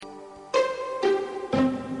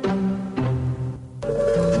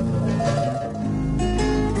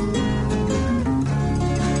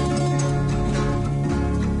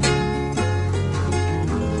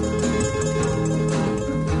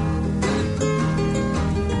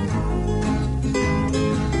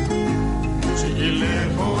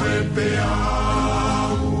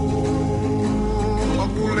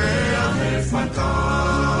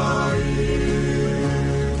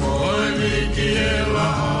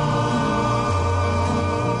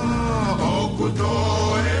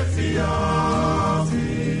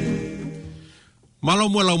malo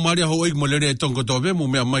mo la maria ho ik mo le tongo tobe mo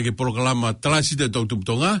me mai ke programa trasi de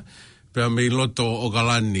tonga pe me loto o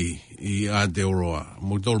galani I Aotearoa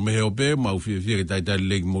mo tol me ope ma ufi ke tai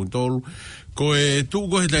leg mo tol ko e tu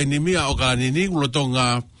go he ni mi o galani ni lo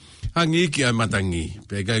tonga hangi ki a matangi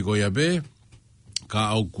pe kai go ya be ka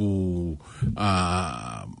au ku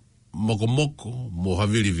moko mo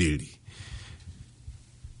havili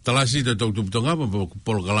trasi de tonga mo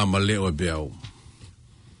programa le o be au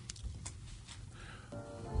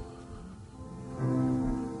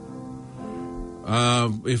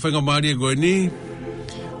e whanga maari e koe ni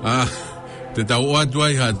te tau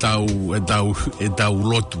atuai ha tau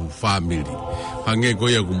lotu family hange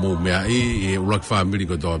koe aku mou mea I e ulak family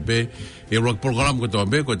ko toa pe e ulak program ko toa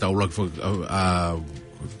pe ko tau ulak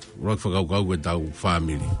whakaukau ko tau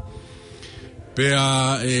family pe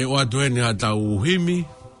e o atuai ni ha tau himi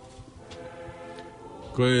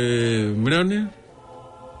koe mirane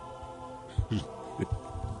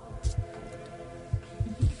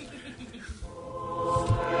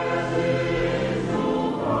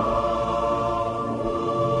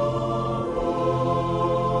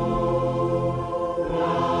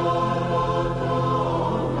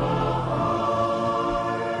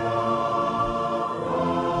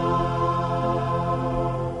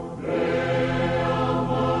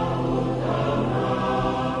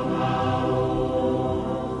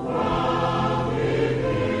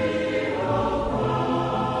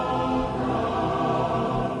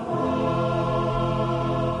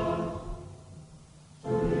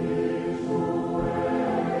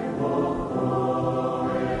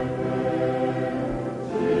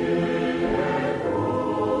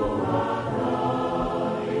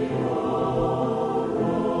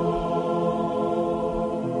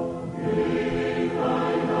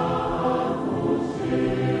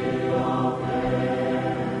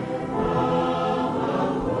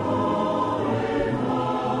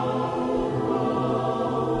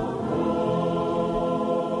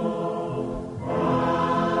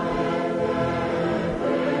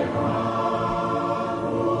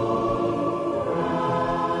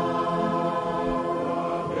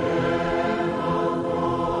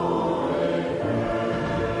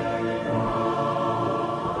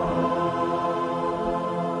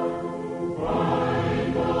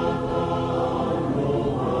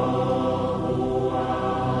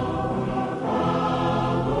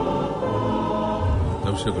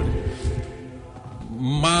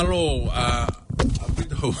malo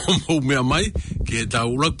ho me mai ke ta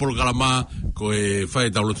ulak programa ko e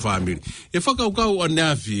fai ta ulak family e whakaukau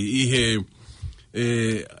anafi I he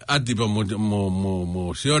adipa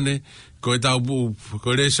mo sione ko e ta bu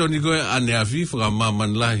ko le soni ko anafi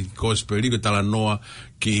whakamaman lahi gospel ko tala noa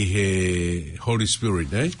ki he Holy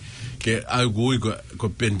Spirit ke au gui ko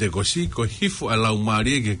pentekosi ko hifu alau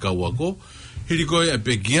marie ke kawako hiri ko e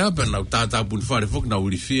pegia pa na tata pun fare fok na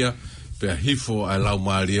ulifia pe hifo alau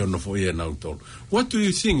mario no fo ia na utol. What do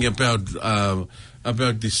you think about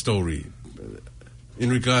this story in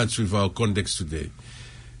regards with our context today?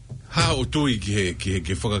 How tui ke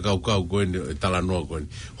whakakaukau koe tala noa koe.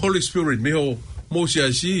 Holy Spirit me ho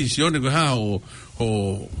mosia si one koe ha ho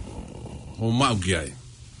mau ki ai.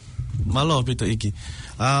 Malo pito iki.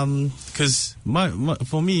 Because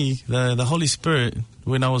for me, the Holy Spirit,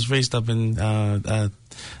 when I was raised up in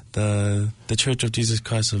the Church of Jesus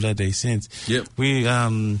Christ of Latter-day Saints, yep.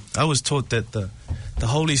 I was taught that the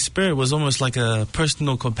Holy Spirit was almost like a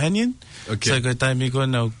personal companion. Okay. So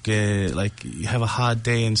like you have a hard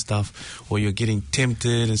day and stuff, or you're getting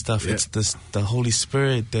tempted and stuff. Yeah. It's the Holy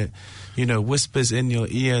Spirit that, whispers in your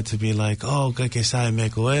ear to be like, oh, ke sai me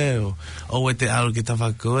koe, or te aru ke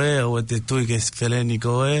tawa koe, or te tui ke wheleni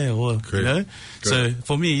koe, or, okay. So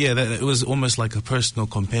for me, it was almost like a personal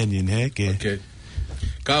companion, Okay.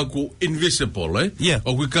 Ka ku invisible, Yeah.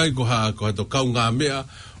 O ku kai ko ha to kaunga mea,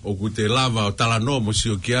 o ku te lava o tala no mo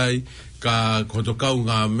sio ki ai, ka ko to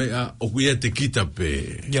kaunga mea, o ku ia te kita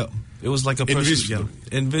pe. Yeah. It was like a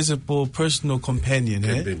invisible personal companion,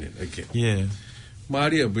 Companion, okay. Yeah.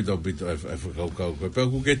 Maria bito kau pe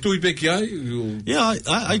ku ke tui pe ki ai. Yeah,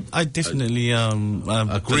 I definitely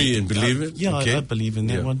agree and believe it. Yeah, okay. I believe in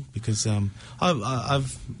that one because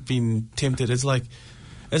I've been tempted. It's like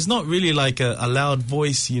it's not really like a loud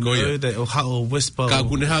voice, that or whisper. Ka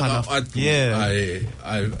kune ha yeah.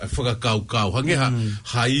 I whakakau hange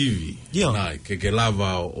haivi. Yeah. Nai ke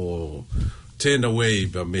lava o turn away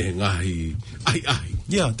pa me ngahi ai.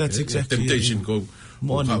 Yeah, that's exactly temptation go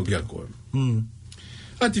mo kia ko.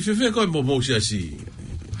 Ati fefe ko mo sia si.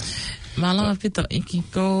 Malama pito iki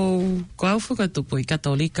ko au whakatupu I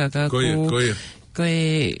katolika ka ko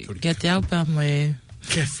e kia te au pa me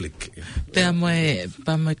Catholic. Pea moe,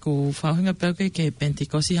 pa moe ku whauhinga peo ke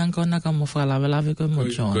Pentecosti hanko naka mo whalawe ko mo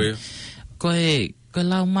John. Koe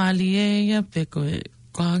lau mali ia pe koe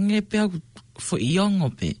hange pea fo iongo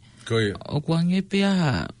pe. O ku hange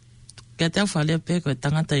pea ke te au whalea pe koe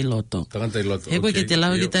tangata i loto. He koe ke te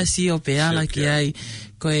lau ki ta si o pe ala ki ai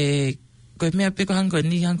koe mea pe ko hanko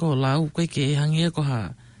ni hanko lau koe ke hange ko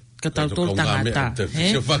ha ka tau tolu tangata.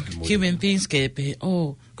 Human beings ke pe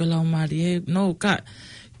koe lau mali e no ka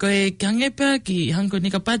koe hange pea ki hanko ni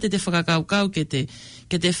ka pate te whakakaukau ke te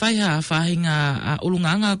whaiha a whahinga a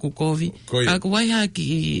ulunganga ku kovi. A ku waiha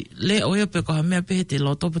ki le oia pe ko ha mea pe te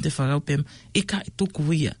loto po te whakau pe i ka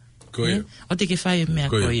tuku ia. O te ke whai mea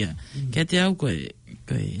koe ia. Ke te au koe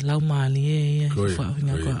lau mali e ia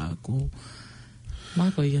whahinga ko a ku.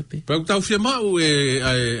 Mako ia pe. Pau tau whia mau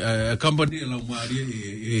a company e lau maari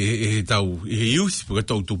e tau youth, paka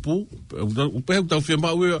tau tupu. Pau tau whia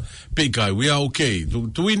mau e peikai, we are okay.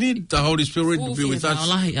 Do we need the Holy Spirit to be with us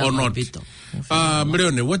or not?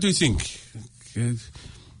 Marione, what do you think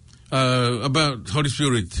about Holy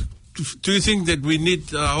Spirit? Do you think that we need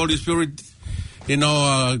Holy Spirit in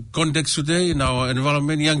our context today, in our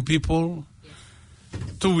environment, young people?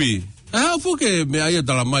 Do we? Fuke me aia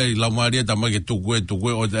tala mai la maria ta mai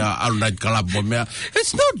tukue o the all night club mea.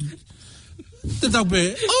 It's not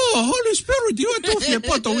the Holy Spirit, you are too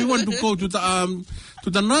poto. We want to go to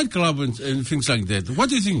the nightclub and things like that. What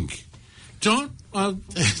do you think, John?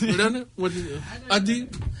 What Adi?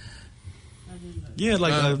 Yeah,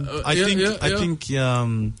 like I think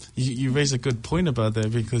you raise a good point about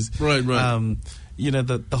that because right. You know,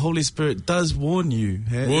 the Holy Spirit does warn you.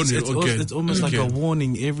 It's almost like a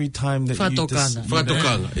warning every time that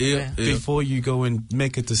before you go and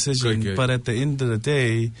make a decision. But at the end of the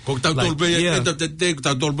day, we've got the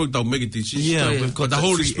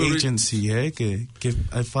Holy Spirit agency.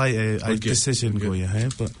 If I decision go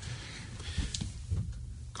but.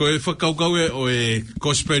 Ko e whakaukau o e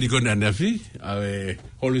gospel ko na nafi, a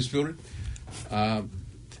Holy Spirit.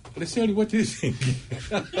 Let's see what do you think?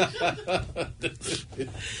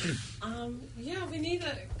 Yeah, we need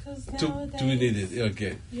it because nowadays. Do we need it?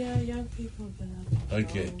 Okay. Yeah, young people that.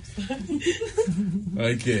 Okay.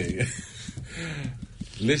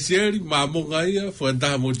 Let's see. Mamonga ia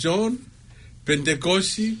fuanta mo John,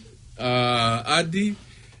 Pentecosti, Adi,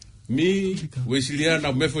 me,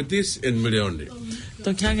 Wesleyana Methodist, and Marione.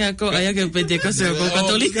 To kanga ko aya ke Pentecosti ko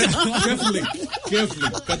Katolika.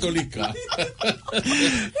 Catholic, Katolika.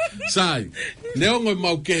 Sai, neongo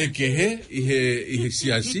mau kehe i he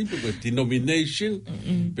siasi, peko denomination,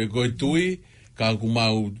 peko tui, ka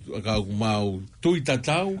kumau tui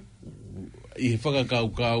tatau, i he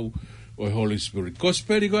whakakau o Holy Spirit. Ko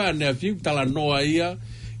speri koe ane a fiu, tala noa ia,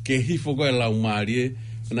 ke hifo koe lau maarie,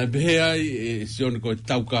 na behe ai e sione koe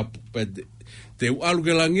tau kapu, te ualu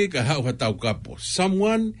ke langi ka hau ha tau kapo.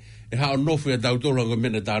 Someone e hao nofu e tau tolo ko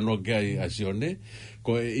mena tānoa ke ai a sione,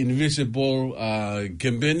 ko invisible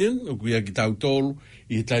companion, o kuia ki tau tolo,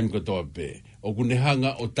 i he taimi ko toa pe. O kune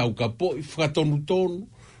hanga o tau kapo, i whakatonu tonu,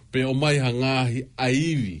 pe o mai hangahi a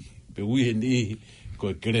iwi, pe uihe ni ko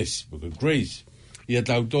e grace, ko e grace. I a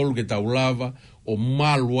tau tolo ke tau lava, o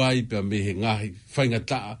maluai pe a mehe ngahi, whainga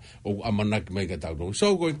taa, o amanaki mai ka tau tolo.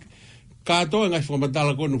 So ko katoa ngai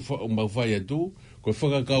whakamatala koe o mauwhai atu, koe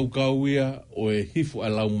whakakau ia o e hifu a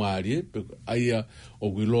lau maari, aia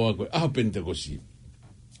o kuiloa koe aha Pentecosti,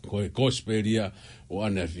 koe kosperia o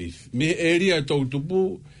ana fif. Me eria tau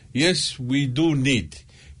tupu, yes, we do need,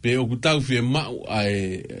 pe o kutau fie mau a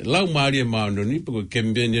e lau maari e maanoni, pe koe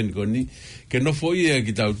kembenian ko ni, ke nofo ia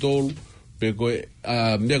ki tau tolu, pe koe,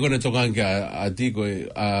 mea kone tokanke a ti koe,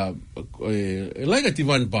 laika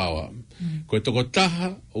tivan power, koe toko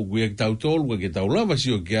taha o kuia ki tau tolu, koe ki tau lava si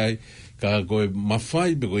o ki ai, ka koe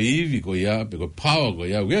mawhai, pe koe iwi koe ia, pe koe power koe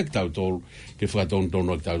ia, kuia ki tau tolu, ke whakatonu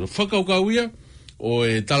tono ki tau tolu. Whakaukau ia, o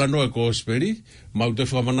e talanoa e kōsperi, mau te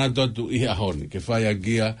whakamanato atu i ahoni, ke whai a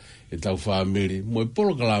gia e tau whaamiri, mo e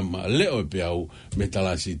polo kalama, leo e peau me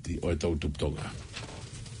talasiti o e tau tuptonga.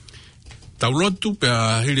 Tau lotu,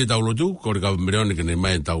 pea hiri tau lotu, kore ka Marione kene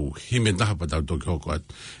mai tau hime taha pa tau toki hoko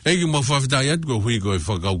atu. Eki mo whawhitai atu, ko hui ko e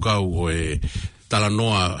whakaukau o e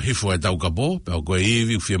talanoa hifo e tau kapo, pea ko e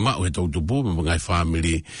iwi uwhia mau he tau tupu, me mga e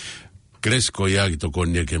whaamiri, kres ko ia ki toko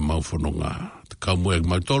nia ke mau whanonga. Kau mua e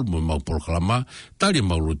mau tol, mo mau polokalama, tari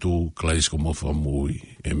mau lotu, klaisko mo whamui.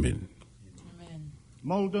 Amen.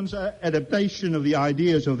 Malden's adaptation of the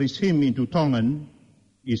ideas of this hymn into Tongan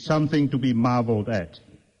is something to be marvelled at.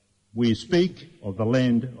 We speak of the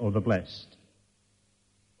land of the blessed.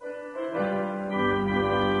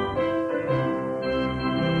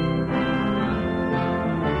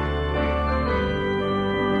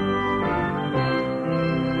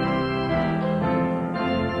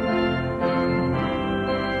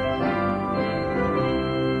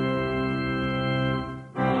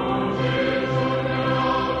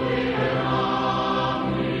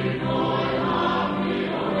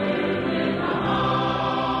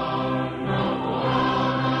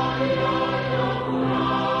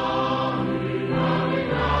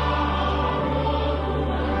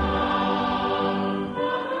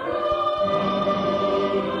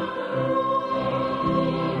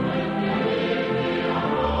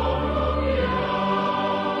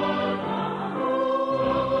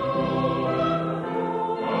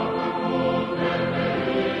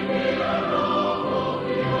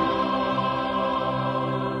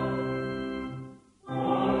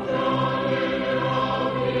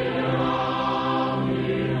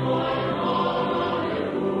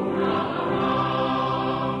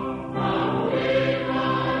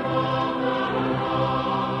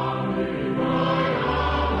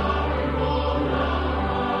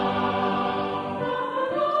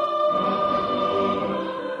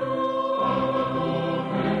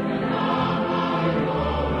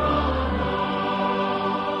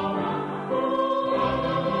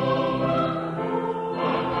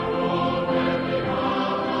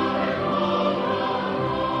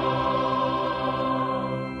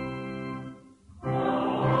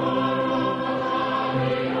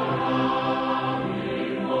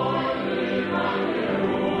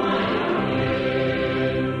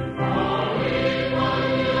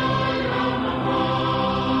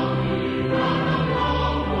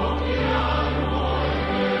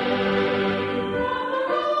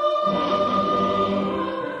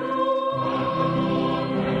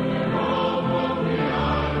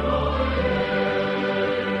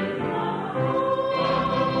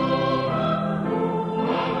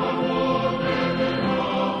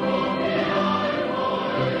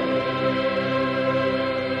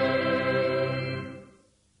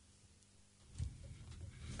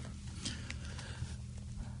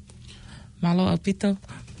 pito.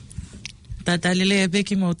 Ta talile e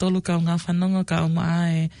beki mo tolu ka ngā whanonga ka o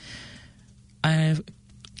maa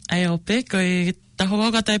ai o pe, koe taho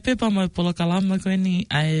waka tai pe pa mo polo kalama koe ni,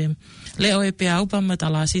 ai leo e pe au pa mo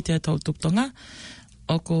talasi te tau tuktonga,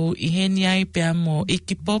 o ko iheni ai pea mo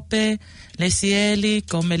Iki Pope, Lesieli,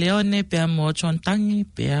 ko Meleone, pea mo Chontangi,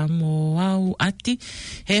 pea mo au ati,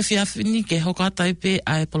 he whiawhini ke hoko atai pe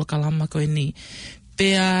ai polo kalama koe ni.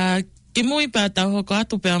 Pea ki mui pea tau hoko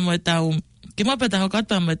atu pea mo e tau, ki mui pea tau hoko atu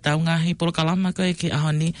pea mo e tau ngahi polo kalama koe ki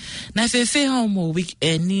aho ni, nai whewheho mo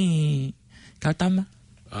weekend ni kautama.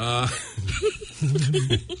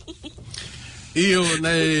 Io,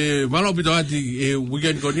 nei, malo pito ati,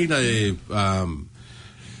 weekend ko ni nei,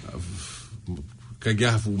 ka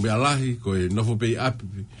gafu me alahi ko e nofo pe api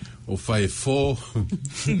o fai fo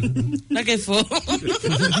na ke fo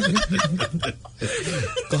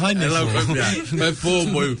Ko haine fo me fo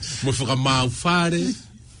mo fo mau fare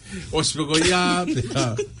o spego ya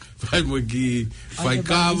fai mo ki fai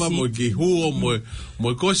kama mo ki huo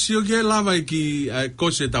mo kosio ke lava ki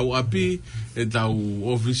kose tau api e tau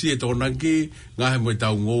ofisi e tonanki ngahe mo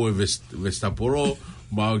tau ngoe vestaporo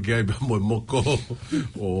ma ge mo moko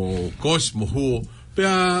o kos mo huo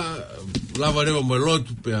pea lava reva mo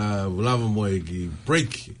lotu pea lava mo ki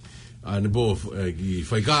break ane bo ki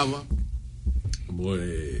whaikama mo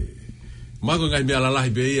mako ngai mea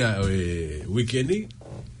lalahi pe ia weekendi.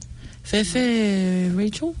 Fefe,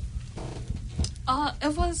 Rachel?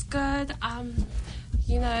 It was good.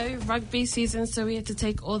 You know, rugby season, so we had to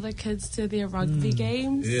take all the kids to their rugby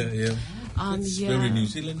games. Yeah. It's very New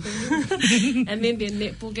Zealand. And then their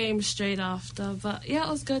netball game straight after. But yeah, it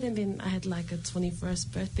was good. And then I had like a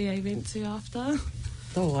 21st birthday I went to after.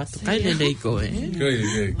 Tō atu, kairere ko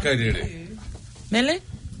Kairere. Mele?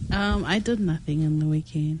 I did nothing in the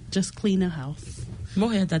weekend. Just clean a house.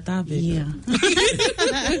 Mohe ta tabe. Yeah.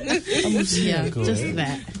 Yeah, just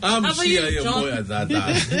that. Mohe ta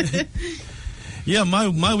Yeah,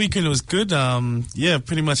 my weekend was good. Yeah,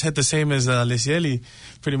 pretty much had the same as Lesieli.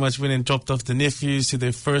 Pretty much went and dropped off the nephews to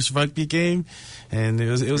their first rugby game, and it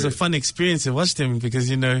was a fun experience to watch them because,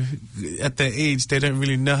 you know, at their age they don't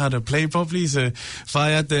really know how to play properly. So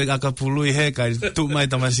whai ate akapului he kai tu mai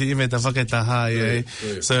tamasi ime ta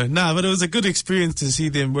whaketaha. So but it was a good experience to see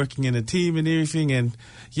them working in a team and everything, and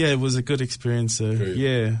yeah, it was a good experience. So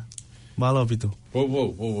yeah, malo pito.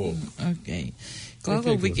 Whoa. Okay. Ko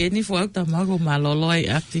ako weekend ni fuak ta mago maloloi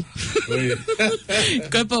ati.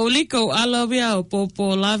 Ko pa uliko ala bia o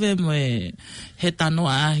popo lave mo he tano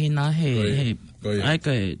ahina he ai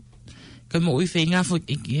ko mo I fenga fo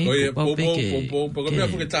iki ko popo ko mea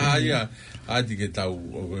fo ke taha ati ke tau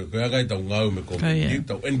ko aga tau ngau me ko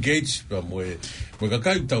tau engage pa mo ka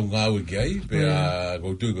kai tau ngau ki ai pe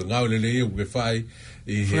ko tu ko ngau le ke fai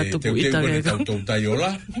I he te ke tau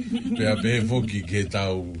taiola pe foki ke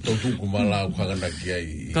tau tu kumala khangana ki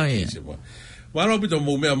ai malo pito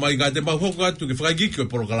mo me mai ga te mahoko atu ke fragi ke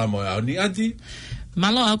programa ni ati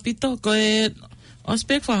malo apito ko o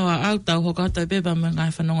spek fa au tau hokata pe ba me ngai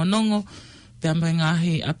whanongonongo pe me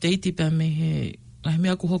ngai update pe me he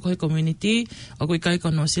mea ku hoko he community o ku kai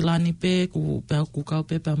kono silani pe ku kau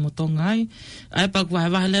pe mo tongai ai pa ku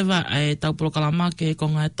vai leva ai tau proklama ke ko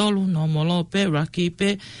ngai tolu no molo pe raki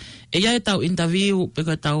pe e ia tau interview pe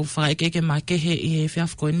ko tau fai ke ma ke he I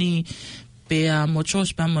fiaf ko ni pe mo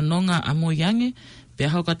chos pa mo nonga a mo yange pe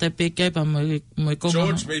hoko te pe ke pa mo ko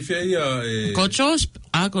George me feia ko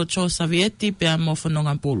chos savieti pe mo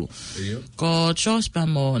fononga pulu ko chos pa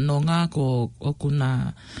mo nonga ko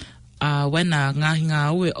okuna wena ngā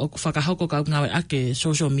ue o whakahoko ka ngā ake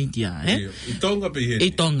social media, I Tonga pe he. I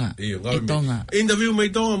Tonga. Interview me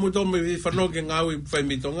Tonga, mo tō me whanau ke ngā ue whai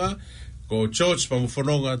me Tonga, ko George pa mo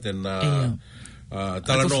whanonga tēnā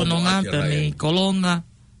talanoa. Ko whanonga pe me kolonga,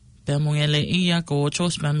 pe mo ngele ia, ko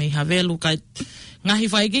George pa me havelu, kai ngahi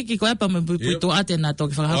whaikiki ko epa me puipuitu a tēnā tō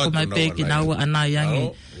ki whakahoko mai pe ki nāua anā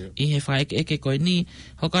yangi, I he whaikiki koe ni.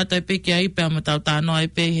 Hokatai pe ki ai pe mo tau tānoa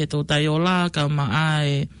pe he tō tai o lā, ka ma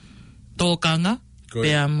ae tōkanga,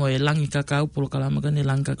 pea mo langi kakau, polo kalama kane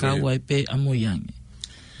langi kakau ai pe amo yangi.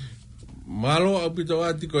 Malo au pito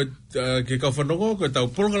ati ko ke ka whanongo, ko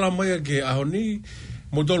tau polo kalama ia ke ahoni,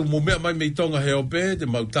 mo tolu mo mea mai mei Tonga he ope, te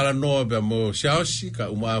mau tala noa pea mo siaosi,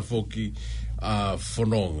 ka umaa foki a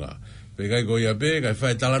whanonga. Pe kai ko ia pe, kai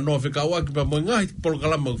whai tala noa whika waki pea mo ngahi polo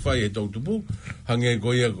kalama ku whai e tau tupu, hange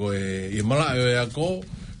ko ia ko I mala e a ko,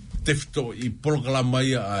 tefto I polo kalama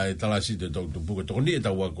ia a talasi te tau tupu, ko tokoni e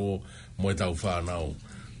tau ako, mo e tau whanau.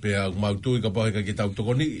 Pea mautui ka paheka ki tau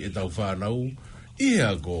tokoni e tau whanau.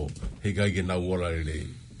 Ia ko he kai ke nau ola rei.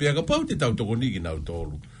 Pea ka pau te tau tokoni ki nau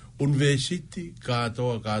tolu. university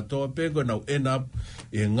katoa pego now end up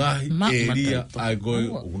e ngahi area ai goi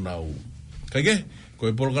unau kage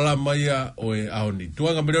ko polgala maia o e aoni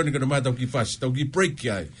tuanga meleoni kana mata ki fast tau ki break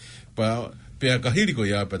ai pa pe ka hiri ko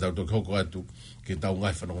ia pa tau to hoko atu ke tau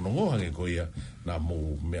ngai fa no hange ko ia na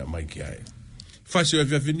mo me mai ki ai fast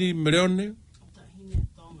e fini meleoni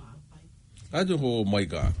adu ho my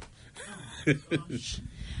god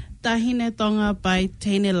Tahine tonga pai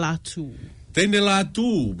teine latu. Teine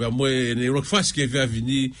latu, be moe ne rock fast ke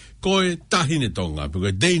fini koe tahine tonga,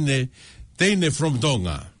 porque teine from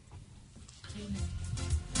Tonga.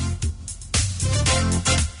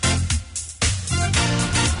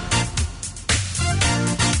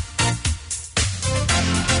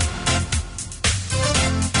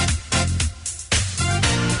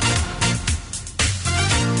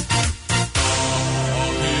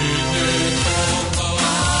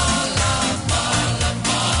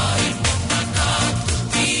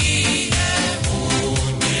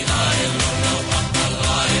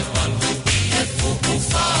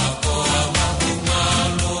 Far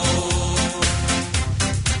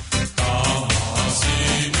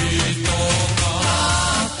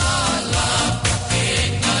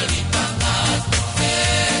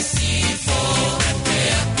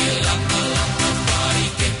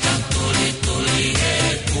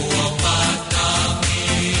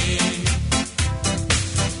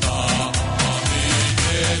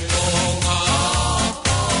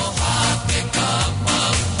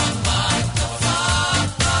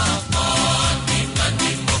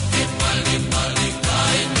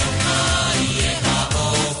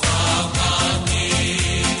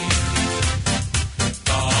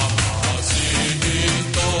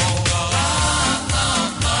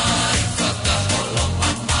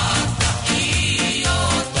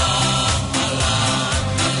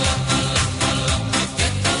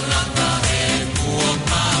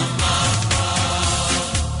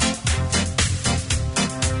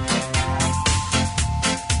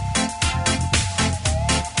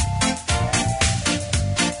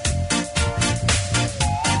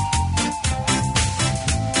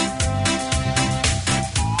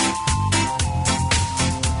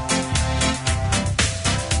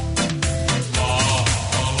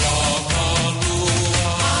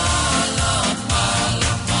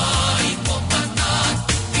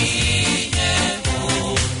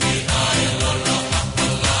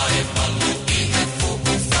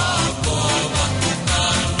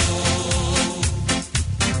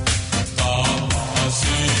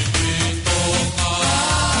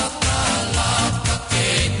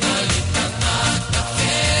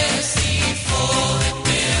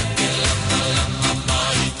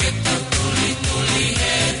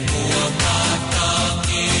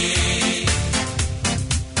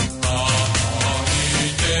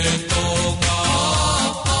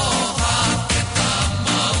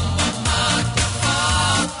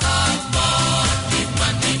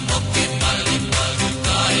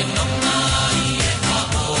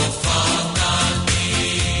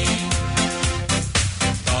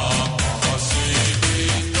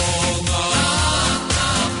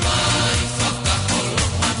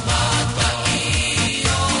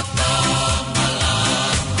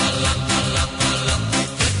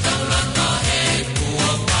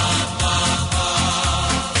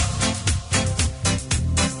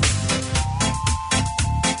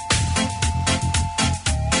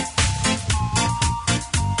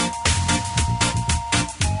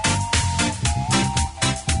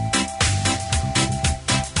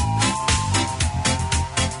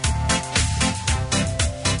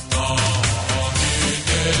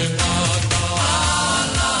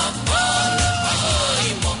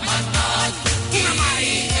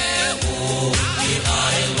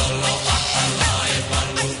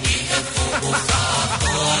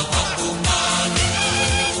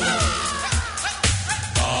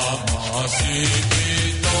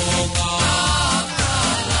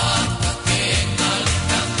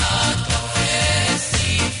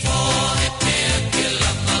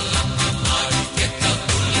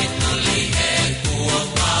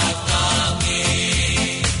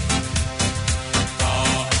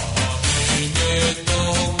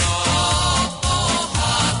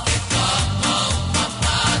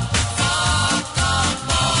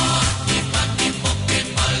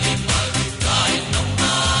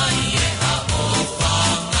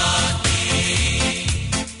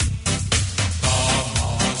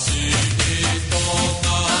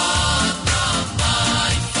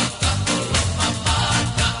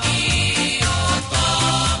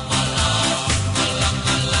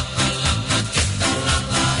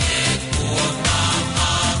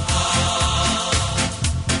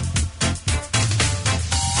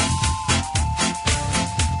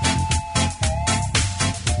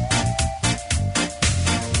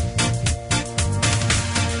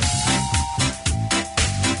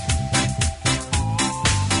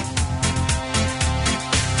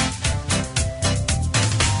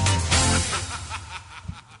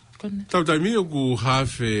Tau taimi o ku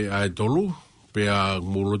hafe ai tolu, pea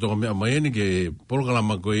mulo tonga mea mai ni ke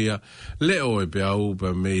polokalama ko ia leo e pea au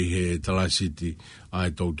pea mei he talasiti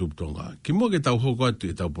ai tau tuptonga. Ki mua ke tau hoko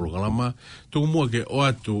atu e tau polokalama, tuku mua ke o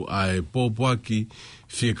atu ai pōpuaki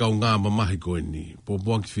fie kau ngā mamahi koe ni.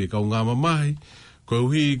 Pōpuaki fie kau ngā mamahi, koe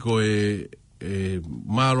uhi koe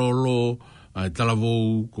marolo ai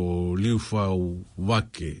talavou ko liufau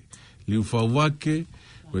wake. Liufau wake,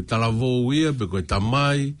 koe talavou ia, pe koe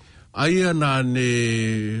tamai, aia nā ne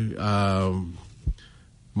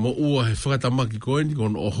mo ua he whakatamaki koe ni,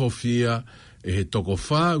 kono ohofia e he toko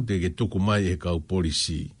whā, te ke tuku mai e kau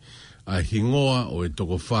polisi. A hingoa o e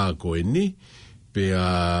toko whā koe ni, pe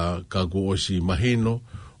a kaku osi mahino,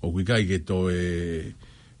 o kui kai ke toe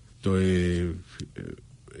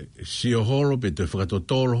sio holo, pe toe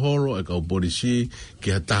whakatotolo holo, e kau polisi,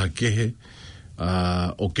 ke hataha kehe,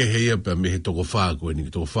 o kehe ia pe me he toko whā koe ni,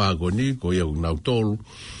 toko whā koe ni, ko ia unau tolu,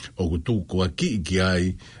 o kutu kua ki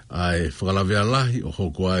ai ai whakalawea lahi o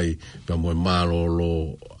hoko ai pia moe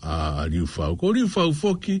marolo a liufau. Ko liufau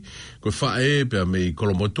foki, koe whae pia mei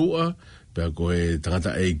kolomotua, pia koe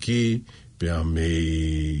tangata eiki, pia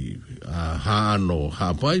mei haano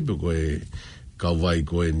haapai, pia koe kauwai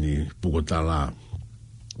koe ni pukotala.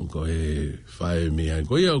 Koe whae mei ai.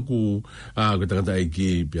 Koe ia ku koe tangata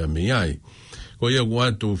eiki pia mei ai. Ko ia ku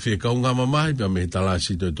atu fie kau ngā mamahi, pia me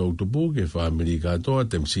talasi toi tau tupu, ke whaamiri katoa,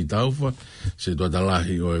 tem si tauwha, se toa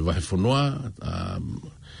talahi o e wahe whanua,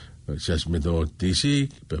 se as me toa tisi,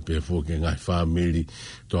 pia fuke ngai whaamiri,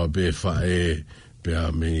 toa pe whae, pia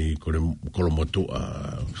me kolomotua,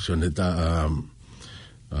 sioneta,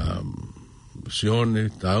 sione,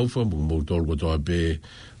 tauwha, mou tolu ko toa pe,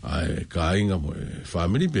 ai kāinga mo e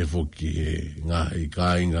whaamiri, pia fuke ngai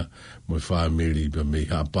kāinga, mo e whaamiri, pia me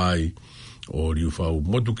hapai, o riufau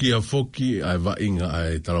motukia foki ai vainga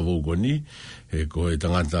ai talavou koni he ko e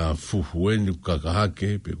tangata fuhu eni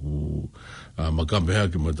kakahake pe ku makampe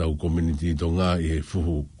hake mo tau community tonga i he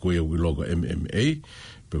fuhu koe ui logo MMA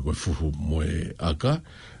pe ko fuhu mo e aka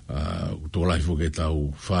tō lai fuke tau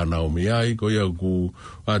whanau mi ai ko ia ku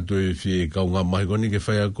atu e fie kau ngā mahi koni ke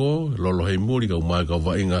whai ako lolo hei muri kau mai kau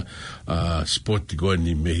vainga sporti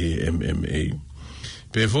koni me he MMA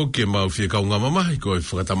pe foke mau fie kau ngā mamahi ko e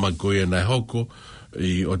whakatamaki ko ia nai hoko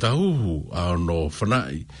i o tahuhu a no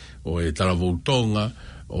whanai o e talavou tonga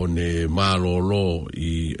o ne mālolo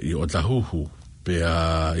i o tahuhu pe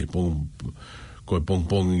a i ko e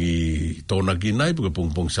pongpong i tōnaki nai pe ko e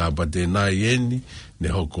pongpong sāpate nai eni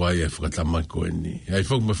ne hoko ai e whakatamaki ko eni ai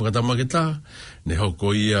foke me whakatamaki tā ne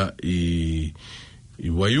hoko ia i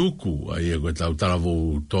waiuku ai e koe tau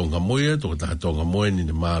talavou tonga moia, toko taha tonga moia ni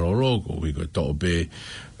ne maroro, ko ui koe tō pe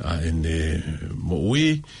ene mo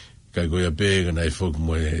ui, kai koe a pe gana e whok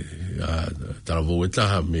moe talavou e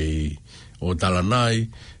taha me o talanai,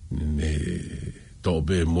 ne tō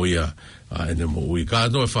pe moia ene mo ui.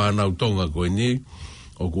 Kātoa e whanau tonga koe ni,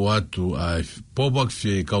 o ko atu ai pōpak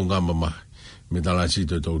fie kau ngā mama, me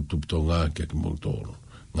talasito e tau tuptonga kia ki mou tōro.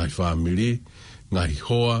 Ngai whamiri, ngai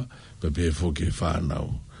hoa, pe foke whanau.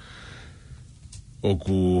 O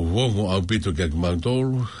ku hongo au pito kia ki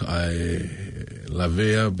mautolu, ai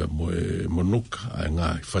lavea, pe moe monuka, ai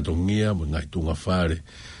ngai whatongia, mo ngai tunga whare,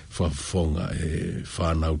 whafonga e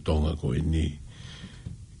whanau tonga ko e ni.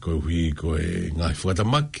 Ko hui ko e ngai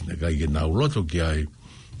whakatamaki, na kai ke nau loto ki ai,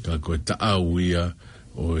 ka ko e taau ia,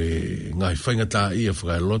 o e ngai whainga tā ia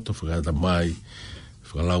whakailoto, whakatamai,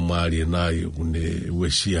 whakalau maari e nai, une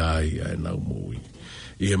uesia ai, ai nau moui.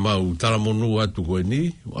 I he mau talamonu atu koe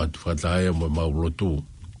ni, atu whataia mo mau lotu,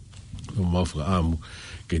 o mau whakaamu,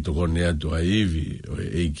 kei toko ne atu a iwi, o e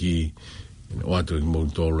eiki, o atu e mau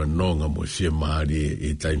tōla nonga mo e whia maari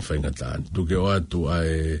e tain whainga tāni. Tuke o atu a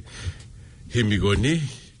e himi koe ni,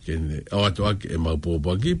 o atu ake e mau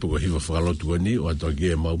pōpaki, poko hiwa whakalotu koe ni, o atu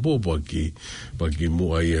ake e mau pōpaki, paki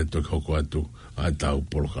mua ia toki hoko atu a tau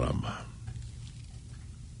polokalama.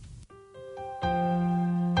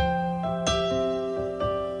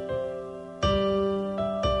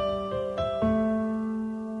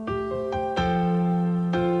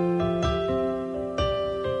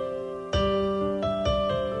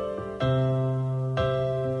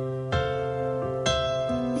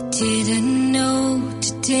 Didn't know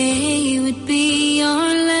today would be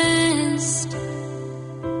our last,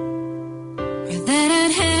 or that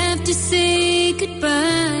I'd have to say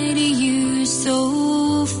goodbye to you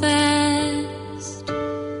so fast.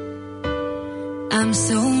 I'm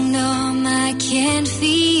so numb I can't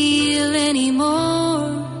feel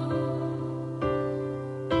anymore.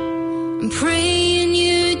 I'm praying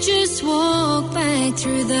you just walk back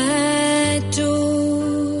through that door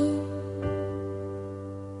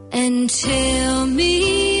and tell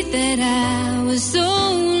me that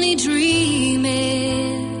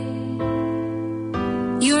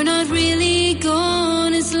you're not really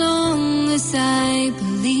gone as long as I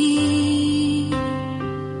believe.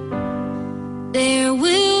 There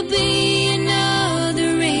will be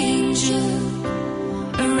another angel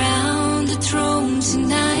around the throne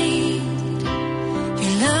tonight.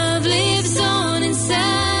 Your love lives on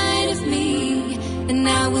inside of me, and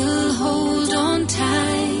I will hold on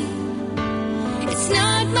tight. It's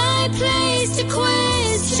not my place to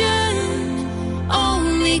question,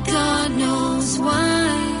 only God knows why.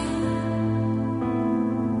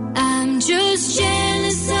 I'm just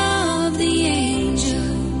jealous of the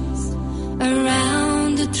angels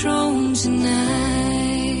around the throne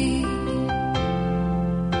tonight.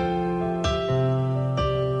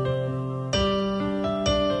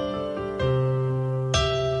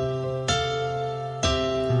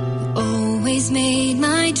 Always made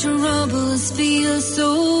my troubles feel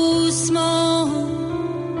so small,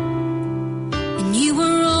 and you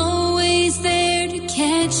were always there to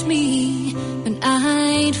catch me when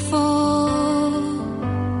I'd fall.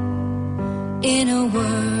 In a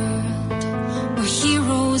world where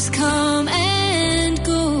heroes come and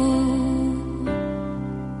go,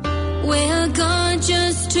 well, God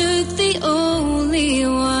just took the only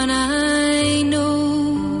one I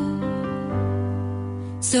know.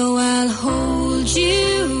 So I'll hold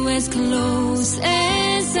you as close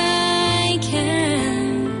as I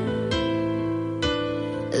can,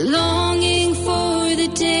 longing for the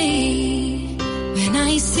day when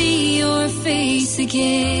I see your face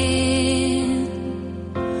again.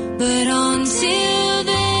 But until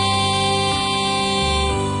then,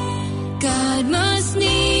 God must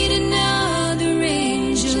need another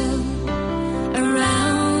angel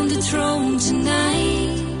around the throne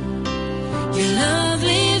tonight. Your love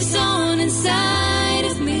lives on inside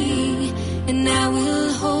of me, and I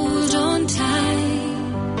will hold on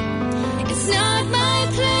tight. It's not my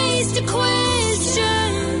place to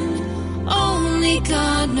question, only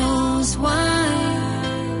God knows why.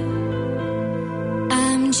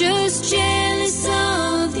 I'm just jealous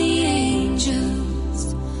of the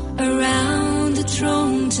angels around the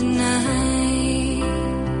throne tonight,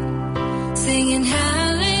 singing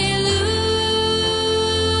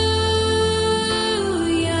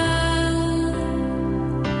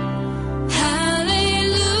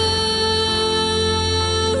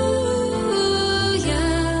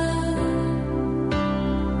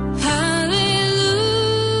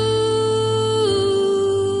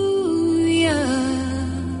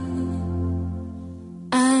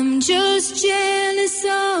jealous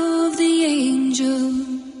of the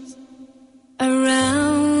angels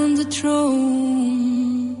around the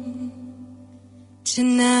throne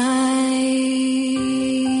tonight.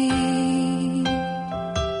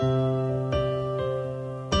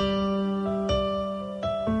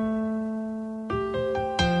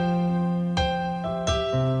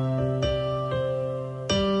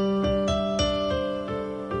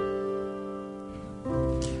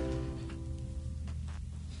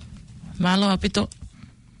 Malo apito.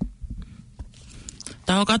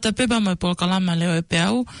 Tau kata pepa mai po kalama leo e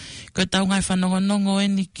Peau. Ko tau ngai whanongonongo e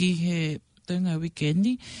ni ki he tuinga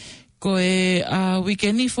weekendi. Ko e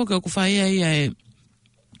weekendi foke o kufai ai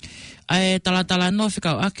e talatala no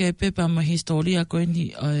whikau ake e pepa mai historia ko e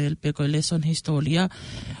ni pe ko lesson historia.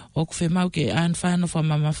 O kuwhe mau ke an whano wha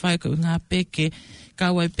mama whai ko ngā peke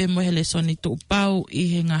kaua e pe mo he lesson i tu pau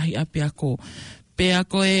i he ngahi api ako. Pe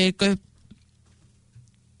ako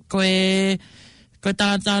ko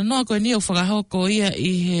tātā noa koe ni o whakahau ko ia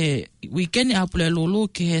i he weekend apule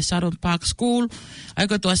lulu ki he Saturn Park School. Ai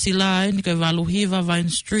ko tua sila ni koe Waluhiva,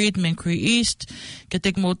 Vine Street, Mencree East. Ke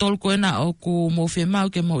tek mo tolu koe na o ku mo whia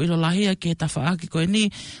mau ke mo ilo lahia ki he tawhaaki koe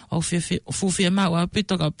ni o whia mau a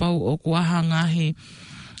pito ka pau o ku aha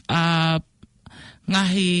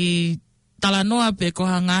ngahi tala noa pe ko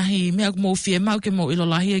hangahi mea mo fie mau ke mo ilo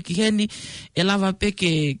lahia ki heni e lava pe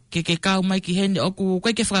ke kau mai ki heni o ku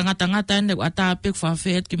koe ke whakangata ene ata pe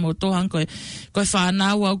whawhet ki mo tohang koe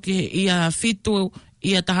whanau au ki ia fitu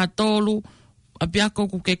ia taha tolu a piako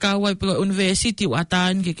ku ke kau ai pe university o ata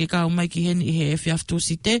ene ke kau mai ki heni i he FF2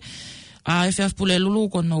 site a FF pule lulu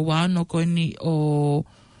ko no wano koe ni o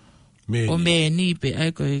meni pe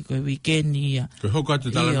ai koe weekend ia koe hoka te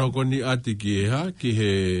tala no ko ni ati ki e ha ki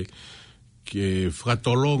he ke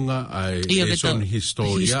fratolonga ai son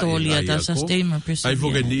historia da sustainment ai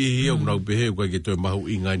foke ni hi o nau pehe ko ke to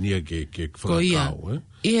mahu ingania ke fratau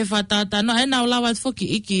i he fatata no e na lawa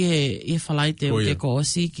foki iki e falaite o ke ko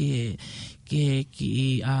osi ki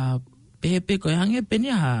a pehe pe ko hange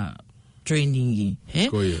penia training he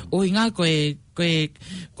o inga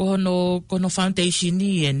ko no foundation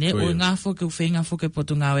ni ene o inga fo ke fenga fo ke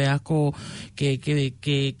potunga we ako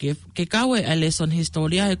ke kawe a lesson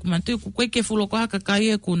historia e kumantu ku ke fulo ko ka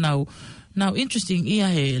kai ku now interesting ia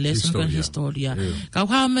he lesson kon historia ka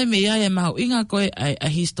ha me ia e ma inga ko a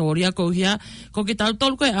historia ko hia ko ke tal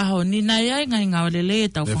tol ko a ho ni na ia nga lele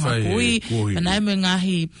ta fa kui na me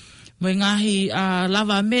ngahi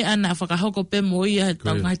lava me ana whakahoko pe mo ia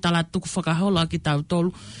tau ngai tala tuku whakahola ki tau tolu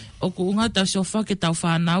o ku unga tau sofa ki tau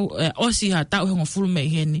whanau osi ha tau hongo fulu me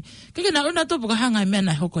heni ke na una topo ka hangai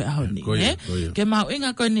mena hoko e aho ni ke mau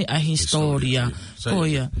inga koe ni a historia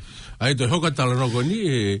koia ai to hoka tala no ko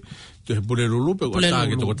ni te pule lulu pe ko ta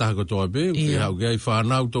ke to ta ko to be ke ha ke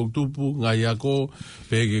whanau tau tupu ngai ako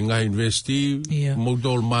pe ke ngai investi mo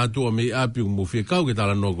dol matu me api mo fi kau ke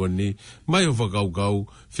tala no ko ni mai ho kau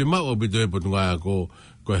fi ma o bido e potunga ko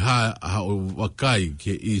ha o wakai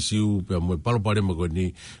ke isiu pe mo palo pare mo ko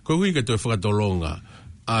ni ko wi ke to whakatolonga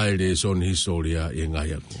ai le son historia e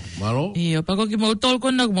ngai ako malo pa ko ki mo tol ko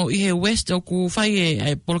na mo i he west o ku fai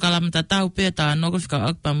e por kala mata tau pe ta no ko fika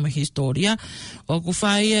ak pa mo historia o ku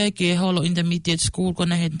fai ke holo intermediate school ko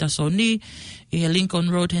na henta soni i Lincoln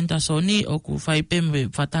Road henta soni o ku fai pe me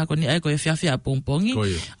fata ko ni ai ko e fia pompongi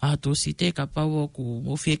a tu site ka pa o ku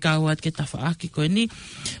mo fie ka wat ke ta fa aki ko ni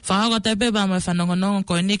fa ga te pe ba mo fa no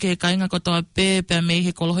ko ni ke kainga ko to pe me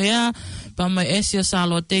he kolohea pa mo esio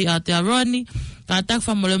salote a te aroni ka tak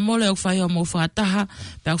fa mole o fai o mo fataha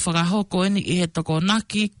pe fa ho ko ni i he to ko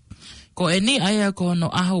naki ko eni ai ko no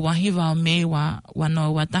aho wahi wa me wa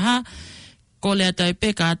no wataha ko le tai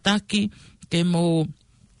pe ka taki ke mo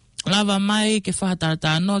lava mai ke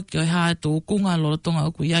whahatata no ke hae tō kunga lorotonga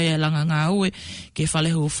o ku iaia langa ngā ue ke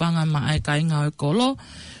whalehu whanga ma ai ka inga o kolo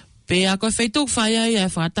pe a koe whaituk whaia ia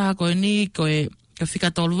e whataha koe ni koe ke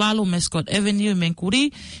whikatol walu me Scott Avenue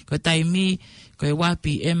menkuri koe taimi koe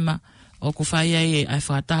wapi emma o ku whaia ia e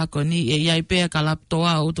whataha koe ni e iai pēa ka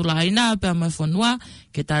laptoa o utula haina pēa mai whanua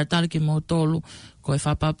ke tātari ki mō tolu koe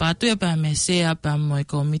whapapatu ia pēa me sea pēa mai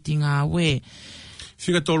komiti ngā ue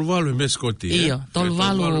Fica tolvalo Mescot. Io,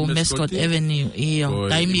 tolvalo Mescot Avenue. Io,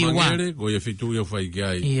 taimi wa. Ko ia fitu ia fai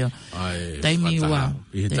gai. Io. Taimi wa.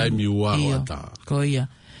 I taimi wa ata. Ko ia.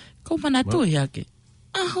 Ko mana tu ia ke.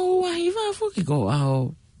 Aho wa hiva fuki ko aho.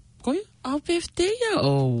 Ko ia, aho birthday ia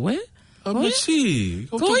o we. Ama si.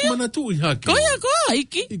 Ko mana tu ia ke. Ko ia ko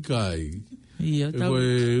iki. Ikai. Ia, tau.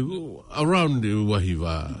 Around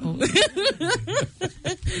wahiva.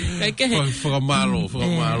 Whakamalo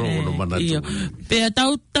no manatu. Ia. Pea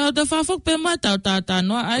tau ta whawhok pe ma tau tā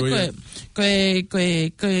noa. Ai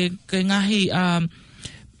koe ngahi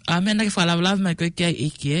mena ke whalawalaw mai koe kia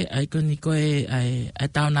iki ai koe ni koe ai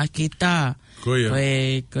tau nā ki tā. Koe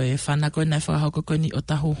whana koe nai whakahoko koe ni o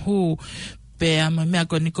tahuhu. Pea mea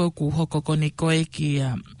koe ni koe ku hoko koe ni koe ki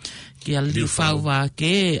a liu whauwa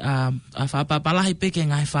ke a whapapalahi pe ke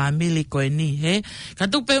ngai whamili koe ni he. Ka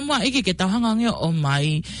tuk pe mua iki ke tauhangangio o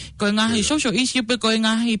mai koe ngahi social issue pe koe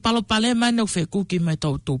ngahi palo pale mai nau whe kuki mai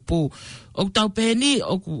tau tupu. O tau pe ni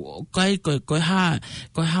o koe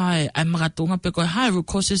hae ai makatunga pe koe hae root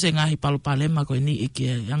causes e ngahi palo pale mai koe ni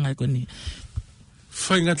iki e angai koe ni.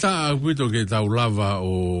 Whaingata a kuito ke tau lava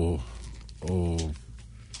o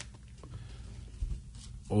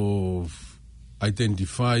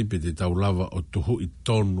identify pe te tau lava o tuhu i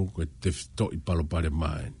tonu ko te fito i palopare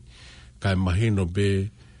mai. Kai mahino be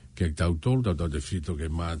ke tau tolu, tau te fito ke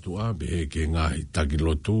mātua, be he ke ngahi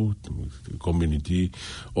takilotu, community,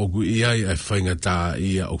 o ku iai ai whaingata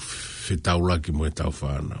ia o whetau laki mo e tau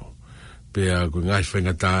whanau. Pea ko ngahi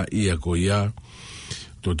whaingata ia ko ia,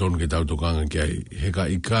 tō tonu ke tau tokanga ki ai heka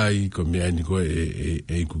ikai, ko mea ni ko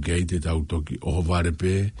e ku kei te tau toki oho vare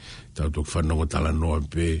pe, tau toki whanongo tala noa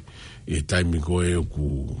pe, e taimi ko e o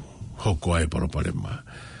ku hoko ai paropare ma.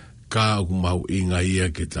 Ka o ku mau inga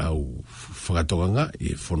ia ke tau whakatokanga,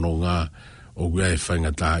 e whanonga o ku ai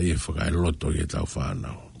whaingata ia whakai loto i e tau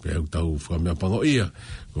whanau. Pea o tau whakamea pango ia,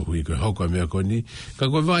 ko hui koe hoko mea ko ni, ka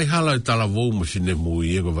koe vai hala tala vou mo sine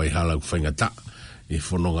mui e, ko vai hala ku whaingata, e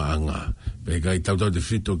whanonga anga. Pe kai tau te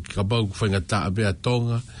fito ki kapau ku whaingata a pea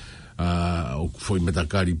tonga, o ku whoi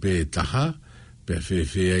matakari pe taha, pe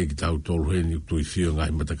whewhea i ki tau tolu heni tu i whio ngai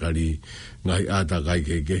matakari, ngai ata kai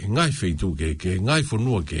keke, ngai wheitu keke, ngai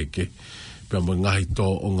whanua keke, pe mo ngai tō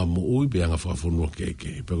o ngā muui pe anga whawhanua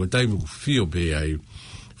keke. Pe ko taimu ku whio pe ai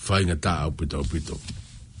whaingata au pito pito,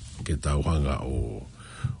 ke tau hanga o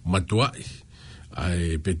matuai,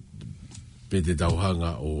 ai pe te tau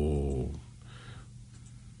hanga o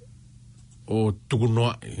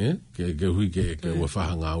tukunoa, ke hui ke ua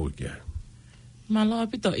whahanga au ke. Malo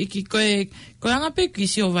apito iki koe anga pe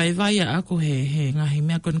kisi o vai aku he ngahi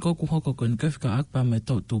mea kon ko ku hoko kon kefka akpa me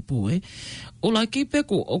to tupu ola ki pe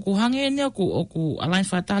ku oku hange ne oku alain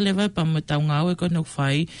fatale vai pa me tau ngau kon no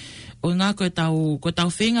fai o nga ko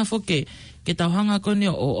tau finga foke ke tau hanga kon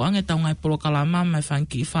o ange tau ngai polo kalama mai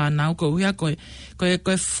fanki fa nau ko hia ko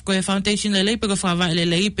foundation le pe ko fa vai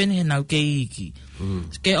le pen he nau ke iki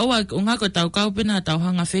ke o nga ko tau kau pena tau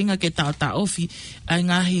hanga finga ke tau ta ofi ai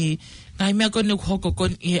ngahi ai mea kone hoko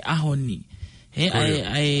kon i he ahoni.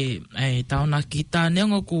 Ai tau na kita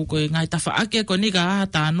neongo ku koe ngai tafa ake kone ka aha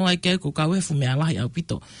tānoa ke ku kau hefu mea lahi au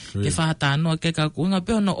pito. Ke whaha tānoa ke ka kuinga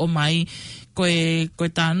pe ono o mai koe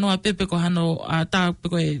tānoa pepe ko hano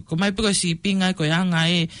ko mai pe koe si pinga koe anga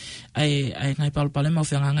ai ngai palpale mau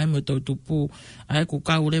whianga ngai mo tau tupu ai ku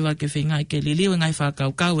kau rewa ke whinga ke liliwe ngai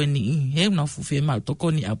whakau kau e ni he una fuwhi mau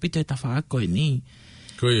toko ni au pito e tafa ako e ni.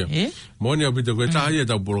 Koia. Moni au pito koe tahi e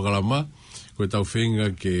tau polo kalama, koe tau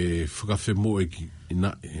whenga ke whakawhemo e ki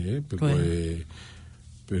ina,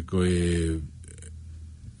 pe koe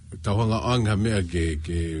tau hanga anga mea ke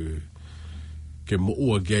mo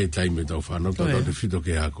ua ke ai taime tau whanau, tau te whito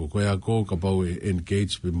ke ako. Koe ako ka pau e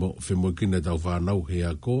engage pe whemo kina tau whanau he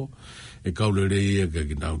ako, e kaule rei e ka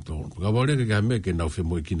ki nau tōru. Ka pau reka ka mea ke nau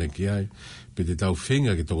whemo kina ki ai, pe te tau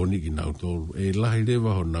whenga ke toko niki nau tōru. E lahi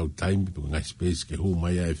rewa ho nau taimi, pe ngai space ke hu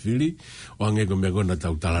mai ai whiri, o ange ko mea kona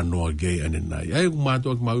tau tala noa gei ane nai. Ai ku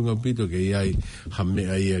mātua ki maunga pito ke iai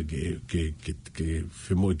hame ai ke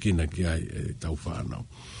whemo kina ki ai tau whanau.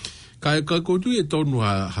 Ka koutu e tonu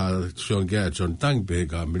ha suang kia John Tang pe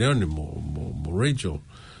ka Mirione mo Rachel,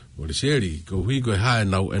 mo le seri, ko hui koe hae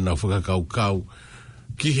nau whakakau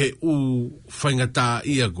ki he u whaingatā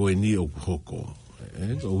ia koe ni o kuhoko.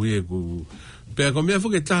 Ko hui e ku... Pea ko mea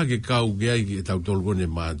whuke taha ke kau ke ai ki tau tolu kone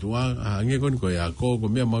mātua, nge koni koe a ko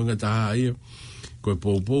mea maunga taha ia, koe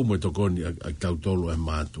Peau mo to koni a tau tolu e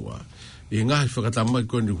mātua. I ngahi whakatamai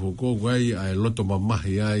koni kuhoko koe ai loto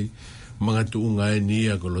mamahi ai, mga tuunga e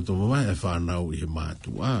nia ko loto mamahi e whanau i he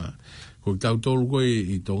mātua. Ko tau tolu koe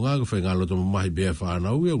i Tongan, ko whainga loto mamahi bea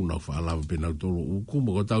whanau ia, unau whaalawa pe nau tolu uku,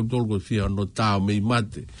 mo ko tau tolu koe whia no tāo mei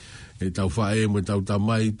mate, e tau whae mo tau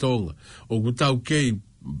tamai i Tonga. O ku tau kei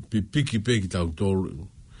piki peki tau tolu,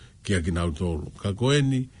 kia ki nau tolu. Ka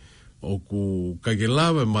koeni, o ku kai ke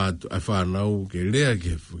lawa mātu a whanau, ke rea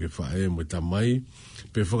ke whae mo tamai,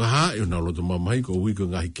 pe whakaha e unau loto mamahi, ko hui ko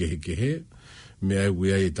ngahi kehe, me ai ui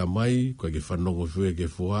ai tamai, koe ke whanongo whie ke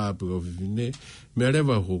whoha, pe ko whiwhine, me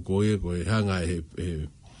rewa ho koe hanga e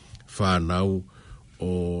whanau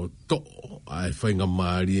o to, ai whainga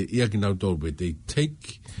maari, ia ki nau tolu, pe te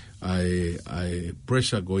take, ai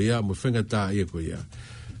pressure ko ia, mo whenga tā ia ko ia.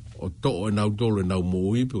 O to e nau tolu e nau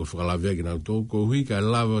moui, pe ko whakalawea ki nau tolu, ko hui ka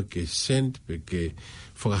lava ke sent, pe ke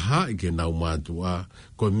whakahai ke nau mātua,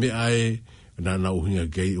 ko me ai na nau hinga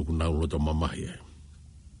kei uku nau loto mamahi ai.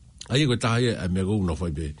 Ai ko tahe a me go no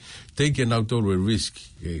foi be. Take nau tolu e risk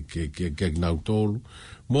ke nau tolu.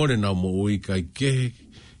 More nau mo ui kai ke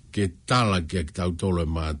tala ke tau tolu e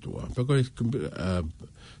mātua. Pe ko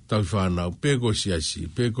tau whanau, pe ko siasi,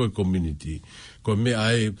 pe ko community, ko me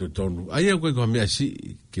ai to tonu. Ai ko me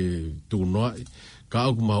asi ke tu noai. Ka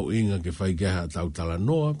au mau inga ke whai geha tau tala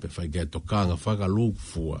noa, pe whai geha tokanga whakaluk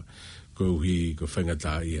fua, ko hi ko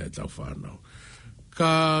whengata ia tau whanau.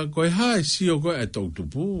 Ka koe hae sio koe e tau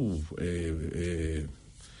tupu e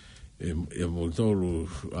mo tolu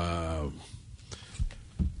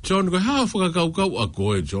John koe hae whakakaukau a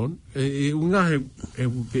koe John unga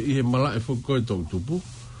he mala e koe tau tupu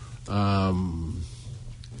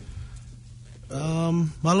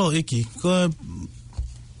malo iki koe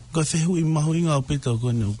whehu I mahu inga o pita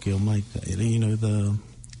koe ne uke o maika you know the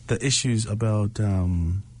issues about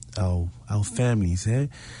our families,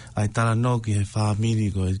 I tala no ki he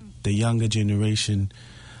whamiri ko the younger generation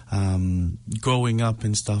growing up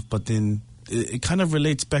and stuff, but then it kind of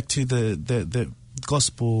relates back to the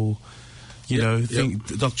gospel,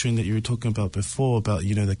 the doctrine that you were talking about before about,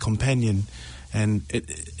 the companion, and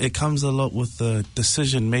it comes a lot with the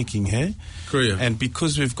decision making here. And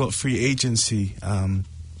because we've got free agency,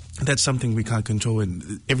 that's something we can't control,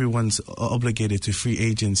 and everyone's obligated to free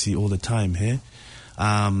agency all the time here.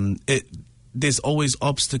 There's always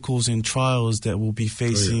obstacles and trials that will be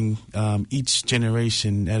facing each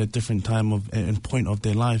generation at a different time and point of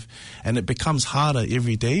their life, and it becomes harder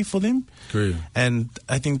every day for them. And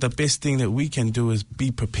I think the best thing that we can do is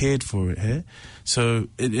be prepared for it. So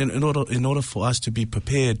in order for us to be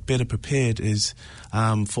better prepared, is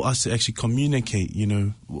for us to actually communicate,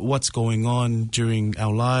 what's going on during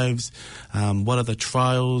our lives, what are the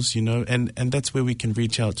trials, and that's where we can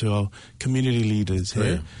reach out to our community leaders,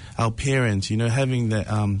 our parents, parents, having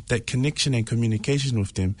that connection and communication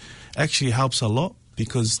with them actually helps a lot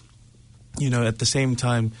because, at the same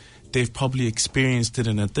time, they've probably experienced it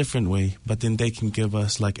in a different way, but then they can give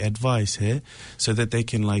us advice here so that they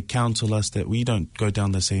can counsel us that we don't go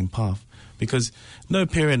down the same path. Because no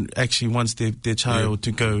parent actually wants their child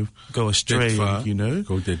to go astray, go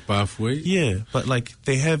that pathway. Yeah, but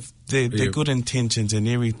they have their good intentions and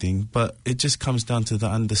everything, but it just comes down to the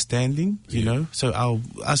understanding, you know. So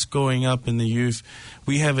us growing up in the youth,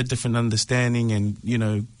 we have a different understanding and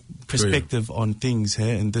perspective on things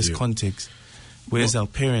here in this context, whereas our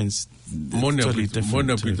parents totally different.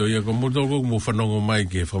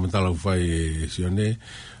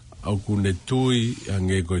 Au kune tui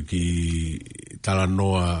ange koe ki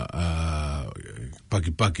talanoa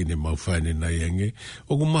paki ne mauwhaine nai ange.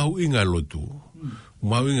 O ku mahu inga lotu.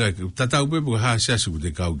 Mahu inga, tatau pepe ha siasu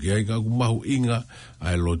te kau ki ai, ku mahu inga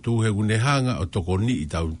ai lotu he kune hanga o toko ni I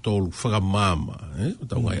tau tolu whakamama. O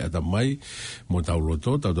tau ngai ata mai, mo tau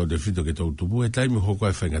loto, tau te whito ke tau tupu, he taimi hoko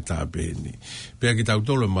ai whainga tāpeni. Pea ki tau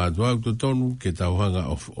tolu mātua au tonu, ke tau hanga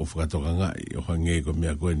o whakatoka ngai, o hange ko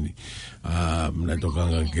mea koeni. Mna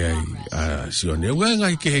tokanga kai sione. Ua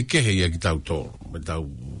ngai kehe ia ki tau tolu, me tau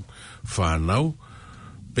whanau.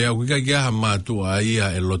 Pea kuika ki aha mātua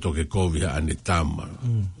ia e loto ke kovia ane tama.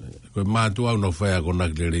 Koe mātua au no whaia ko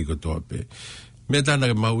nakleri ko toa pe. Mea tāna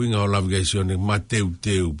ke mauinga o lavigaisione, ma teu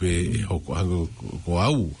pe hoko hango ko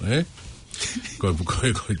au,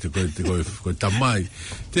 Koe tamai.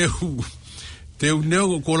 Teu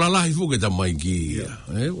neo ko lalahi fuke tamai ki ia.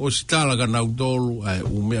 O sitala ka nau tolu,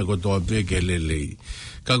 umea ko toa pe ke lelei.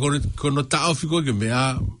 Ka kono taofi koe ke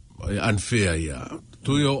mea unfair ia.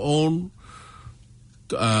 To your own,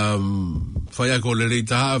 whaia ko lelei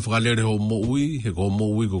taha, whakalere ho moui, he ko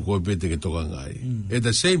moui ko koe pete ke toka ngai. At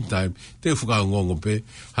the same time, te whakangongo pe,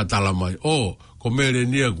 hatala mai, ko mere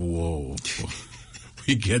nia ku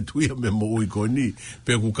Wiki atuia me moui ko ni,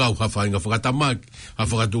 pe ku kau hawhainga whakatamaki,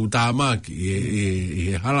 hawhakatu tāmaki,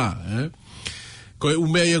 he hala, Koe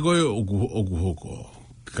umea ia koe oku hoko.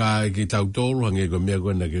 Ka ke tau tolu, hange koe mea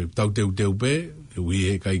koe na ke tau teu pe, ui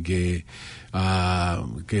he kai ke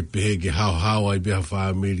pehe ke hao ai peha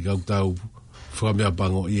whaamiri kau tau whamea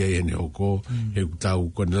pango ia ene hoko he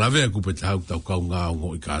tau kone lavea kupe te hau tau kau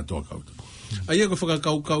ngāongo I kātoa kau tau. Aia ko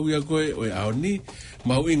whakakau ia koe oi ao ni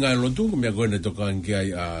mahu inga lotu mea koe ne toka anke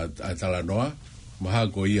ai a talanoa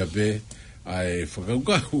maha ko ia pe ai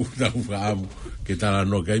whakakau tau whaamu ke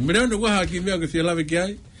talanoa kai. Mere ono waha ki mea ke whia lave ki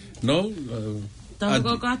ai? No? Tau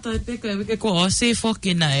ko kato e peko e wike ko ose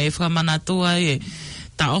whokina e whamanatua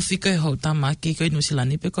ta ofi koe hou tamaki koe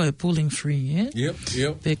nusilani pe koe pulling free,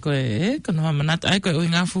 Yep. Pe koe kono hamanata, ai koe ui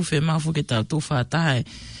ngā fuwhe mafu ke tau tūwhātahe.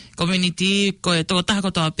 Community, koe toko taha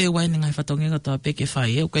ko toa pe waini ngai whatonge ko toa pe ke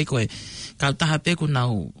whai, koe kau taha pe ku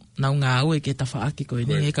nau ngā ue ke ta whaaki koe,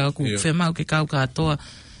 he kau ku whemau ke kau katoa,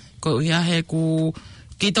 koe ui ahe ku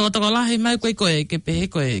ki toko lahi mai koe ke pehe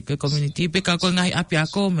koe community pe ka koe ngahi api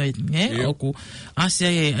ako me oku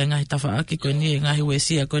asia e ngahi tafa aki koe ni ngahi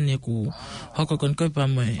wesia koe ni ku hoko koe pa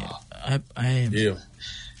mo ai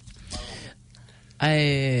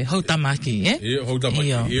houtamaki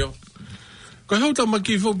houtamaki koe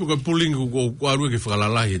houtamaki fo koe pulingu ko aru ke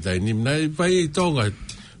whakalalahi tai ni nai pai tonga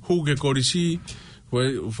hu ke korisi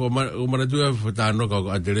fo manatua whatano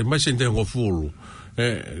ka atere mai sente ngo fulu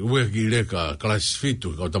ue ki leka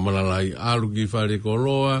klasifitu ka tamalalai alu ki whare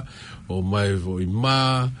koloa o mai fo I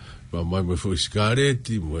mai fo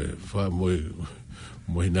iskareti mo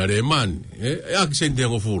hinare mani aki sente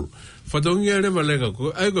ngo fulu whatongi ere maleka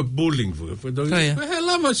ai ko bullying whatongi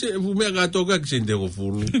lama se mea katoka aki sente ngo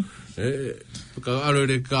fulu ka alo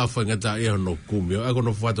ere ka whangata ea no kumi ako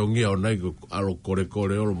no whatongi au nai alo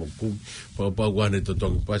kore olo mo kumi pau wane to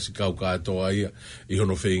tongi pasi kau katoa ia iho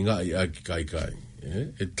no whainga I aki kai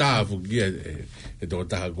e tāfu kia e tō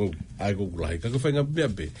taha ai ko kulahi ka whainga pia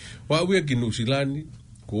pe wa uia ki nusilani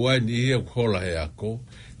ko ai ni hea kola he ako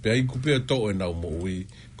pe ai kupea tō e nau mo ui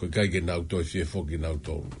ko kai ke nau tō fie foki nau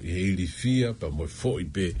tō I he iri fia pa mo fōi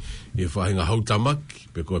pe I whahinga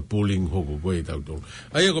hautamaki pe koe pulling hoko koe I tau tō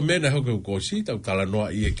ai ako mena hoko ko si tau tala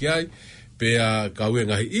noa I e ki ai pe a kaue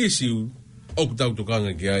ngahi isi oku tau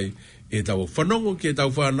tukanga ki ai e tau whanongo ki e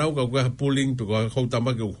tau whanau ka kua pulling pe kua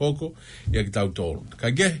hautamaki o hoko I ki tau tōru.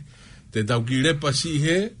 Ka ke, te tau ki repa si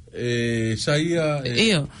he saia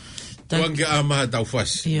tuange amaha tau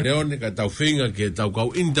whasi. Reone ka tau whinga ke tau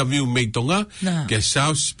kau interview mei tonga ke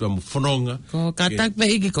saus pe mo whanonga. Ko katak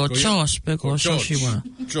pe iki ko George pe ko Shoshiwa.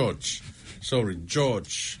 George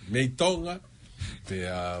mei tonga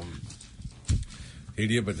pe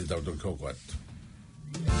hiria pa te tau tō koko atu.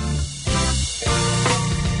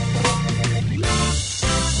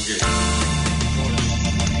 Okay.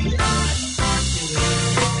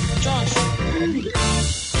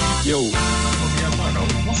 Yo.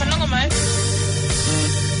 Mo whananga mai.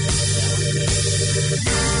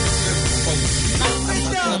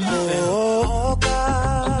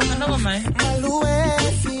 Whananga mai.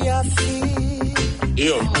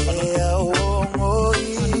 Yo.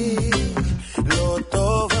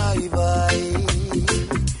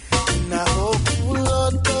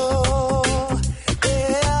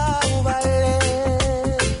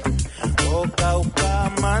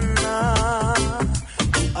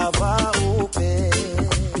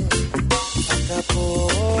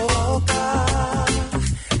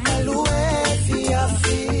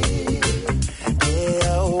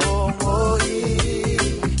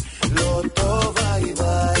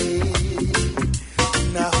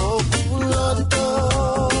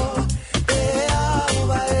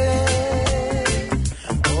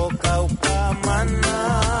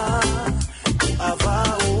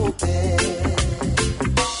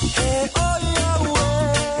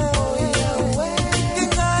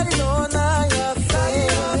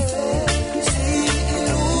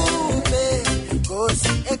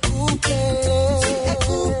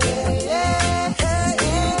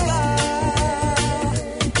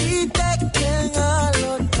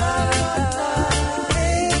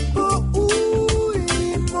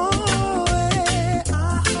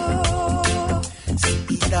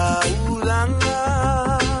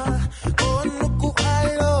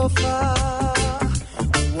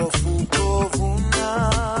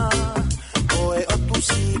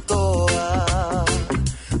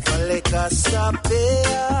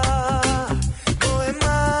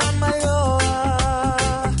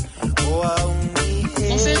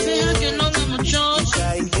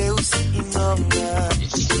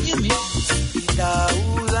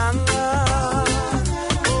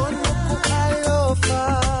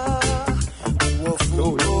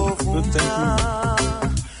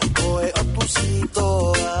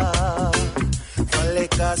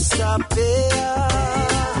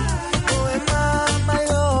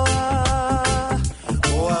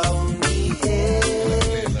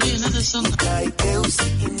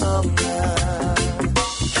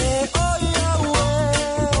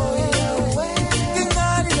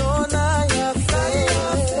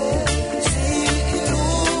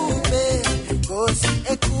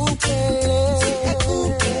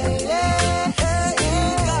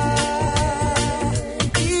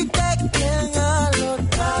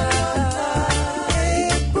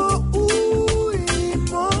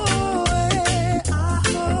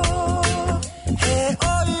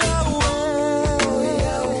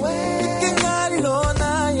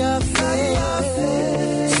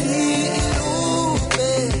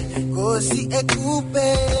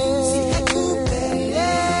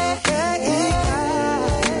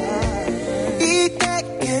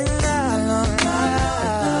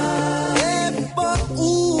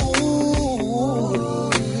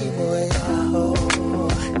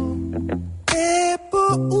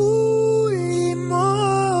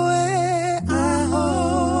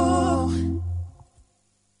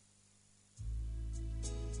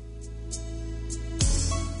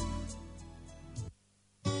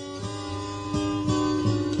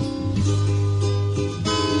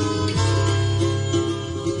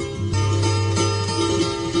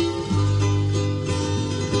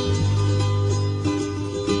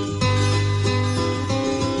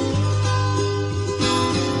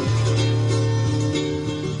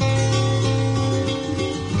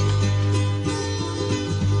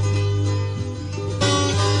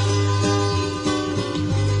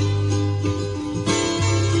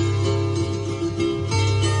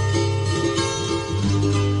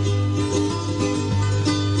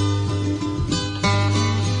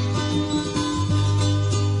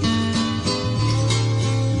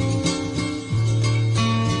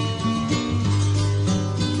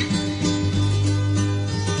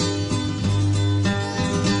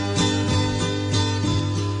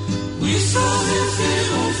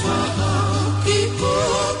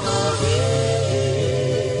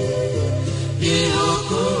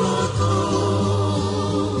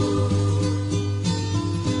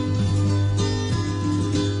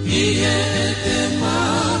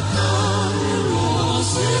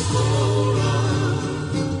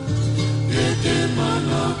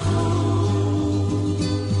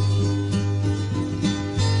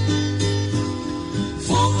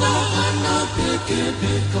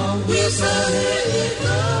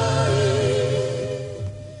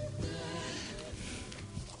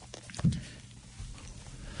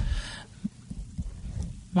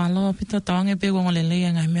 Malo pita tawange pe wong le le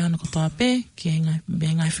ngai me ana ko ta pe ki ngai be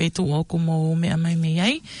ngai fetu o ko mo me mai me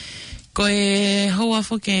ai ko e hoa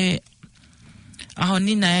fo ke Aho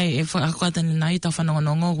ni nei e whakakoata ni nei tau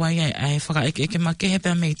whanongonongo wai e whakaeke make he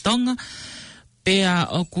pia mei Tonga. Pea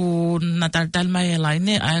oku na tartal mai e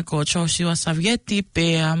laine ai ko Joshua Savieti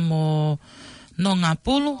pea mo no ngā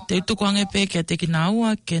polo. Te utuku ange pe kia te ki nā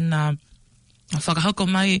ua ke na whakahoko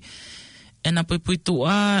mai e na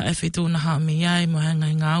puipuitua e whitu na haami ai mo hanga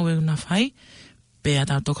i ngā ue una whai. Pea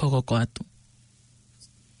tātou kokoko atu.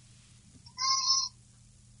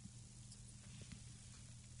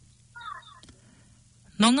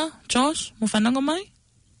 Nonga, Josh, mo whananga mai?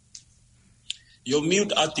 You're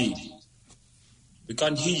mute, Ati. We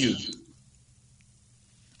can't hear you.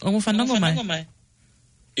 O mo whananga mai?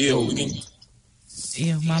 Iyo, we can...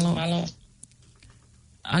 Iyo, malo.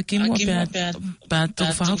 Aki mua pēr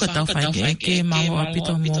tōku whahauka tau whaike ke malo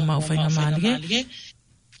apito mō mau whainga mālie.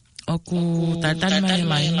 Oku tātari mai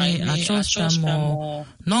laini a Josh pēr mō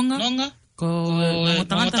nonga. Ko mō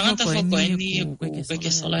tangata whako e ni ku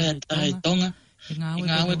kweke salai a Tonga.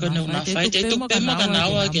 Ngā ue koe nau nā whai, te tuk pē maka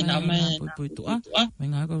nāua ke nā mai puipuitua. Me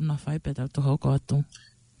ngā koe nā whai pē tau hoko atu.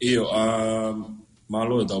 Iyo,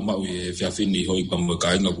 malo e tau mau e whiawhini hoi pa mua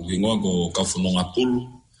kāinga ku hingoa ko kawhanonga pulu.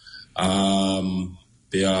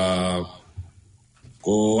 Pea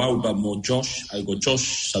ko au pa mo Josh, ai ko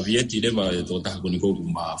Josh Savieti rewa e tō taha koni kōku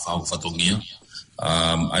ma whao whatongia.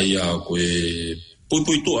 Ai a koe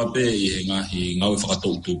puipuitua pē i he ngahi ngau e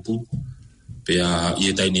whakatou tupu. Pea i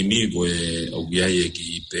e taini mi koe au giai e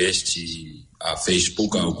ki pēsti a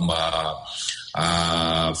Facebook au kuma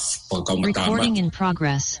Recording in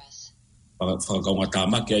progress. Whakaunga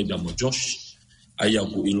tāma ki ai mo Josh. Ai au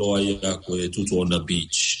ku ilo ai a koe tutu on the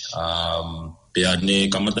beach. Pea ne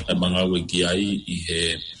kamata e mangau e ki ai i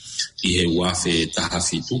he wafe taha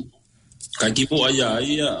fitu. Kai kipo ai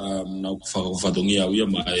nau whakawhatongi au ia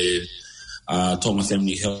mai Tonga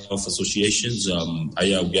Family Health Associations,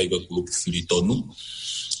 ai au giai koe kulupu whiritonu.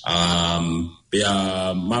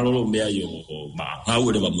 Pea malolo mea yo ngau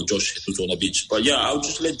e rewa mo Josh he tutu on the beach. But yeah, I'll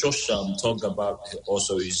just let Josh talk about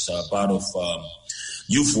also his part of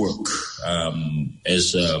youth work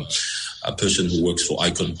as a person who works for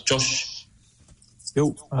ICON. Josh?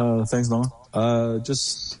 Yo, thanks, Nonga.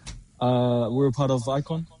 We're a part of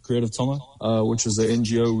ICON, Creative Tonga, which was the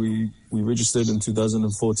NGO we registered in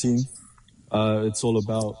 2014. It's all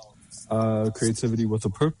about creativity with a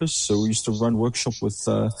purpose. So we used to run workshops with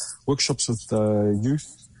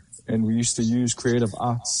youth, and we used to use creative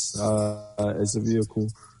arts as a vehicle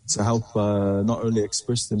to help not only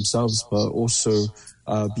express themselves, but also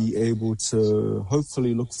be able to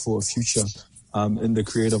hopefully look for a future in the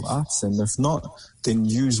creative arts. And if not, then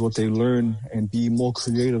use what they learn and be more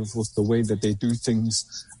creative with the way that they do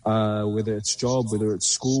things, whether it's job, whether it's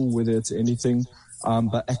school, whether it's anything,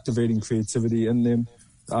 but activating creativity in them.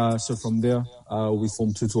 So from there, we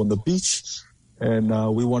formed Tutu on the Beach, and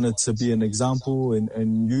we wanted to be an example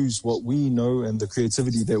and use what we know and the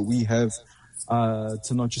creativity that we have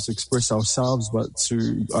to not just express ourselves, but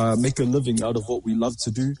to make a living out of what we love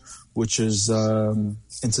to do, which is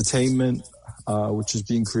entertainment, which is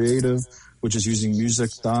being creative, which is using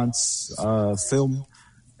music, dance, film,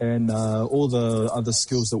 and all the other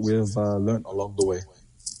skills that we have learned along the way.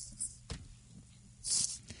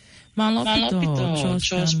 Malopito,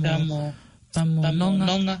 Josh,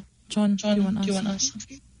 Nonga. John, do you want to ask?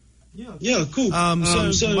 Yeah, cool.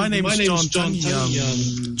 So my name is John.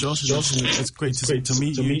 Josh, it's great to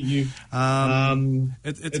meet you.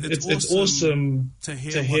 It's awesome to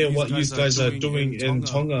hear what you guys are doing in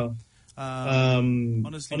Tonga.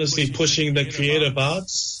 Honestly, pushing the creative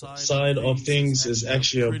arts side of things is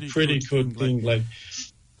actually a pretty good thing. Like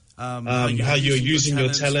how you're using your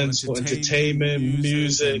talents for entertainment,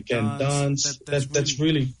 music, and dance. That's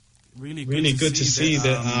really good to see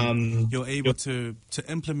that you're able to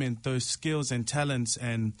implement those skills and talents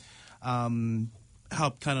and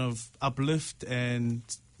help kind of uplift and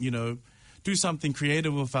do something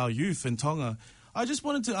creative with our youth in Tonga. I just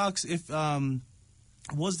wanted to ask if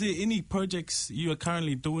was there any projects you are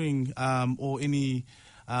currently doing or any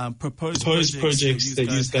proposed projects that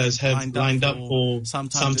you guys have lined up for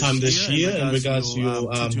sometime this year in regards to your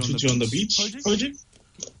Tutu on the Beach project?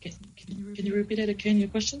 Can you repeat it again, your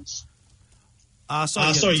questions? Just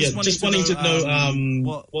wanting to know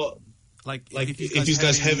what if you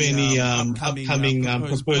guys have any upcoming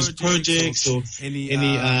proposed projects or any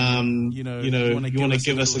you want to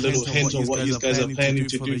give us a little hint on what you guys are planning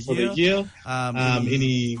to do for the year,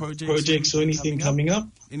 any projects or anything coming up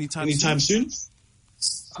anytime soon?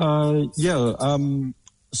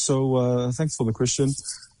 So thanks for the question.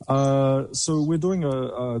 So we're doing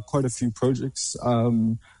quite a few projects.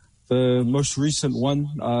 The most recent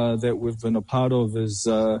one that we've been a part of is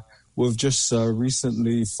we've just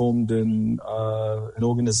recently formed an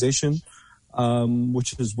organization,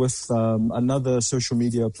 which is with another social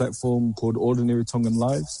media platform called Ordinary Tongan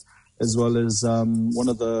Lives, as well as one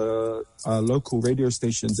of the local radio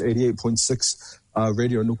stations, 88.6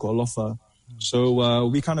 Radio Nuku'alofa. So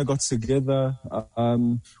we kind of got together.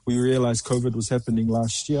 We realized COVID was happening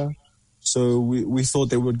last year. So we thought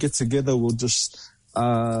they would get together. We'll just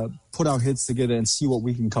put our heads together and see what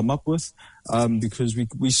we can come up with, because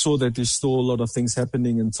we saw that there's still a lot of things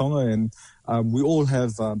happening in Tonga, and we all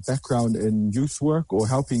have background in youth work or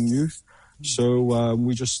helping youth. So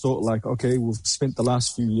we just thought, like, okay, we've spent the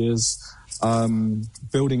last few years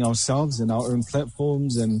building ourselves and our own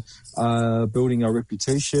platforms and building our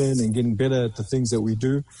reputation and getting better at the things that we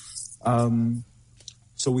do.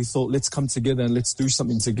 So we thought, let's come together and let's do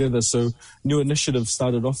something together. So New Initiative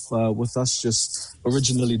started off with us just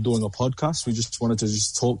originally doing a podcast. We just wanted to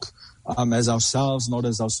just talk as ourselves, not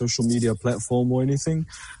as our social media platform or anything.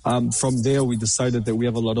 From there, we decided that we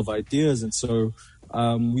have a lot of ideas. And so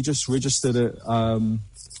we just registered it,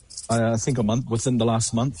 I think within the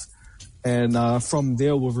last month. And from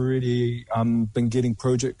there, we've already been getting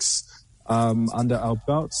projects under our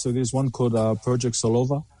belt. So there's one called Project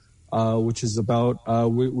Solova, which is about,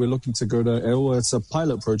 we're looking to go to Ewa. It's a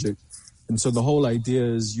pilot project. And so the whole idea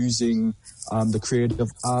is using the creative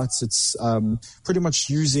arts. It's pretty much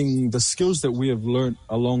using the skills that we have learned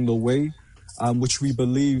along the way, which we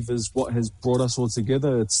believe is what has brought us all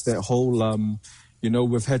together. It's that whole,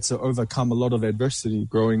 we've had to overcome a lot of adversity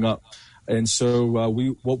growing up. And so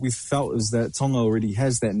what we felt is that Tonga already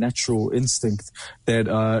has that natural instinct that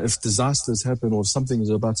if disasters happen or something is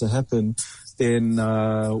about to happen, then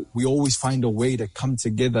we always find a way to come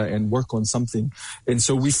together and work on something. And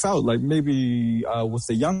so we felt like maybe with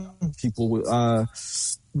the young people,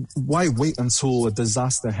 why wait until a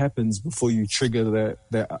disaster happens before you trigger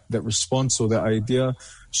that response or that idea?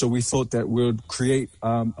 So we thought that we would create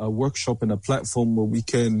a workshop and a platform where we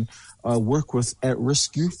can work with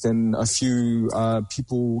at-risk youth and a few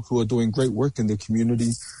people who are doing great work in the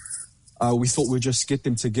community. We thought we'd just get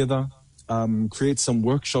them together, create some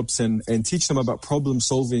workshops and teach them about problem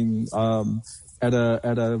solving at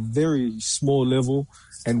a very small level,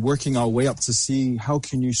 and working our way up to see how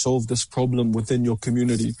can you solve this problem within your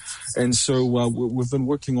community. And so we've been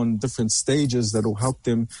working on different stages that will help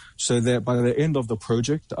them so that by the end of the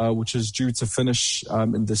project, which is due to finish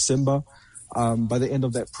in December, by the end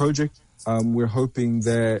of that project, we're hoping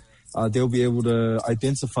that they'll be able to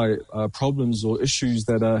identify problems or issues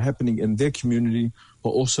that are happening in their community, but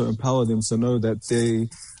also empower them to know that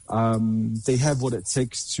they have what it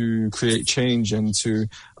takes to create change and to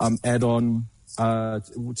add on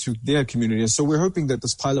to their community. And so we're hoping that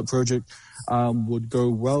this pilot project would go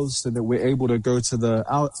well, so that we're able to go to the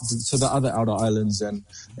other outer islands and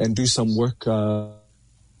do some work.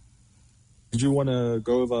 Did you want to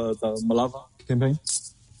go over the Malava campaign?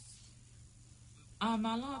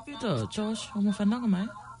 Malava, Peter, Josh, mai?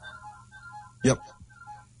 Yep.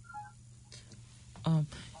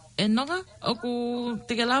 Noga, oku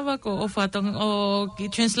tigalava ko o fatong o ki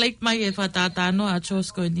translate mai e fatata no a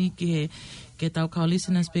Josh ko ni ke tau ka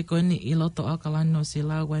listeners pe ko ni I loto akalano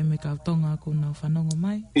sila wai me ka tonga ku no fanongo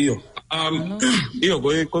mai. Iyo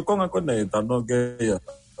ko konga ko nei tano ke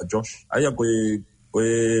Josh. Aya ko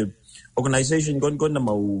organization gon na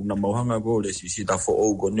mau hanga go le si ta fo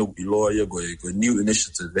o go no bilo ya go new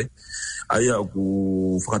initiative. Aya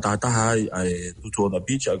ku fakata hai ai to the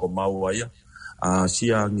beach go mau aya.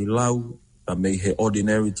 Sia ngilau ta me he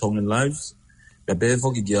Ordinary Tongan Lives. Pe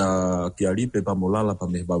foki kia ripe pa molala pa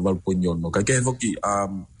me baval punyon no ka ke foki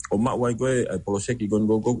o ma wai ko poloseki gon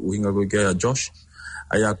go uhinga go ke Josh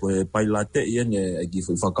aya ko pailate ye gi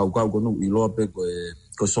fa ka go no ilo pe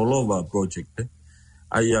ko Solova project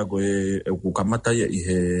aya ko ku kamata ye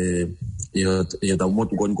he da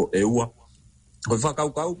motu gon go ewa ko fa ka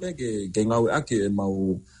pe ke ngau ake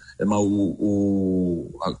mau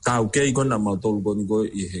tau ke gon na ma tol gon go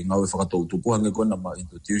he ngau fa ka to tu ko nge gon na ma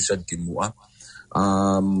introduction ki mua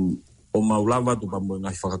o maulava tu pamo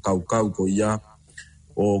ngai whakakaukau ko ia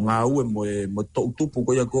o ngā ue mo tupu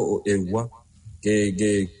ko ia ko o ewa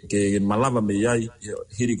ke malava me iai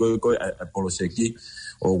hiri ko a poloseki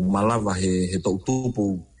o malava he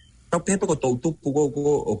tupu tau pepe ko tupu ko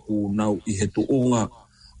o ku nau I he tuunga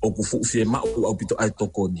o ku fuufie mau au pito ai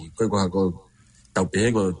tokoni ko tau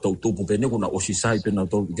pepe ko tupu pene ko na osisai pena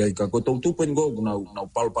tau ko tupu ngo na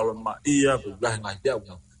palo ma ia ko ngai pia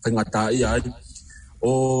whengata ia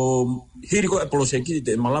o hiri ko poloseki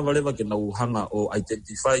te malava leva ke nau hanga o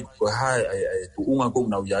identify ko hai tu unga ko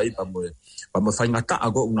nau yai pa mo whaingata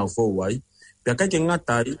ago nau fo wai pe kai ke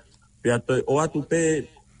ngatai pe ato o atu pe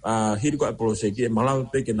hiri ko e poloseki e malawa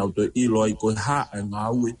pe ke nau to I loi ko ha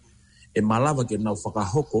ngawe e malawa ke nau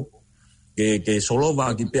whakahoko ke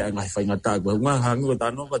solova ki pe ngai whaingata ko ngā hangi ko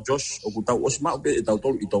tano ka Josh o ku tau osma pe e tau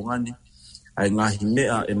tolu I Tongani ai ngahi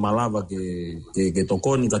mea e malawa ke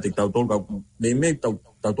tokoni ka te tau tolu ka me tau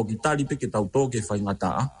toki tali pe ke tau to ke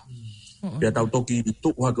whaingata pe tau toki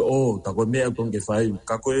tu ha ke ta ko mea ton ke whai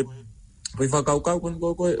ka koe whakau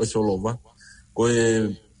koe o solova koe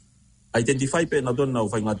identify pe na don na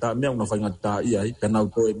whaingata mea na whaingata iai ka nau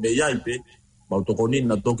koe me iai pe mau tokoni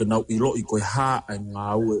na toke nau ilo I koe ha ai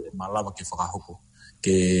ngau e malawa ke whakahoko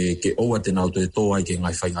ke oa te nau te toa I ke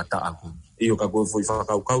ngai whaingata aku iyo ka koe fui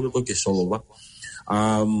whakau koe ke solova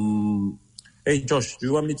hey Josh, do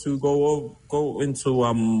you want me to go into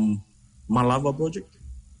Malava project?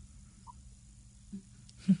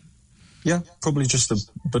 Yeah, probably just a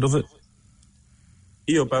bit of it.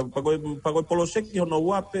 Iyo, pa koe poloseki hono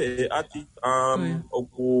wape ati o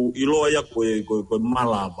ku ilo aya koe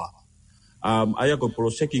Malava. Aya koe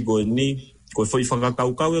poloseki koe ni koe foi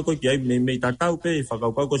whakakaukau e koe ki ai mei tatau pe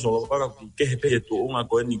whakaukau koe solo waka ki kehe pe e tuunga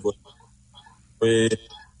koe ni koe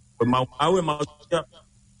mau au e mautia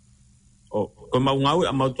koe mau ngau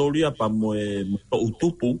e mautoria pa mo e to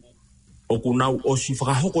utupu o ku nau o si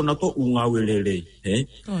whakahoko na to ungau e lelei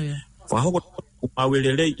whakahoko na to ungau e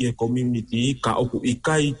lelei I e community ka oku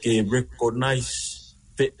ikai ke recognize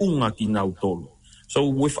te unga ki nau tolu. So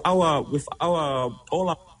with our all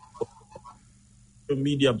our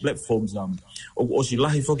media platforms o si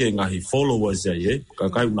lahi fo ke ngahi followers ai ka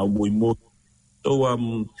kai na mo so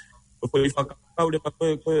ko whakakau le pa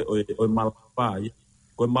koe o malapai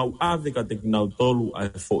ko mau ave ka te nau tolu ai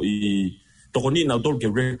fo I tokoni nau tolu ke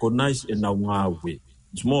recognize e nau ngawe.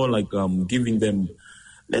 It's more like giving them,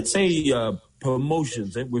 let's say,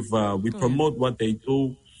 promotions. We promote what they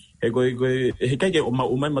do. He kai ke o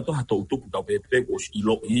mai mato hato utupu tau pepe o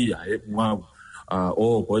ilo ia ngau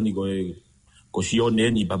ko ni ko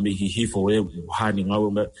sione ni ba me hifo e hani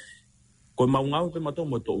ngau ko mau ngau pe mato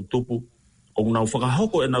mo to utupu o nau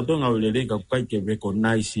whakahoko e nau to ngau lele ka kai ke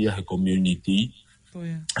recognize ia he community.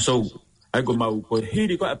 So ai ko mau ko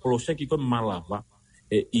hiri ko e poloseki ko Malava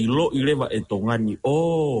e ilo ilewa e Tongani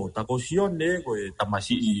ta ko sione ko e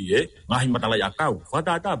tamasi ngahi matala ya kau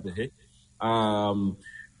fata pe he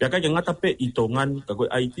ya ka ngata pe I Tongan ka ko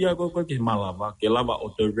idea ko ke Malava ke lava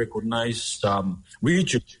o to recognize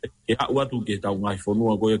region e awa tu ke tau ngai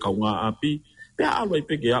fonua ko e ka nga api pe alwa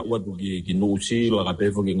pe ke awa tu ki no si la ka pe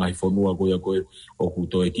fo ke ngai fonua ko o ku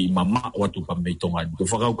to e ki mama wa tu pa me Tongan ko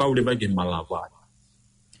fa ka le ba ke Malava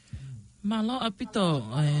Malo apito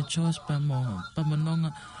Charles pa mo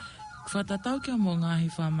nonga fatatau ke mo ngahi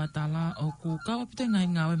whamatala o ku kau apito ngai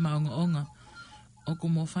ngawe maonga o ku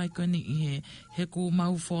mo whai koni he ku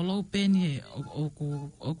mau follow pe ni o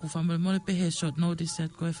ku whamare mole pe he short notice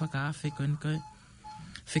at koe whakaafe koni koe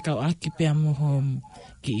whikau aki pe amo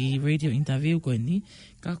ki radio interview koe ni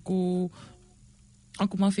ka ku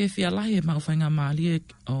aku mau whiawhia lahi e mau whainga maali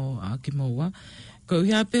o aki moua ko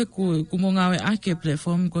hia pe ku mo ngawe ake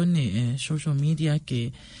platform koni social media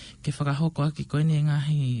ke whakahoko aki koni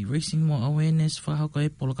ngahi raising more awareness whakahoko e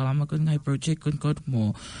polo kalama koni ngahi project koni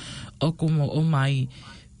mo oku mo o mai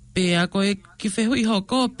pe a koe ki whehu I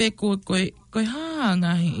hoko pe koe haa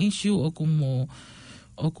ngahi issue oku mo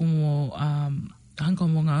hanga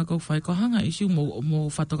mo ngā kau whai ko hanga issue mo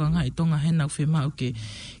whatokanga I tonga henau whemau ke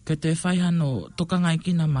te whai hano tokanga I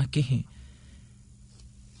kina makehe.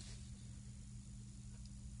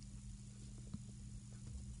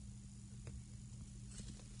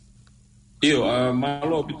 Iyo,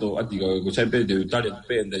 malo pito ati ko sai pe de Italia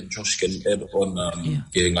pe and then Josh can add on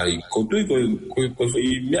ke ngai ko tu ko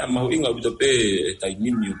me ma inga pito pe tai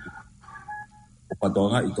minu o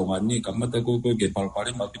patonga I Tongani kamata ko ke palpare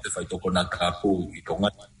ma pito fai to kona kapo I Tonga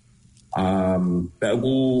pe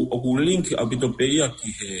o link a pito pe ia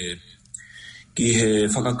ki he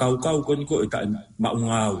whakakaukau ko ta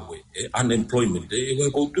maunga unemployment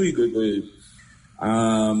ko tu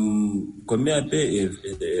ko mea pe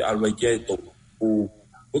alwai kia to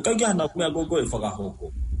ko kai ana ko ko whakahoko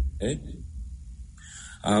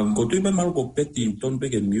ko tu me malo ko peti ton pe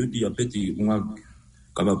ke mute peti nga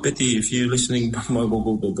ka peti if you listening ma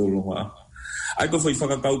go to lo ai ko foi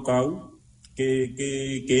whakakaukau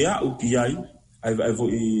ke a ukiai ai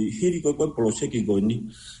foi hiri ko poloseki go ni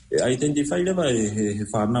identify leva he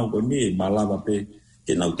whanau ko ni Malava pe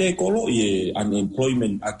ke nau te kolo I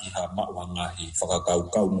unemployment aki ha mawangahi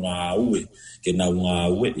whakakaukau ngā ue ke nau ngā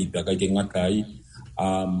ue I pia kai ke ngakai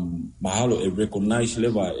mahalo recognize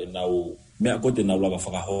lewa nau mea ko te nau lava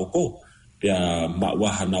whakahoko pia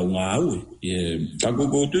mawaha nau ngā ue kako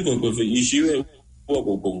ko tui ko issue ko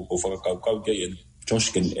whakakaukau ke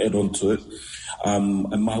Josh can add on to it.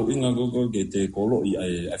 Mahuinga gogo ke te kolo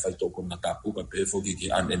I whai toko na tapuka pefo ki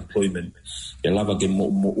unemployment. Ke lava ke mo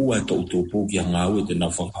ua to utupu ki ngau e te na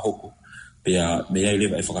whakahoko. Pea mea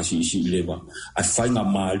lewa e whakasi isi lewa. Ai whainga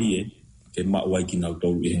maari ke mauai ki nau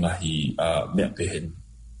tau i ngahi mea pehen.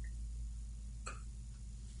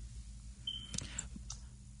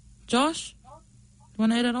 Josh, you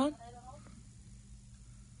want to add it on?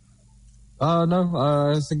 No,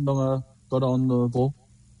 I think Nonga got on the ball.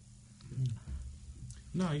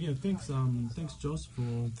 No, yeah, thanks, Josh,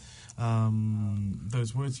 for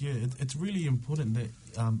those words. Yeah, it's really important that,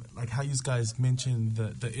 like how you guys mentioned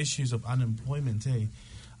the issues of unemployment,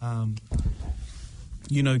 kind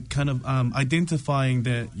of identifying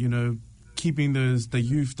that, keeping the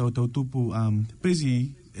youth, the tupu,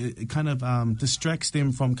 busy, it kind of distracts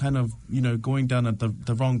them from kind of, going down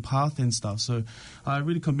the wrong path and stuff. So I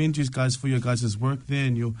really commend you guys for your guys' work there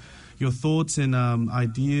and your thoughts and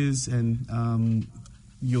ideas and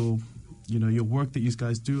your work that you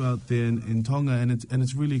guys do out there in Tonga, and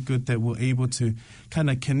it's really good that we're able to kind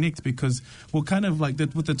of connect, because we're kind of like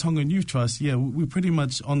that with the Tongan Youth Trust. Yeah, we're pretty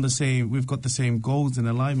much on the same. We've got the same goals and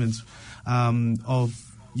alignments of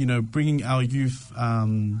bringing our youth,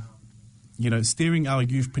 steering our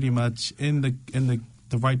youth pretty much in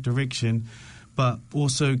the right direction, but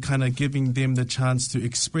also kind of giving them the chance to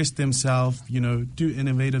express themselves, do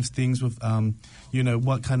innovative things with,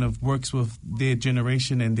 what kind of works with their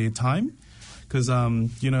generation and their time. Because,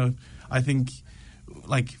 I think,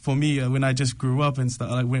 like, for me, when I just grew up and stuff,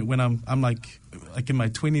 like, when I'm like in my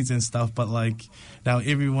 20s and stuff, but, like, now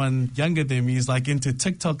everyone younger than me is, like, into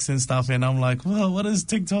TikToks and stuff, and I'm like, well, what is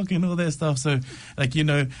TikTok and all that stuff? So, like,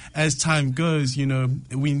 as time goes,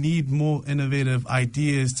 we need more innovative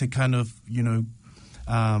ideas to kind of,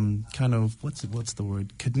 what's the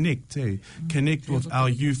word? Connect with our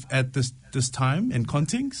youth at this time and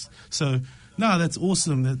context. So, no, that's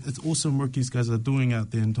awesome. It's awesome work these guys are doing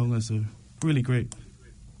out there in Tonga. So, really great.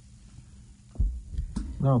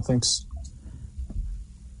 No, thanks.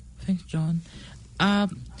 Thanks, John.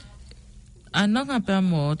 Ananga pea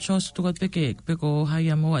mo chos tukat peko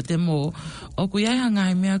haya mo ate mo o kuya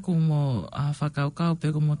ngai mea ku mo whakaukau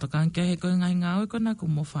peko mo takan kia he koe ngai ngau ko na ku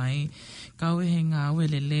mo whai kau he ngau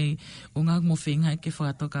lele o ngā mo whinga ke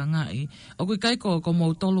whakatoka ngai o kui kai ko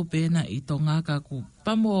mo tolu pēna I tō ngā ka ku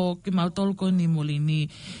pa mo ki mau tolu ko ni mo lini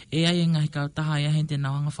e ai ngai kau taha ia hente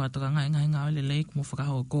na wanga whakatoka ngai ngau lele ku mo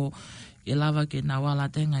whakaho ko e lava ke na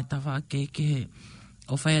wala te ngai tawa ke he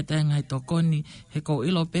o whai te ngai tokoni, he ko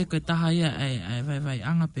ilo pe koe taha ia ai vai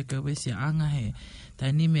anga pe koe wesi anga he,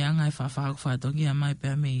 tai ni me anga e whawhaku whātongi a mai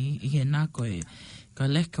pēr me I he nā koe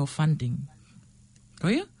lack of funding.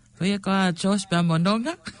 Koia? Koia koa Josh pēr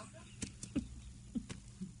mononga?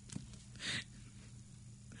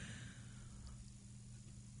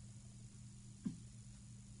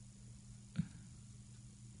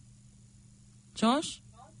 Josh?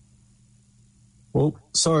 Oh,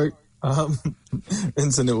 sorry.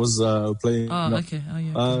 Internet was playing. Oh, okay. Oh,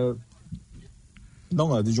 yeah. Okay.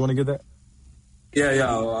 Nonga, did you want to get that? Yeah,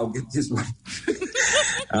 I'll get this one.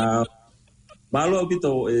 Malo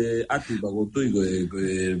bito ati bago tui go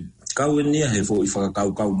kau ni he fo ifa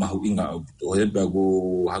kau mahu inga to he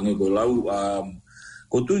bago hange go lau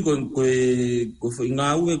ko tui go fo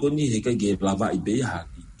inga u go ni he ka ge lava I be ha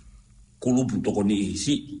kulu puto ko ni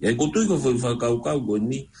si e go tui go fo ifa kau go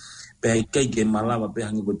ni pe ke malava pe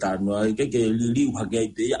hangi ko tano ke liu ha ke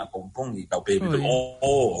te a pompong I tau pe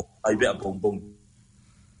ai be a pompong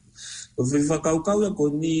o fifa kau ko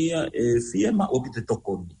ni e fie ma o te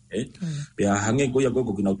tokoni pe a hangi ko ya ko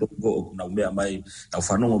kina toko o na me mai tau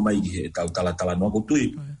fano mai he tau tala no ko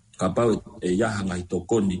tui ka pa e ya hanga I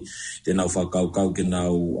tokoni te na fa kau ke na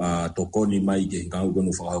tokoni mai ke ka ko no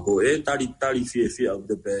fa ko e tali fie o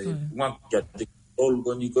te pe nga ke te tol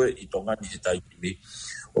ko ni ko I Tongan he tai me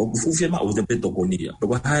o fufia ma o te peto konia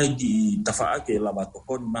ko hai ki tafa ke lava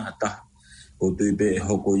tokon mahata o te be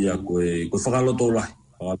hoko ia ko whakalo tola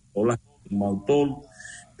mau tol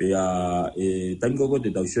pe a tango ko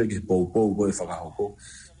te tau shwe ke Peau ko whakahoko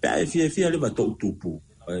pe a fia le ba to tupu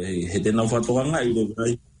he te nau whatoka ngai le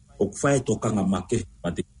vai o whae toka nga make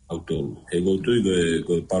mati au tolu he go tui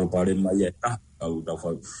ko pare mai e ta au tau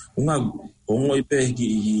whau unga ongo I pe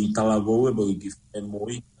ki talago e bo ki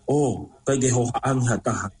moi oh, kai ke ho anga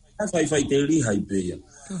taha. Fai te ri hai pe.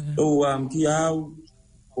 O ki au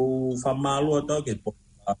o famalo ata ke po.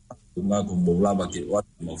 Nga ko mo lava ke wat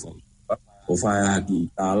mo fo. O fa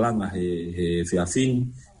ki talanga he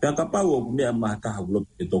fiafin. Pe ka pa o me ma ta ha lo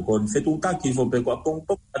ke to kon fe tu ta ki fo pe ko pong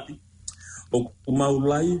pong ati. O mau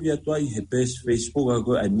live ya toi he Facebook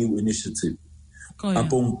ko a new initiative. A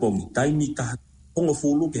pong tai ni ta kongo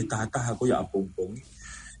fulu ke tataha ko ya apongpong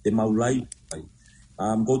e maulai pai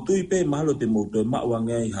ko tui pe malo te moto ma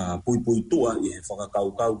wangai ha pui tua e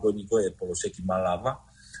whakakau ko ni ko e poloseki malava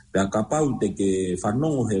pe akapau te ke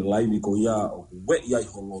whanongo he laivi ko ia o we ia i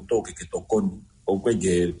holoto ke tokoni o kwe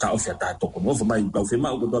ke ka ofia ta tokoni o whamai kau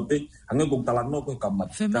whema o kotoa pe hange kong talano ko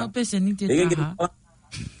kamata whema pe se ni te taha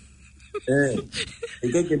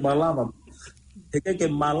Eke ke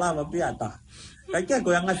malava piata. Kaya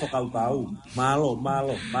ko yang ngai whakau malo.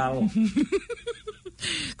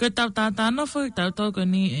 Ko tau fo tau ko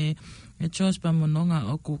ni e chos pa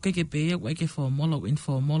mononga o ku ke pe e ke formolo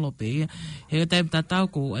informolo pe e tau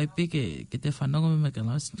ko ai pe ke te whanongo me ka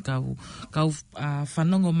las kau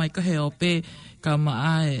whanongo mai ka he o pe ka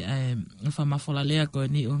ma ai whamafola lea ko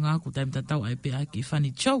ni o ngā ku tau ai pe ai ki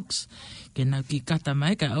funny jokes ke nau ki kata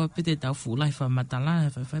mai ka o pe te tau fulai whamatala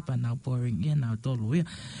e whai pa nau boring ia nau tolu ia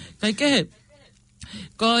kai ke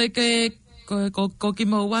ko ki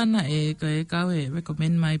mo wana e kau e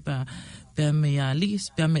recommend mai pa Peau me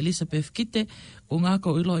Elizabeth kite o ngā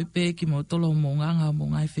ko ilo i pe ki mo tolo mo nganga mo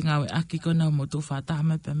ngai whingawe aki kona mo tu whataha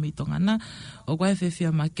mai Peau me Tongana o koe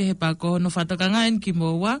whiwhia ma kehe pa ko no whatakangain ki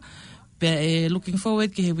mo wa pe looking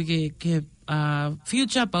forward ke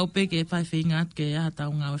future pau pe ke whai whingat ke a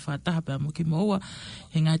tau ngā whataha pe mo ki mo wa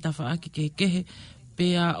he ngai tawha aki ke kehe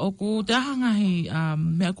pe o ku te ahangahi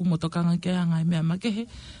mea ku motokanga ke ahangahi mea ma kehe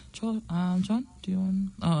John, do you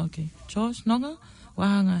want? Oh, okay. Josh, nonga?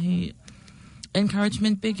 Wahangahi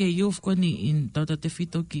encouragement pe ke youth ko ni in tauta te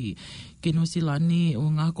whito ki New Zealand ni o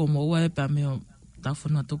ngā ko moua e pa meo tau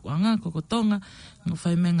whanua tuku anga ko Tonga ngā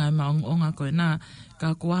whai me ngai maonga ko e nā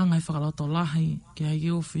ka kua ngai whakaloto lahi ki a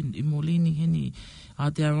youth i molini heni a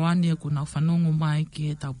te arwani ku nau whanongo mai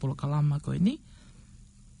ki e tau polo kalama ko e ni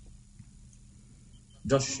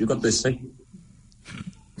Josh, you got to say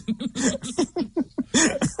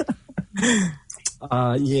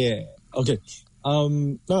yeah, okay.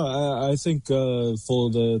 No, I think for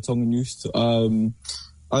the Tongan youth, I'm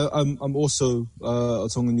also a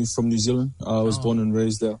Tongan youth from New Zealand. I was born and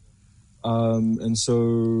raised there, and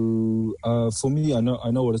so for me, I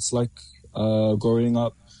know what it's like growing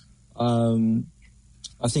up.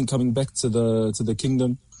 I think coming back to the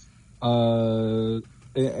kingdom, and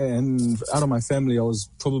out of my family, I was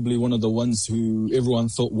probably one of the ones who everyone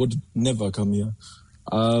thought would never come here.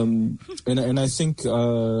 And I think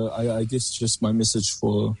I guess just my message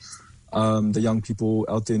for the young people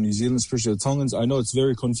out there in New Zealand, especially the Tongans. I know it's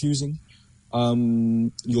very confusing.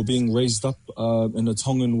 You're being raised up in a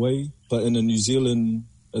Tongan way, but in a New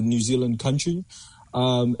Zealand country.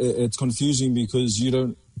 It's confusing because you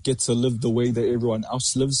don't get to live the way that everyone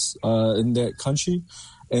else lives in that country,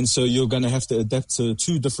 and so you're going to have to adapt to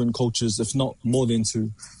two different cultures, if not more than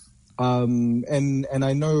two. And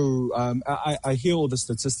I know, I hear all the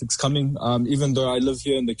statistics coming. Even though I live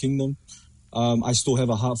here in the kingdom, I still have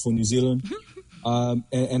a heart for New Zealand.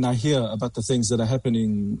 And I hear about the things that are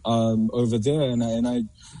happening, over there. And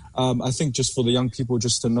I think just for the young people,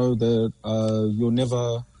 just to know that, you'll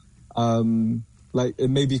never, like, it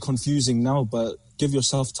may be confusing now, but give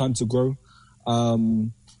yourself time to grow.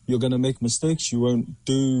 You're going to make mistakes. You won't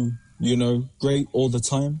do, great all the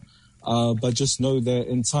time. But just know that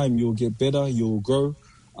in time you'll get better, you'll grow.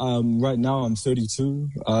 Right now I'm 32.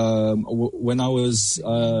 When I was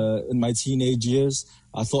in my teenage years,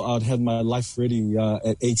 I thought I'd have my life ready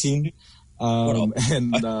at 18.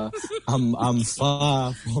 And I'm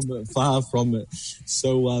far from it.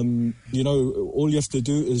 So, all you have to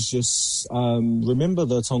do is just remember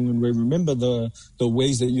the Tongan way, remember the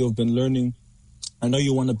ways that you have been learning. I know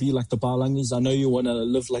you want to be like the Palangis. I know you want to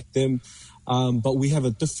live like them. But we have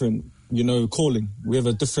a different, calling. We have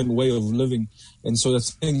a different way of living. And so the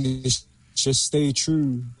thing is just stay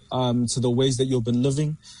true to the ways that you've been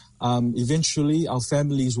living. Eventually, our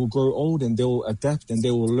families will grow old and they will adapt and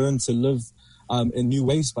they will learn to live in new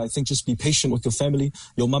ways. But I think just be patient with your family.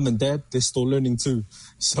 Your mum and dad, they're still learning too.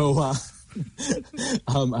 So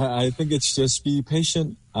I think it's just be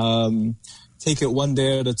patient. Take it one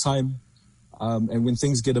day at a time. And when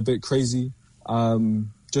things get a bit crazy,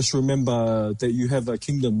 just remember that you have a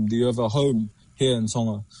kingdom, you have a home here in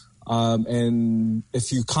Tonga. And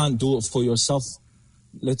if you can't do it for yourself,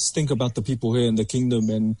 let's think about the people here in the kingdom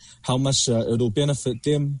and how much it'll benefit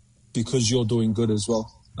them because you're doing good as well.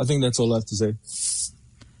 I think that's all I have to say.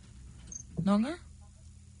 Nonga?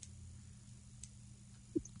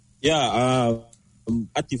 Yeah,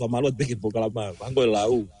 ati whamalot beke po kalama. Hango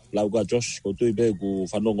lau ka Josh, ko tui be ku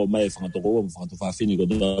whanongo mai whangatoko o whangato whawhini ko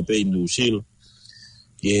tua pe New Zealand.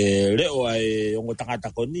 Ye leo ai ongo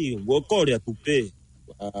tangata ko ni, woko rea tupe.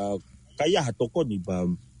 Kaya ha toko ni ba,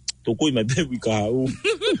 toko i mai bewi ka hau.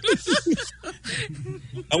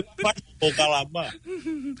 Au pai o kalama.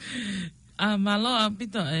 Malo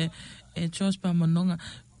apito Charles pa mononga.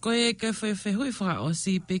 Koe ke foi hui fra o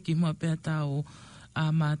si pe ki mo pe tau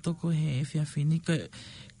ma toko he fia fini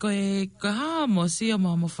koe ha mo si o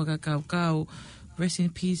mo whakakau rest in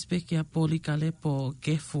peace pe ki a poli kalepo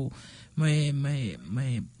kefu me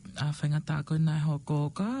a whangata koe nai hoko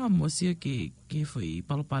ka mo si o ki fui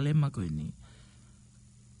palopalema koe ni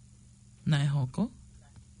nai hoko.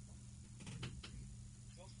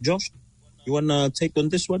 Josh, you wanna take on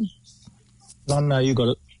this one? No, you got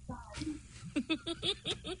it.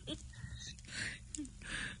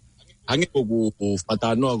 Hangi ko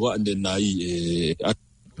fatano ko ande nai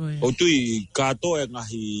o tui kato e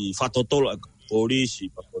ngahi fatotolo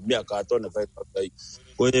polisi pa mea kato na vai pai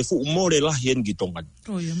ko e fu more la hien ki Tongan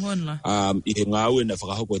I he ngau na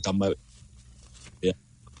whakaho ko tama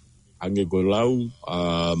hangi ko lau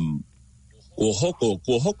ko hoko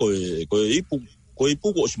ko ipu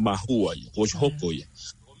ko smahua ko hoko ya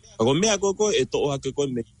ko mea ko e to ha ko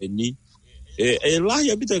me ni e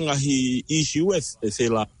lahi abita ngahi ECUF e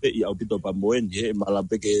fela pe I au pito pa moen he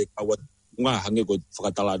malape ke kawa nga hange ko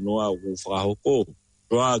whakatala noa o whakahoko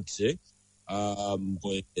drugs ko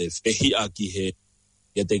e whehi aki he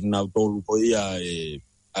ia te ngau tolu ko ia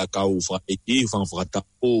a kau whakaiti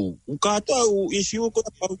whakatapo ukato au ECU ko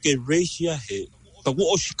ta pau ke reisia he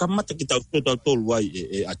kako o shikamata ki tau tolu ai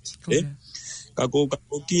ati kako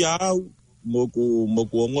ki au moku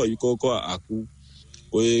ongo I ko aku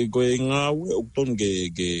koe ngau e ukton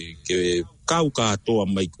ke kau katoa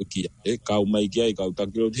mai ko kia kau mai kia kau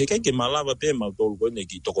takiro he kai ke malava pe mau tolu ko ne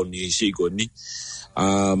ki toko ni si ko ni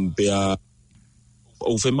pe a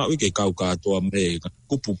o fe mau ke kau katoa mai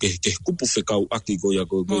kupu ke kupu fe kau aki ko ya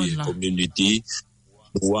ko community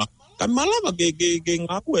wa ka malava ke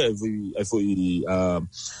ngau e foi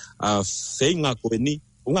a fenga ko ni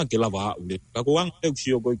unga ke lava ka ko ang e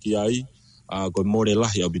sio ko ki ai ko more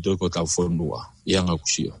la ya bito ko ta fonua yang aku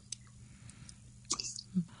sio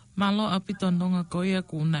malo apito nonga ko ia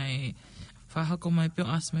ku nai fa ha ko mai pe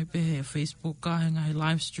as mai pe he Facebook ka nga he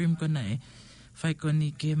live stream ko nai fai ko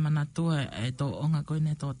ni ke manatua e to onga ko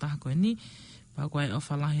ne to ta ko ni pa ko e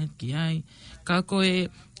ofala he ki ai ka ko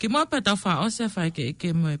e ke mo pa ta fa o se fai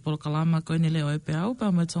ke mo por kalama ko ni le o pe au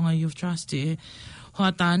pa mo tonga youth trust e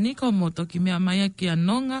hoatani ko mo toki mea mai ki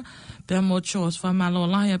anonga pe mo chos fa malo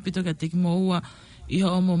lahi apito ka tiki mo ua iho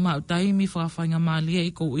o mo mau taimi whawhainga malia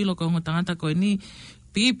I ko ilo ko ngotangata ko ni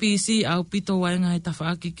PPC au pito wainga he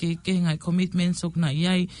tawhaaki ke ngai commitment sok na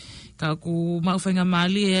iai ka ku mau whainga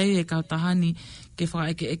malia e ka tahani ke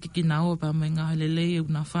whaeke eke ki nao pa mo ngā helelei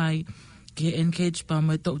una whai ke engage pa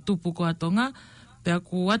mo tupu ko atonga pe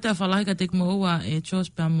aku wate a whalahi ka tiki mo ua e chos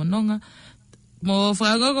pe mononga mo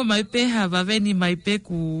whakagogo mai peha waweni mai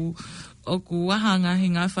peku o ku wahanga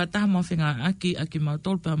he ngā whataha mo whenga aki mau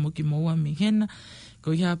tolpa mo ki moua mi hena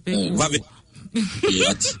ko iha peku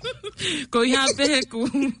ko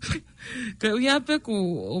iha peku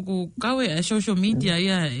o ku kawe a social media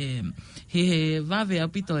ia he wave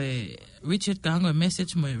apito Richard ka hango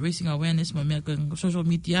message mo raising awareness mo mea ko social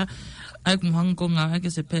media ai kumuhanga ko ngā ake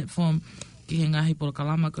se platform ki he ngahi por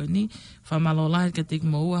kalama ko ni whamalola ka tik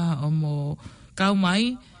moua o mo kau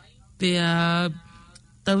mai pe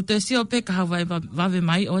tau te sio pe ka hawai wave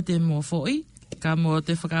mai o te mo foi ka mo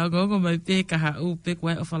te whakagogo mai pe ka hau pe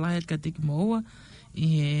kwai o whalai ka tiki moua I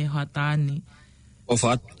he hoatani o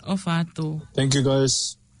fatu Thank you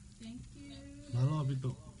guys.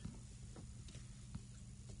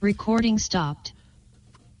 Recording stopped.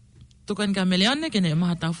 Tukan ka meleone ke ne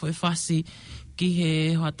maha tau foi fasi ki he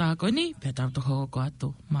hoatako ni pe tau toko ko atu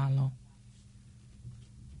malo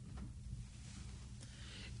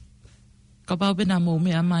ka pau pena mō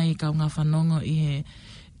mea mai kau ngā whanongo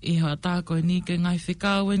I hoa tāko ni ke ngai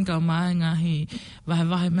whikauen kau mai ngahi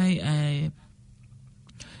wahe mai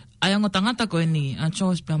ai ango tangata koe ni a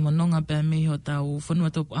chos pia mononga pia miho tau whanua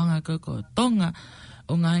tupu anga ko Tonga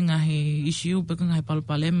o ngahi isiu pe ngai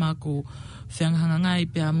palpalema ku whiangahanga ngai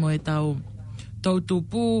pia mo e tau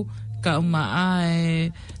tupu ka umaa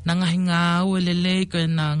na ngahi ngā uelele ko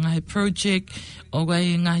na ngahi project o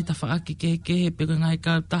gai ngahi tawhaaki ke pe ngai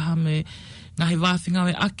ka taha me ngahi wāwhinga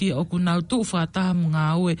we aki o ku nau tuu whātaha mo ngā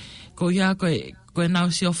ue ko ia koe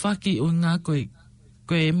nau si o whaki o ngā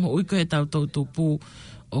koe mo ui koe tau tupu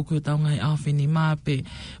o koe tau ngahi awhini māpe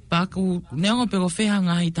pāku neongo pe ko wheha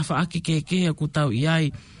ngahi tawhaaki ke o ku tau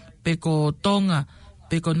iai pe ko Tonga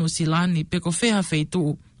pe ko Nusilani pe ko wheha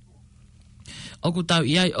wheituu o ku tau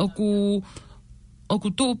iai o ku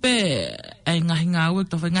tupe ai ngahi ngā ue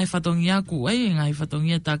to ngai whatongi aku ngai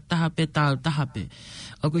whatongi tak taha pe tau taha pe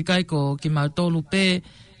o ku kai ko ki mau tolu pe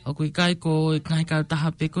o kui kai ko ngai ka taha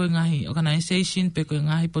pe ko ngai organisation pe ko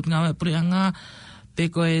ngai pot ngā puri anga pe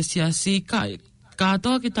ko e siasi ka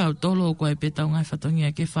toa ki tau tolo ko e pe tau ngai whatongia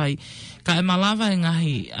ke whai ka e malawa e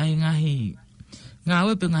ngahi ngā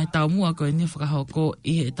ue pe ngai tau mua ko e ni whakahau ko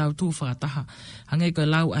i e tau tū whakataha hange ko e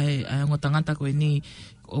lau ai ngotangata ko e ni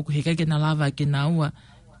o ku hekai ke na lava ke na ua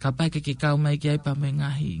ka pai ke kau mai ki ai pa me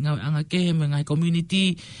ngahi ngau anga ke me ngai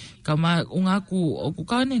community ka ma unga ku o ku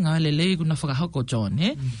ka ne ngai lele ku na whakahako John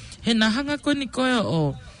he na hanga ko ni ko o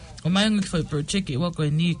mai ngai for project e wa ko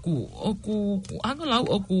ni ku o ku anga lau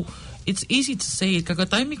o ku it's easy to say ka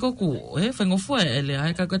taimi ko ku whengo fua ele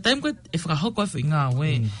ai ka taimi ko e whakahako e whinga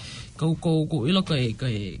we ko ilo ko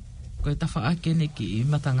e tafa ake ne ki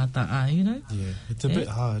matangata you know? Yeah, it's a bit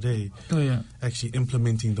hard, actually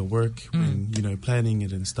implementing the work when, planning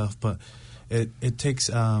it and stuff, but it takes,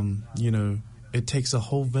 it takes a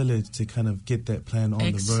whole village to kind of get that plan on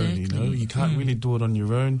the road, You can't really do it on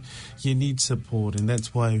your own. You need support, and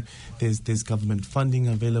that's why there's government funding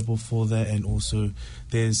available for that, and also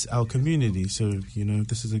there's our community. So,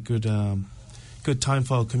 this is a good time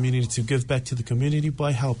for our community to give back to the community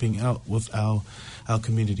by helping out with our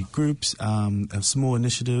community groups, small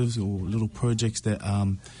initiatives or little projects that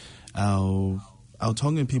our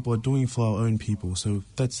Tongan people are doing for our own people. So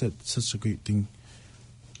that's such a great thing.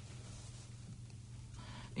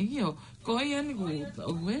 Iyo, ko ai ani ku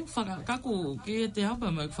we ka ku ke te hapa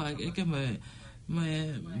mai fa ke me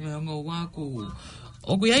ngo wa ku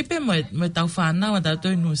o ku ai pe me tau whānau a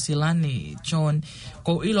tātou New Zealani John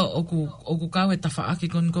ko ilo o ku kawe tawha aki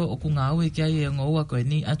kon ko o ku ngā ue ki ai e ngoua koe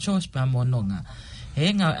ni a chos pa mononga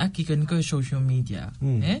ngā aki kon ko social media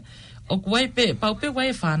o ku ai pe pau pe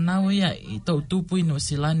wai whānau ia i tau tūpui New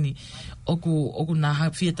Zealani o ku nā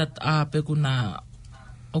hawhieta a pe ku nā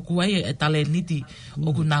o ku ai e tale niti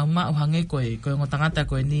o ku nā uma o hange koe ngotangata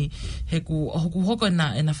koe ni he ku hoko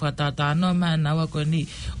na e na whakatata anoa maa nawa koe ni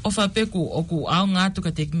o whapeku o ku ao ngātu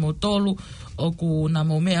ka teki mo tolu o ku nā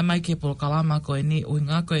mo mea mai ke polo kalama koe ni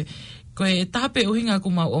uhinga koe tape uhinga ku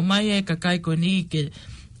mau o mai e ka kai koe ni ke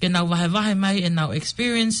nau wahe mai e nau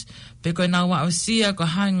experience pe koe nau wa o sia ko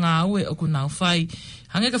hai ngā ue o ku nau whai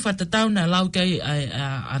hange ka whatatau na lau kei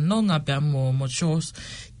anonga pe mo chos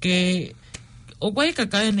ke o koe ka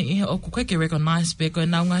kai ni o koe ke recognize pe koe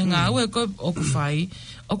nau ngai ngā ue koe o ku whai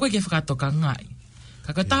o koe ke whakatoka ngai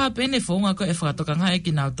ka taha pene whaunga koe e whakatoka ngai ki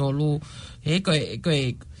nau tolu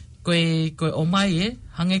koe o mai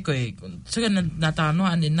hange koe tuka na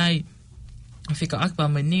tānoa ane nai whika akpa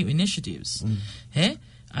mai new initiatives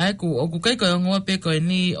ai o ku kai koe o ngoa pe koe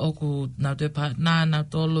ni o ku nau te pa nau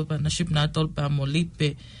tolu partnership nau tolu pa mo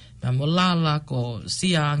lipe pa mo lala ko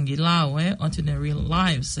sia angi lau ordinary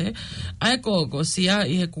lives ai ko sia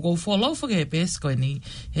i he ko follow for ke pes ko ni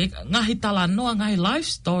he ngahi tala noa ngahi life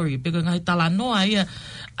story pe ko ngahi tala noa ia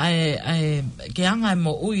ai ke anga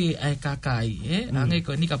mo ui ai kakai angai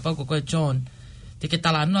ko ni ka pa ko John te ke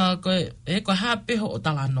tala noa ko ko hape ho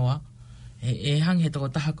tala noa hang he to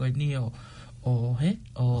taha ko ni o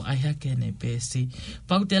ai hake ne pesi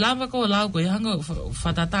pau te lava ko lau ko hanga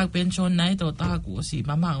fatata pension nai to taha ko si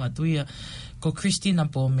mama wa tuia ko Christina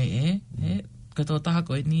po me ka to taha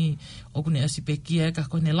ko ni o kune asi peki ka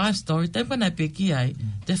ko ne life story tempo na peki ai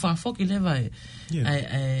te fa foki leva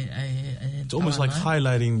it's almost like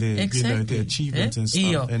highlighting the the achievements and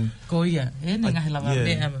stuff and ko ia nga lava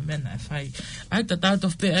me na fai ai ta out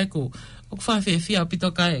of pe ko o fa fe fia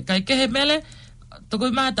pito kai ke he mele toko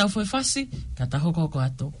i mātau foi fasi, ka taho koko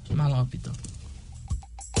ato, malo pito.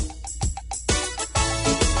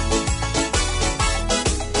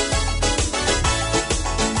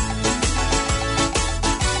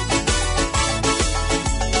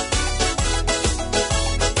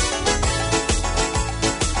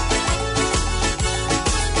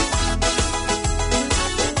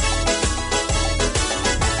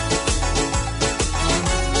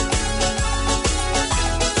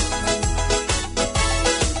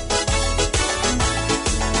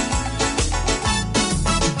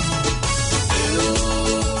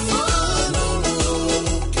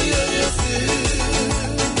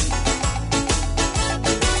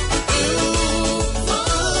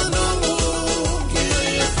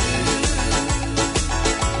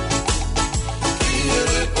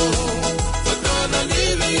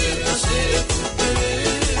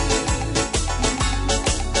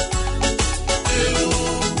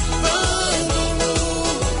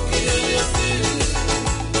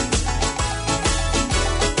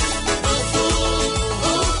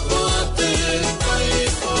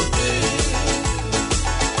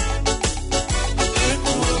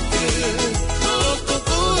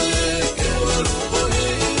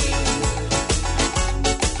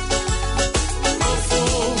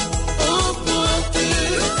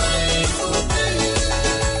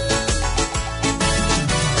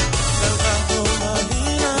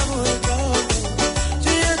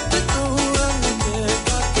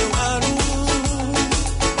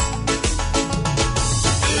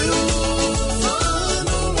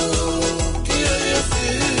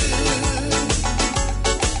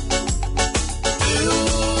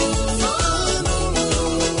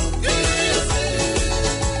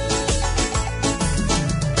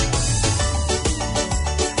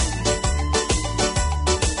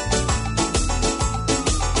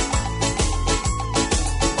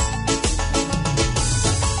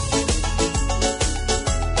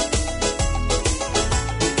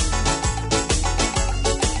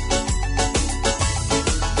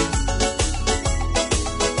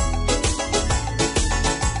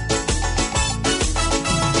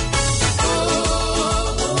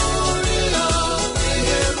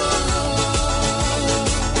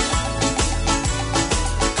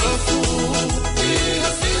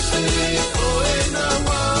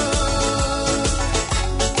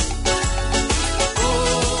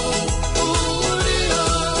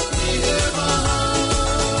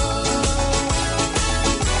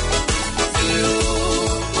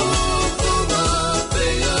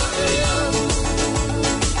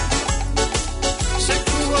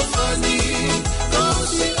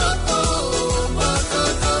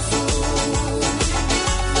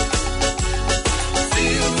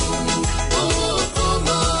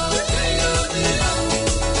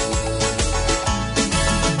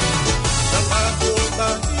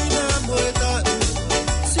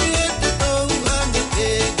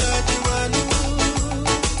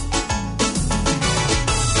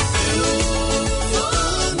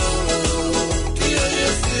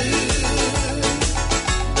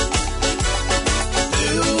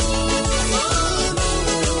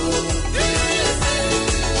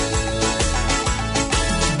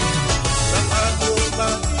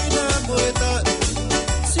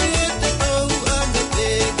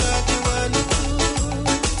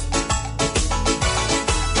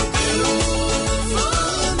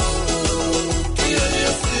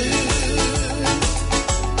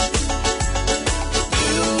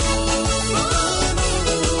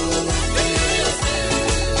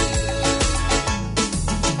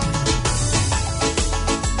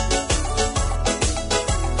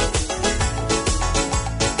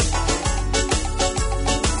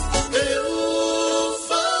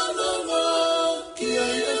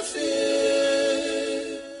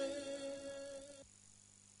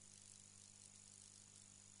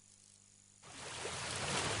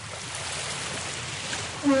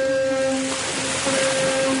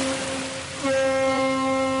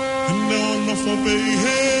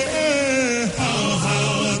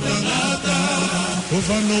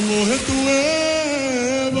 Fanongo he tue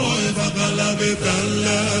mo e whakala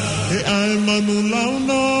betala e ai manu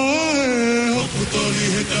launa e hokutoli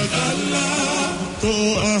he kakala to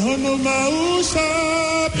ahono mausa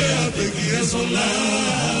pe apeki e sola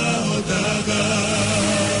o taga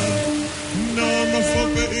no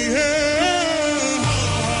mafope i he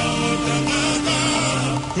hao tangata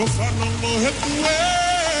ko fanongo he tue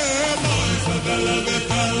mo e whakala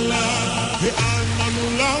betala e ai manu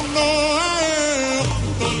launa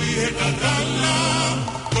Kakala,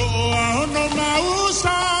 to ahono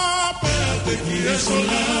mausa, pe te kia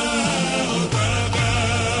sola otaga.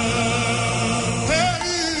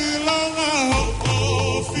 Hei langa hoko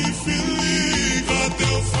fifili, ka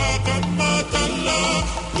te whaka matala,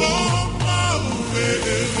 ko mauwe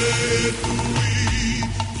ewe tui,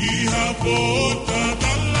 ki hapota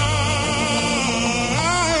tala.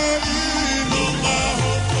 Hei langa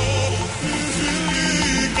hoko fifili,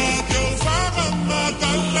 ka te whaka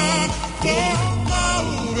matala,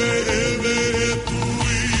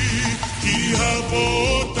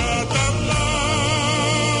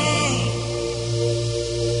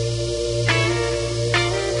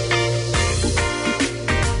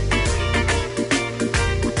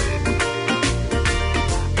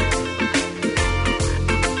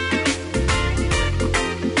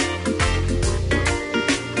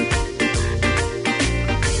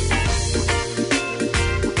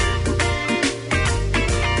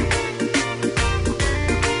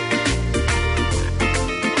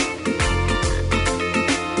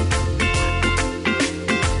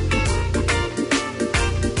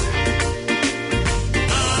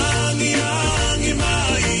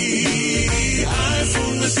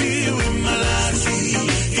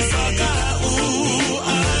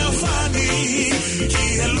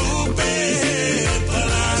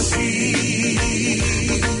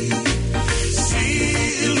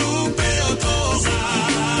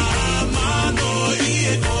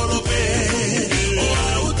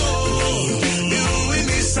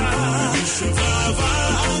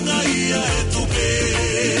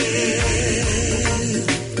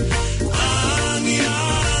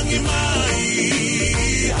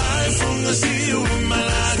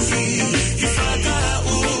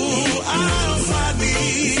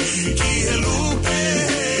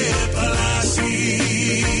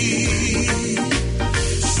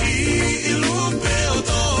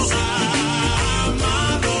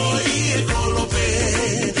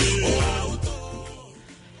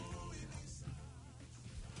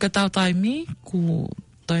 Katau tai mi ku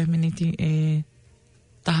toi miniti e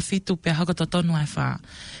tahafitu pe haka tonu ai wha.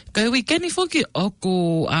 Kai weekend foki o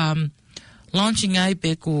ku launching ai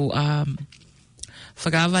pe ku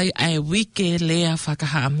whakawai ai wike lea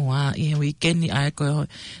whakahaamua i he weekend ai ko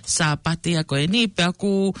sa pati a koe ni pe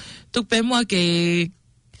aku tuk pe mua ke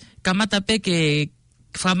kamata pe ke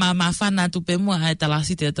whamamawhana tuk pe mua ai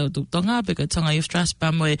talasi te tau tuk tonga pe ka Tonga Youth Trust pa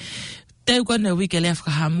moe teu kone wike lea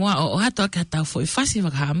whakahaamua o hato ka tau fo i whasi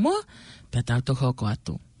whakahaamua pe tau toko ko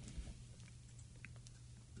atu.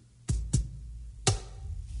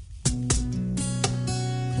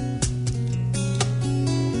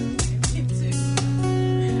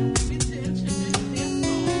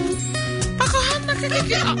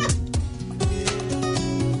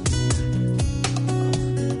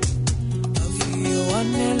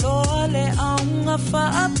 Loale aunga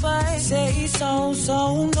whaapai se I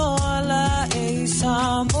sau no ala e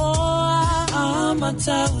Samoa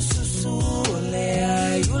amatau susu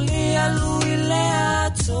lea yuli alui lea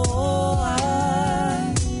toa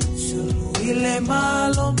sulu ile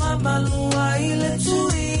malo mamalua ile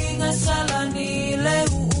tuinga salani le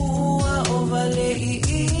ua ovale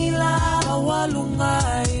ila awalunga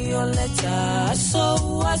iole taso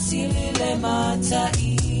asili le mata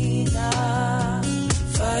ina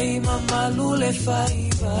Fai mamalule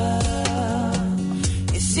faiba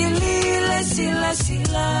Isilile sila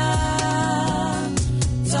sila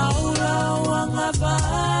Taura wangaba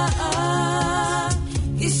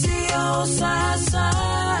Isio sasa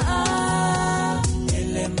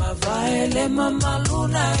Ele mava ele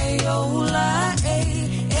mamaluna eoula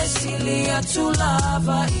Esili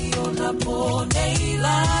atulava iona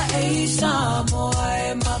poneila Samoa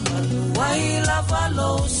e mamalua ila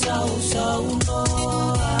valo sau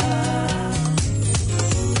noa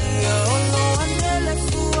Olo anele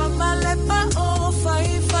fua malepa o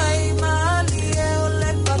fai mali e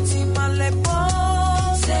ole pati malepo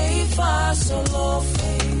Sei fa solo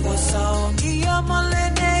fei Wasaongi ya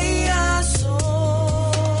malene iaso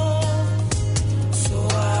So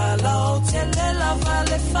ala o telela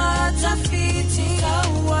vale fata fiti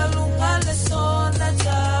Kaua lunga le sona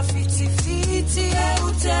ta fiti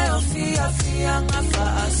fianga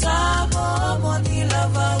whaasamo moni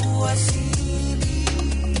lava uasili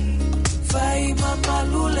Fai mama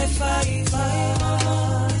lule fai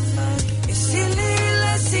E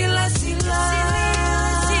silile sila sila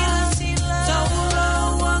Taula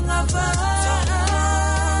wanga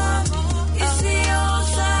Isi o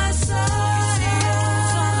sasa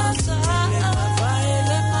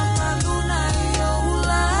Ele mama luna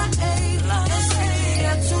ioula E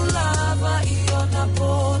silia tulava iona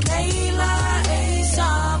poneila E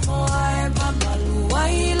samoa e mama lua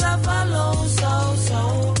ila valo sau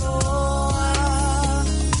sau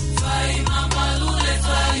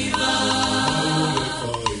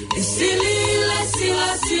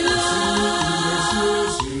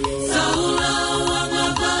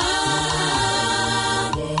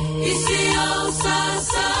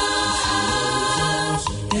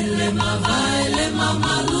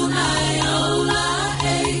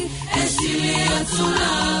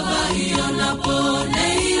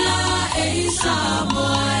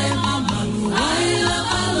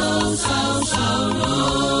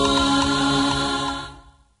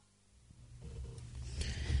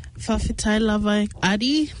Whawhitai lava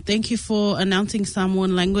Adi, thank you for announcing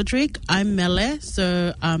Samoan language week. I'm Mele,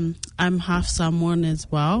 so I'm half Samoan as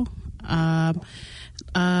well.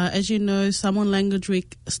 As you know, Samoan language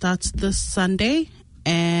week starts this Sunday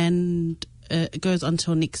and it goes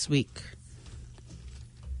until next week.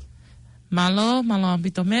 Malo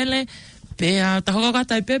pito Mele. Pea tahoka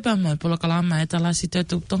katai pepa mai polo kalama e talasi te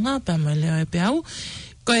tutonga pa mai leo e Peau.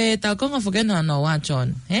 Ko e tau konga whakena no wa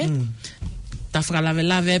John, he? Ta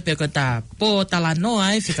whakalawelawe pe ko ta po tala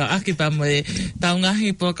noa e whika aki pa mo e tau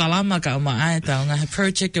ngahi po kalama ka uma ai tau ngahi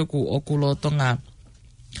project o ku lo tonga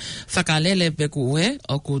whakalele pe ku ue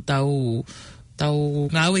o ku tau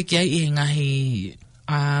ngawe ki ai I ngahi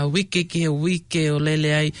wike ki o wike o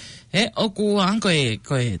lele ai e o ku anko e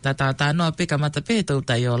koe ta noa pe ka mata pe tau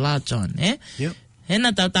tai o la John e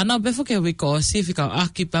hena ta noa pe fuke wike o si whika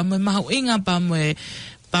aki pa mo e mahu inga pa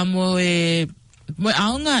mo e Mo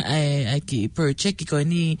aunga ai ki project ki ko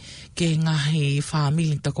ni ke ngahi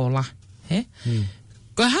family ta ko la he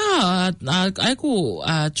ko ha ai ku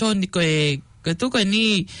John ko tu ko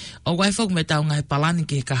ni o wai fok me tau ngahi palani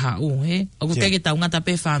ke ka ha u he o ku ke tau ngata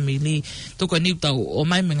pe family tu ko ni tau o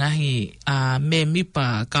mai me ngahi me mi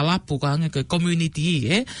pa kalapu ka nge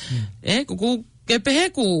community ku ke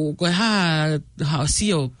pe ku ko ha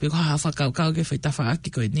sio pe ko ha fa ka ke fe ta fa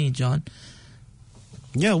ki ko ni John.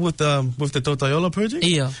 Yeah, with the Totaiola project?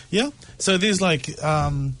 Yeah. So there's like,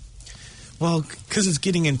 well, because it's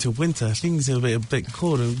getting into winter, things are a bit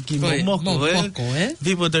cold.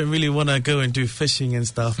 People don't really want to go and do fishing and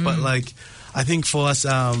stuff. But like, I think for us,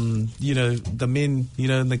 you know, the men, you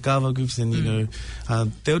know, in the Gava groups and, you know,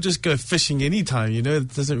 they'll just go fishing anytime, you know.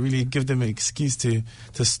 It doesn't really give them an excuse to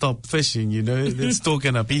stop fishing, you know. They're still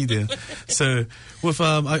going to be there. So with,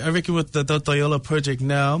 I reckon with the Totaiola project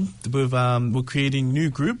now, we're creating new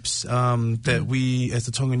groups that we, as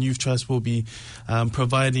the Tongan Youth Trust, will be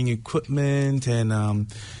providing equipment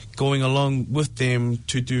and going along with them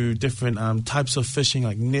to do different types of fishing,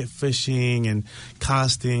 like net fishing and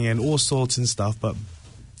casting and all sorts and stuff. But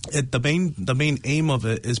the main aim of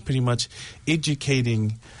it is pretty much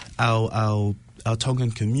educating our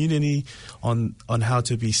Tongan community on how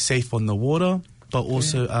to be safe on the water, but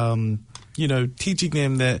also you know, teaching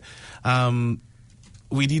them that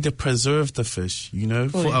we need to preserve the fish, you know,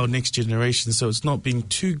 for our next generation. So it's not being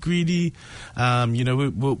too greedy. You know,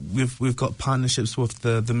 we've got partnerships with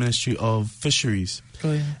the Ministry of Fisheries.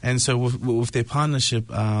 And so with their partnership,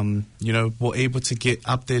 you know, we're able to get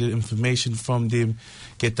updated information from them,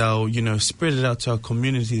 get our, you know, spread it out to our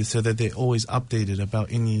community so that they're always updated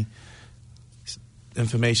about any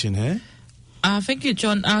information, hey? Thank you,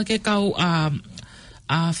 John. Ke kau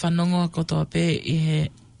whanongo kotoa pe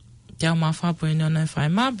te au mawhapo e nona e whai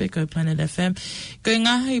mape ko Planet FM. Ko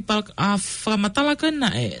ngahi whamatala ko na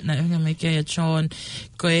inga me kia John.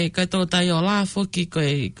 Ko tō tai o la whoki ko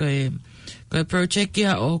project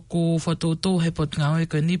kia o ku whatūtū he pot ngawe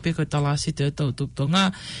ko nipe ko talasi te tau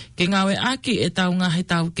tuktonga. Ke ngawe aki e tau ngahi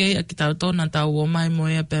tau kei a ki tau tōna tau o mai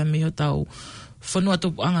moe pe mi o tau whanua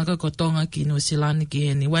tupu anga ko tonga ki no silani ki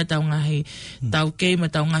he ni. Wai tau ngahi tau kei ma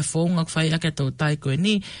tau ngahi whaunga whai ake tau tai ko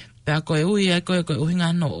ni. Pea koe ui ai koe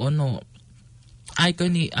uhinga no ai koe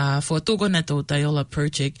ni whatu kona tau Taiola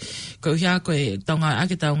project koe uhi a koe taunga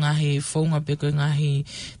ake tau ngahi whaunga pe koe ngahi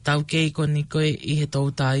tau kei ko ni koe I he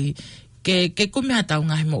tau tai ke kumi ha tau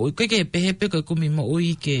ngahi mo ui koe ke pehe pe koe kumi mo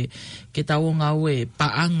ui ke tau o ngau e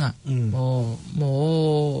paanga o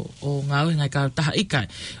ngau e ngai ka taha ikai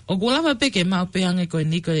o kulawa pe ke mau pehange koe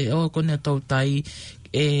ni koe o kone tau tai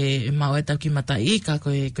mau e tau ki matai ka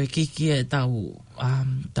koe kiki e tau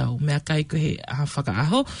mea kai koe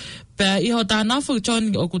whakaaho. Pea iho tāna whu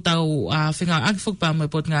John o ku tau whinga akifuk pa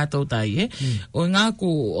mo pot ngā tau tai o ngā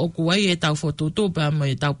ku o ku ai e tau whotutu pa mo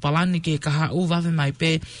e tau palani ke kaha u wawe mai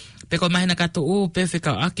pe ko mahina kato u pe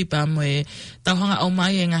whikau aki pa mo e tau hanga au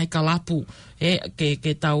mai e ngai kalapu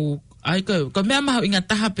ke tau ai ko mea mahu inga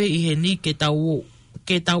taha pe i he ni ke tau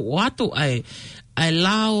o atu ai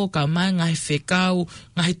lao ka mai ngai whekau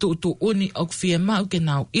ngai tu uni o kwhia mau ke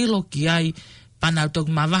nau ilo ki ai panau tok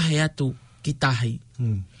mawahe atu ki tahi.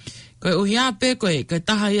 Koe uhia pe koe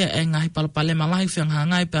taha ia e ngahi palapale malahi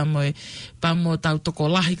whianghangai pa mo tau toko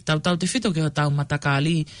lahi tau te whito ke o tau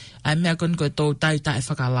matakali ai mea kon koe tau tai tae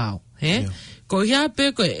whakalao. He? Ko hia pe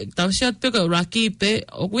koe tau siat pe koe raki pe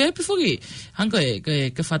o koe pe whuki hang koe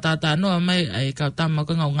ke whatata noa mai ai kau tama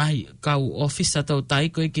koe ngau ngahi kau ofisa tau tai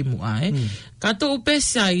koe ki mua kato upe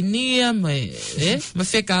sai nia me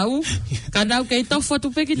whekau ka nau kei tau whatu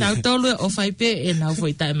pe ki nau tolu o whai pe e nau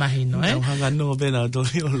whai tae mahino nau hanga noa pe nau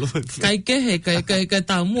tolu o loe kai kehe kai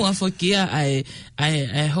tau mua whakia ai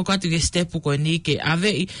hoko atu ke stepu koe ni ke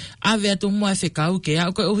ave atu mua whekau ke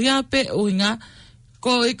au koe uhia pe uhinga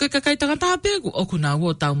ko kai tangata pe o ku nau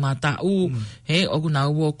o tau mata u o ku nau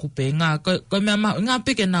o ku pe ko mea ma ngā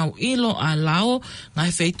pe ke nau ilo a lao ngai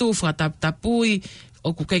feitu whatapui o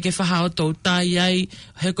ku kei ke whaha o tau tai ai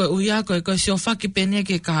he koe uia koe sio whaki pene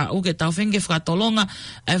ke ka u ke tau whenge whakatolonga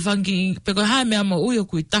ai whangi pe koe hae mea mo ui o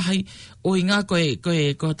kui tahi o inga koe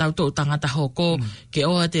tau tau tangata hoko ke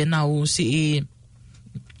oa te nau si i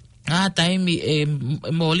taimi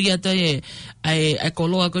molia te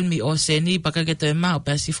koloa kon mi o seni paka ke te mau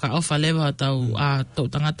pe si fra ofa lewa tau tau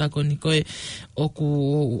tangata kon koe o ku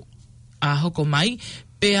hoko mai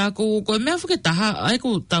pe aku ko mea fuke taha ai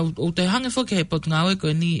ku tau o te hange fuke he potunga oe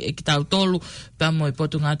ko ni ki tau tolu pe mo e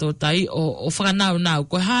potunga to tai o whakanau nau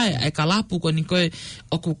ko hae ai kalapu ko ni koe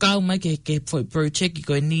o ku kau mai ke foi project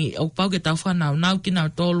ko ni o pau ke tau whanau nau ki nau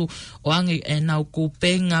tolu o ange e nau ku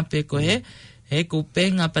penga pe ko he ku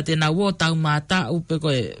penga pa te nau o tau mata u pe ko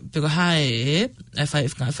hae e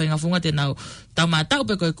whainga funga te nau tau mata u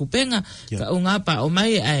pe ko ku penga ka unga pa o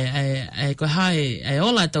mai ai ko hae ai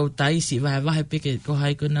ola tau tai si vahe pe ke ko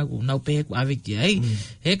hae ko nau pe ku aviki ai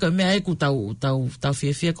he ko mea ku tau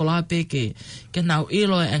fie ko la pe ke nau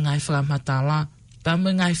ilo e ngai whakamata la pa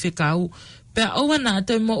mo ngai whikau pe owa na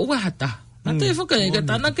te mo ua hata na te whuka e ka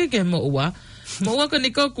tana ke mo ua ko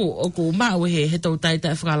ni ko o ku mau he tau tai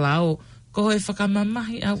tai whakalao ko e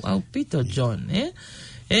whakamamahi au pito John,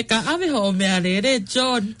 ka ave ho mea re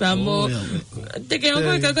John, pa mo, te ke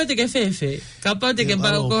oko ka te ke fefe, ka pau te ke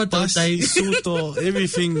pau ko tau tai. Suto,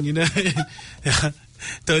 everything, you know,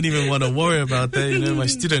 don't even want to worry about that, you know, my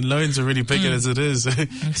student loans are already bigger as it is.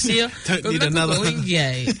 Don't need another one.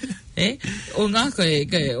 O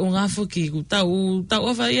ngā whuki, tau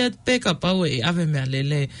awha ia pe ka pau e ave mea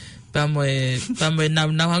lele, pa mo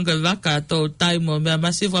nau hanga waka tō tai mo mea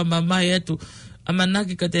masiwa mamai atu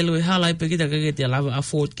amanaki ka te lui halai pe kita ke te lava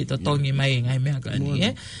afford ki ta tongi mai ngai mea ka ni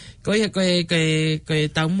koe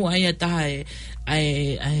tau mua ai taha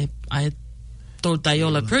ai tō tai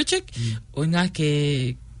ola project o ngā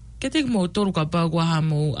ke te mo tolu ka pau kua ha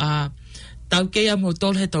mo tau kea mo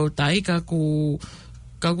tolu he tō tai ka ku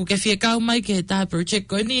ke whiekau mai ke tā project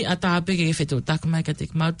koe ni a tā pe ke whetu taka mai ka te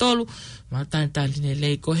mau tolu ma tāni ne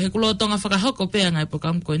lei ko he kulo tonga whakahoko pea ngai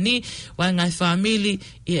pokam koe ni wai ngai family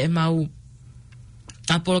i e mau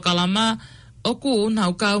apolo kalama oku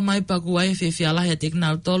nau kau mai paku ai whialahi a te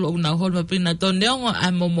nau tolu o nau holma pina tō neongo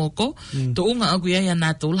ai momoko to unga aku ia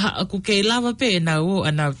nā tula aku kei lava pe e nau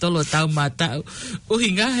a nau tolu tau mata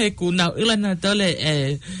uhinga he ku nau ila nau tole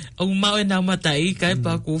o mau e nau mata i kai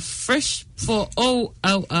paku fresh for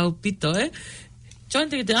au pito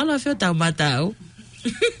John te alo a whio tau mata au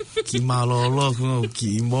ki malolo ko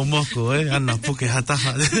ki momoko ana puke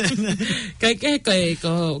hataha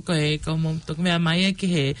ko mo to me mai ki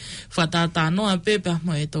he fatata no a pepe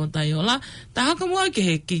mo e to tai ola ta ka mo ki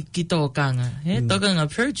he ki to kanga to kanga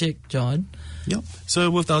project John. Yep. So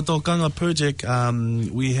with our Tokanga project,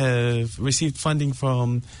 we have received funding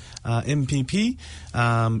from MPP,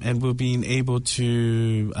 and we've been able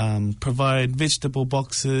to provide vegetation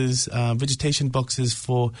boxes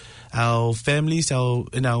for our families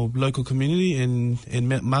in our local community in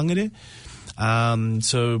Mangere.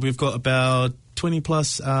 So we've got about 20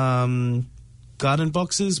 plus garden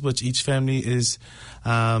boxes, which each family is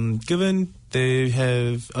given. They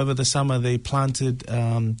have, over the summer, they planted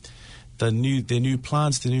their new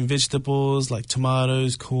plants, the new vegetables like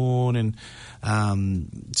tomatoes, corn, and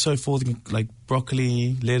so forth, like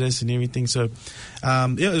broccoli, lettuce, and everything. So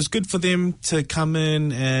it was good for them to come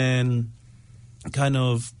in and kind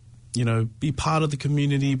of, be part of the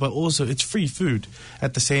community, but also it's free food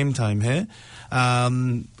at the same time here.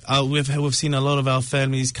 We've seen a lot of our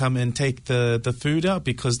families come and take the food out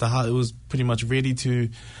because it was pretty much ready to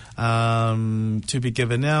be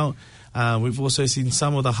given out. We've also seen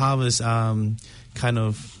some of the harvest kind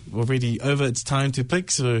of already over its time to pick.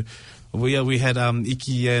 So we had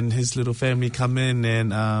Iki and his little family come in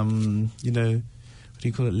and what do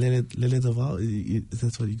you call it? Lele Daval?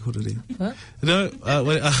 That's what you call it. What? No,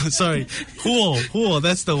 sorry. Huo,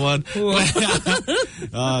 that's the one.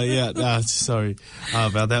 Sorry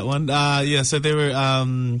about that one. So they were,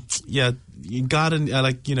 garden,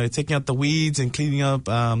 taking out the weeds and cleaning up,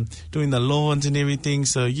 doing the lawns and everything.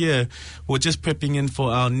 So, we're just prepping in for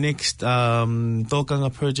our next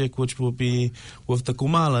Tokanga project, which will be with the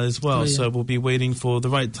Kumala as well. So we'll be waiting for the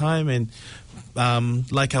right time and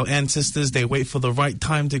like our ancestors, they wait for the right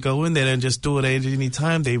time to go in. They don't just do it at any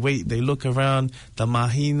time. They wait, they look around, the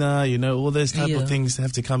mahina, all those type of things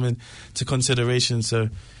have to come into consideration. So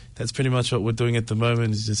that's pretty much what we're doing at the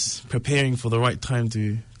moment, is just preparing for the right time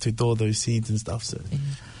to thaw those seeds and stuff. So.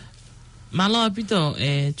 Malo apito,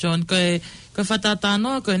 John, koe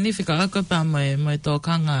whatatano, koe ni whika ako pa mai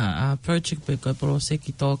tōkanga project pe koe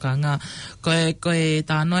poroseki tōkanga, koe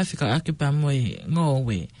tāno e whika ako pa mai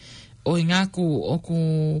ngōwe. O ingaku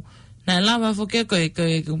oku na lawa foke koe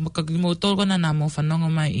mo tōkona nā mo whanonga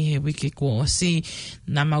mai I he wiki ko o si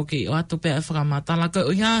nā mau ki o atu pe a whakamatala koe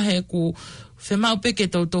o ia he ku whemau pe ke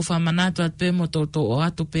tautou whamanatu at pe mo tautou o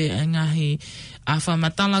atu pe a ngahi a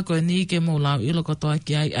whamatala koe ni ke mo lau ilo kotoa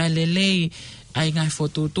ki ai lelei ai ngahi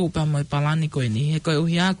whotutu pa mo palani koe ni he koe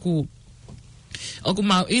uhi aku oku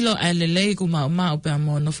mau ilo ai lelei ku mau pe a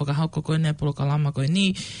mo no whakahauko koe ne polo kalama koe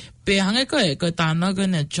ni pe hange koe tāna koe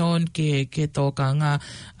ne John ke tōkanga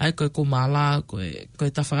ai koe kumala koe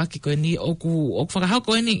tawhaki koe ni oku whakahau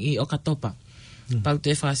koe ni I o katopa. Pau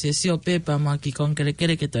te whasesio pepa ma ki kongere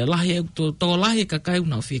ke te lahi tō lahi kakai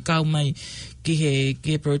unau whikau mai ki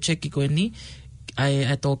he project ki koe ni ai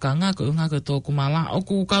tōkanga koe unga koe tō kumala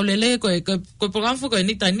oku kaulele koe programfu koe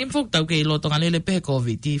ni tai nimfok tau ke ilo tonga lele pe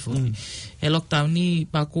COVID-19 he lockdown ni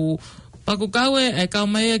paku kaue kau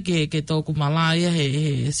mai ke tō kumala ia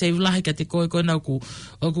he save lahi ka te koe na oku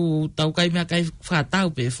tau kai mea kai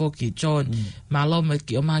whakatau pe foki John malo me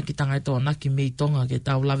ki o maha ki tangai tō naki mei tonga ke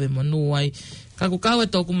tau lawe manu ai kaku kaue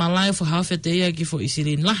tō kumala e whahawhete ia ki fo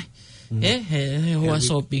isirin lahi he hoa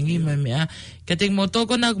sopingi mai mea ka te mo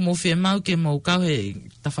tōko na mo whia mau ke mo kau he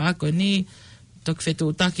tawhaako ni tok whetu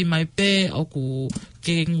utaki mai pe oku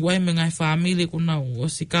ke ngwai me ngai family kuna o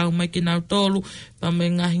si kau mai ki nau tolu pa me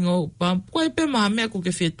ngai ngo pa koe pe maha mea ku ke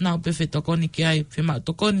whetnau pe whetokoni ki ai whemau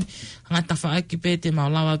tokoni hanga tawhaaki pe te mau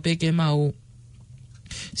lawa pe ke mau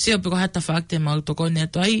sio pe ko hata whaak te mau tokoni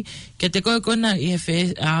ato ai ke te koe kona I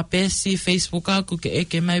he pesi Facebook aku ke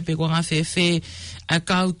eke mai pe ko ngā whewhe a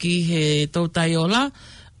kau ki he tautai ola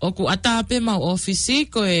oku ata pe mau ofisi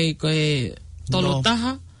koe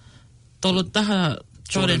tolotaha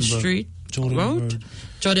Jordan Street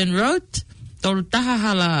Jordan Road tolotaha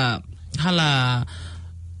hala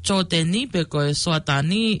Jordani pe koe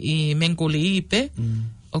soatani I Mengoli I pe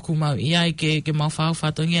oku mau iai ke mau whau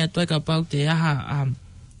whatongi atoe ka pau te aha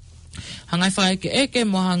hangai whae ke eke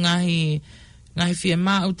moha ngahi whia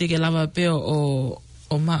mau te ke lava pe o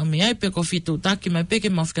mau mi ai pe ko fitu taki mai pe ke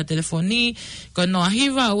mau whika telefoni ko noa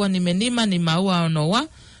hiwa ua ni menima ni maua o noa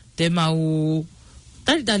te mau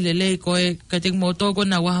tari lei koe ka te mo tōko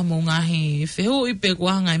na waha mo ngahi whehu I pe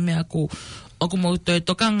kua ngai mea ku oku mo toi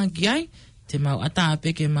tokanga ki ai te mau ata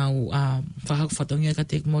pe ke mau whakaku whatongia ka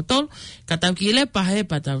te mo tol ka tau ki le pahe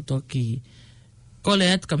pa tau toki kole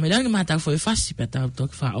at ka merangi maha tau fwoi whasi pa tau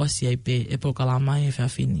toki wha osi ai pe e po kalama e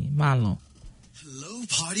whiawhini malo. Hello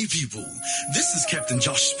party people, this is Captain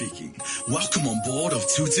Josh speaking. Welcome on board of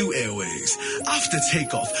Tutu Airways. After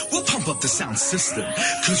takeoff, we'll pump up the sound system,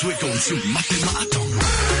 cause we're going to Matema'atong.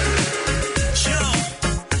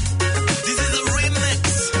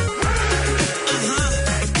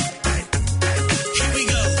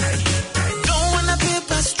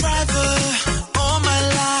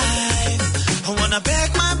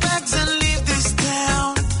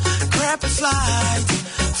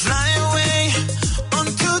 Fly away on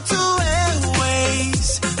Tutu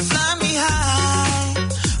Airways. Fly me high,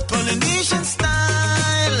 Polynesian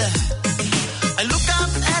style. I look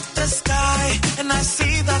up at the sky and I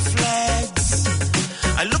see the flags.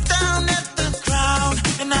 I look down at the ground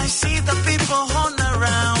and I see the people on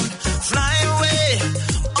around. Fly away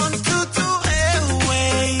on Tutu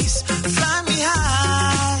Airways. Fly me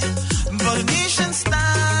high, Polynesian style.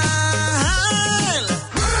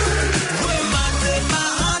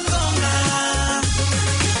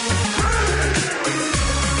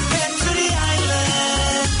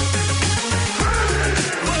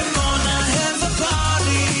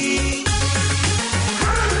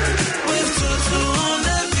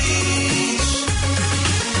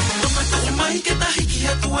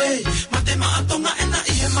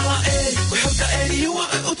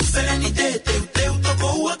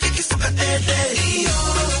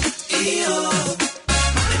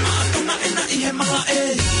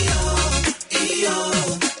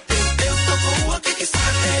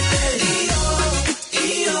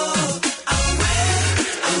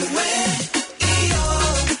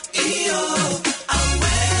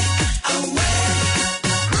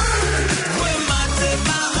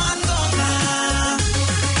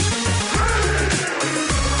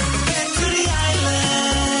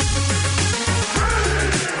 island.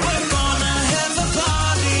 We're gonna have a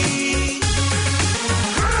party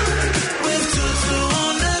with Tutu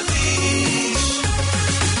on the beach.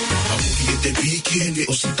 Hauki e te piki e ne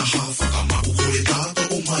o sita hafa ka maku kore tata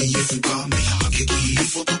o mai e fuka me hake ki i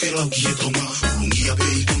foto ke lau ki e tonga ulungi a pe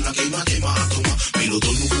i kuna ke ma atonga me lo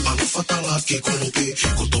tonu alo fatala ke kolope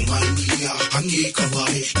ko tonga i ni a hangi e ka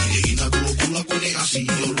wae i le ina kulo kula kone asi i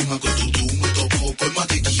o runga ko tutu mo toko ko ma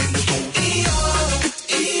te ki e mo to Iyo,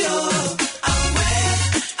 iyo, awe,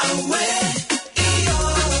 awe. Iyo,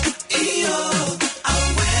 iyo,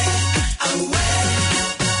 awe, awe.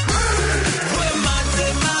 We're mate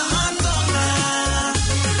mahandona.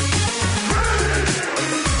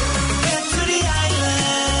 Get to the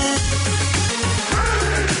island.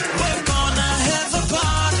 We're gonna have a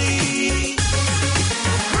party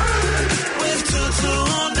with Tutu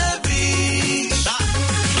on the beach.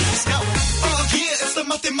 Let's go. Oh yeah, it's the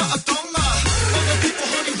Mate Ma'atonga. All the people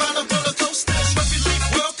holding round the roller coasters. Rugby League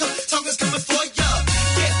World Cup, Tonga's coming for ya.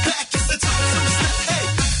 Get back, it's the time to snap. Hey,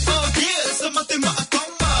 oh yeah, it's the Mate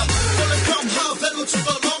Ma'atonga. Rolling from high level to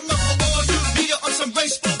the long for all you media on some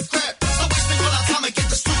baseball crap. So wasting all our time and get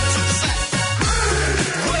the street to the sack.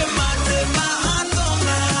 We're mate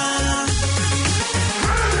mahandona.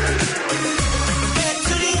 Get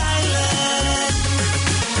to the island.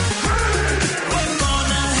 We're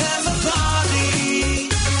gonna have a party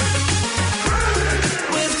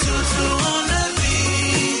with Tutu on the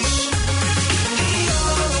beach. Iyo,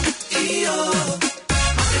 iyo,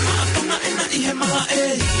 mate mahandona e na ihe maha e.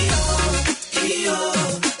 Iyo, iyo,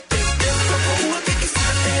 koko ua ke ki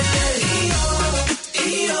whakate e. Iyo,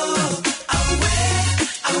 iyo, awe,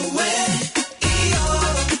 awe. Iyo,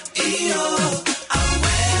 iyo,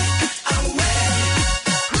 awe, awe.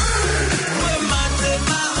 We're mate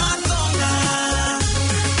mahandona.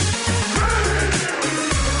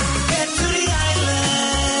 Get to the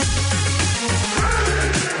island.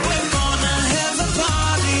 We're gonna have a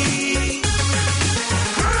party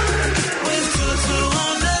with Tutu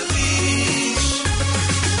on the beach.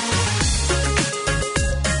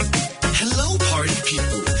 Hello, party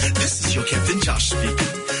people. This is your Captain Josh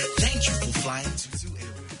speaking. Thank you for flying Tutu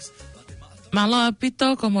Airways. Malo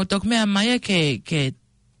pito como tok mea mai ke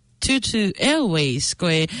Tutu Airways ko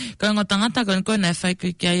ngā tangata ko na whai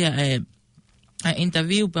ko kia a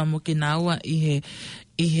interview pa mo kinawa i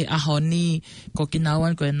he ahoni ko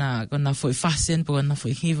kinawan ko na foi fasen po na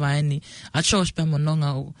foi hivaini a chos pa mo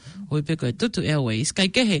nonga o pe ko Tutu Airways kai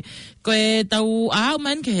ke he ko tau a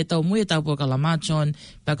man ke he tau mu tau po kalama John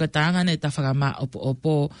pa ko tanga ne ta whakama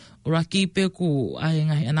opo uraki pe ku ai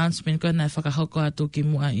ngai announcement ko na whakahoko atu ki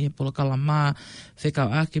mua i polo kalama whekau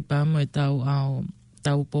aki pa mo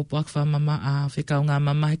tau popo ak wha mama a whekau ngā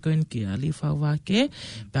mama koen ki a li whau wake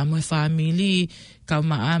pa mo family kau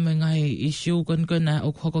maa me ngai issue koen na o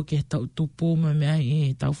hoko ki tau tupu me mea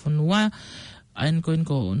i tau whanua ain koen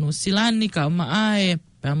ko no silani kau maa e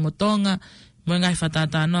pa mo tonga mo ngai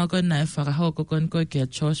whatatanoa koen na e whakahoko koen ki a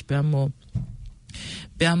chos pa mo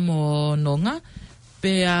nonga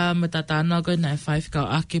pea mo tatanoa koen na e whai whekau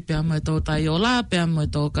aki pa mo tō taiola pa mo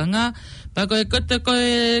tō kanga pa koe kote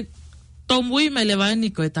koe Tomui mai le wani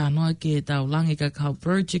ko e tānoa ki e tau langi ka kau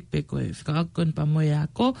project pe ko e whakaakon pa moe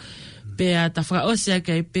ako pe a ta whakaosea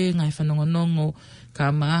ke e pe ngai whanongonongo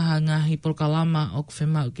ka maaha ngahi polkalama o ku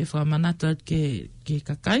whemau ke whakamanatu at ke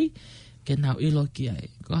kakai ke nau ilo ki ai.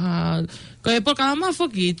 Ko e polkalama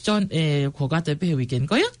whoki John e kogata pe he weekend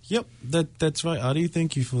ko ya? Yep, that's right, Ari.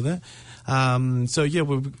 Thank you for that. So yeah,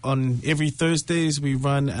 we're on every Thursdays we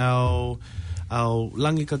run our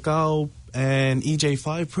Langi Kakao and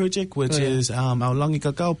EJ5 project, which is our Langi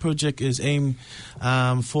Kakao project is aimed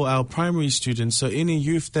for our primary students. So any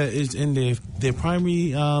youth that is in their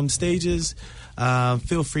primary stages,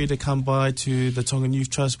 feel free to come by to the Tongan Youth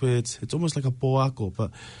Trust where it's almost like a poako,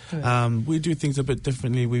 but we do things a bit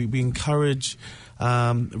differently. We encourage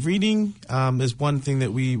reading is one thing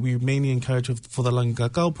that we mainly encourage for the Langi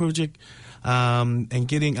Kakao project. And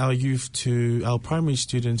getting our youth to our primary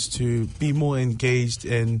students to be more engaged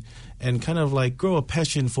and kind of like grow a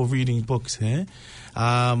passion for reading books.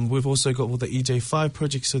 We've also got the EJ5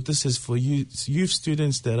 project. So this is for youth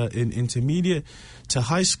students that are in intermediate to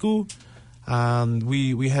high school.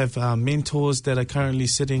 We have mentors that are currently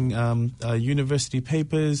sitting university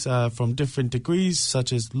papers from different degrees,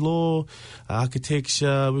 such as law,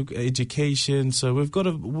 architecture, education. So we've got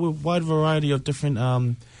a wide variety of different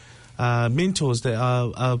mentors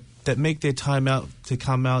that make their time out to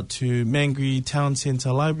come out to Mangere Town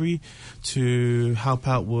Centre Library to help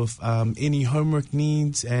out with any homework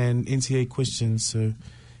needs and NTA questions. So,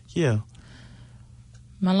 yeah.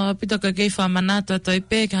 Malawa pita ka kei whamanata toi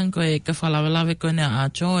pē kanko e ka whalawelawe koe nea a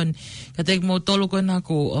John. Ka teki mō tolu koe nā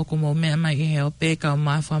ku oku mō mea mai i he o pē ka o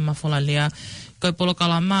mai whamafola lea. Koe polo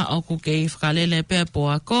kalama oku kei whakalele pē po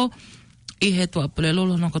ako. I he tua pule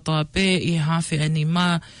lolo no katoa pē i he hawhi e ni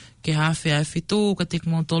mā ke hawhi e fitu. Ka teki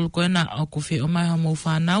mō tolu koe nā oku whi o mai ha mō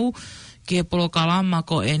whanau. Ki he polo kalama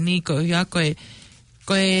ko e ni ko ia koe.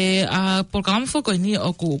 Koe polo kalama whako e ni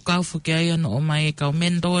oku kaufu ke aia no o mai e kau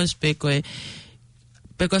mendoas pē koe.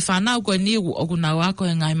 Pe koe whanau koe ni oku nau ako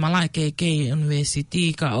e ngai malai ke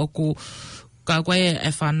university ka oku ka koe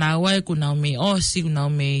e whanau ai ku nau me osi, ku nau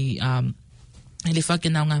me ele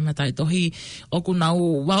whake nau ngai matai tohi oku nau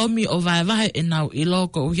waomi o vae e nau i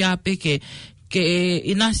loko uia pe ke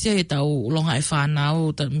inasia e tau longa e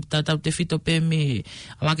whanau ta tau te whito pe me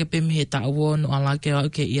alake pe me he tau ono alake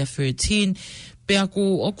ke ia 13 pe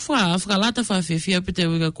aku oku whakalata whawhiwhia pe te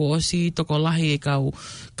uiga ko osi toko lahi e kau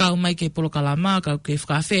mai ke polo kalama, kau ke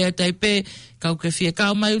whakawhea tai pe, kau ke whia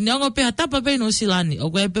kau mai neongo pe hatapa pe no silani,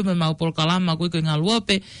 oku e pe me mau polo kalama kui koe ngā lua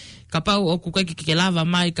pe, ka pau oku kai ke lava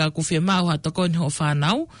mai ka ku whia mau ha toko ni ho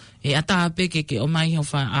whanau, e ata pe ke o mai ho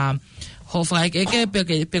whaeke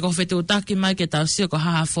pe ko whetu utaki mai ke tau sio ko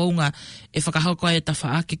haha whaunga e whakahoko e ta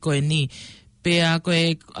whaaki koe ni. Pea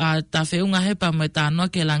koe ta whiunga hepa mo e ta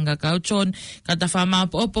anua ke langa kauchon, ka ta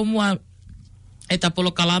whamaapo opo mua e ta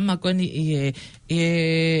polo kalama koe ni i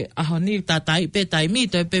aho ni ta tai pe tai mi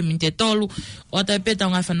to e pe min te tolu, o ta e pe ta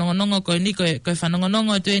ngai whanongonongo koe ni koe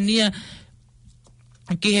whanongonongo e tue nia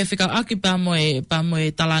ki he whikau aki pa mo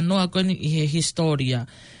e talanoa koe ni i he historia.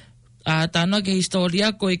 Ta anua ke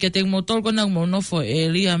historia koe ke te mo tolu kona mo nofo e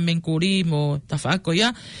lia menkuri mo ta whaako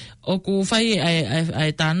ia, o ku whai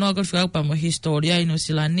ai tānoa koe whikau pa mo historia ino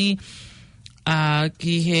silani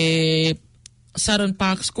ki he Sutton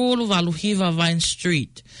Park School, Waluhiva Vine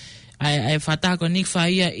Street. Ai whatako nik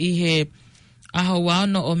whaia i he aho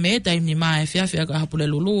wano o me taim ni maa e whiawhia ko ahapule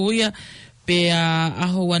lulu ia pe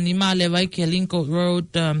aho wani maa le vai ke Lincoln Road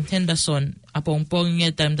Henderson apongpongi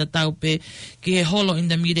e taim tatau pe ki he holo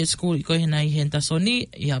intermediate school i koe hina i Hendersoni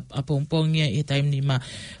i apongpongi e taim ni maa.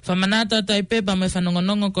 Whamanata tai pe pa mai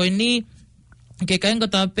whanongonongo koe ni ke kainga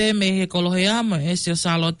tape me he kolohea mo e sio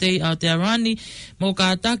salotei au te arani mo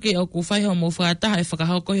ka atake o ku whaiho mo whaataha e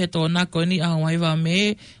whakahoko he tōna koe ni aho waiwa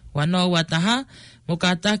me wanoa wataha mo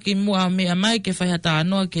ka atake mu a me amai ke whaihata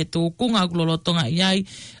anoa ke tōkunga kulolotonga iai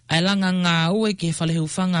ai langa ngā ue ke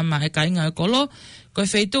whalehufanga ma e kainga e kolo koe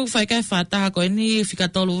whaitu whaikai whaataha koe ni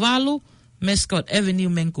whikatolu walu Mascot Avenue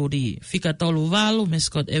Menkuri. Fika tolu walu,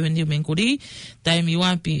 Mascot Avenue Menkuri. Taimi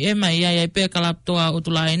 1 PM, ia pe kalaptoa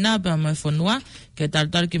utulaina, pe mai fonua, ke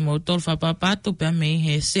tartar ki mo tol whapapatu, pe me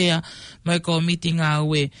he sea, mai ko meeting a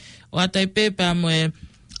ue. O atai pe mo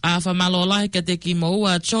a whamalolahi ke te ki mo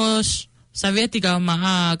ua chos, Savieti ka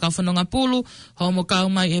maha ka whanonga pulu, homo ka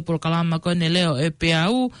umai e polo kalama koe ne leo e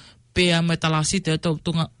Peau, pe mo talasite to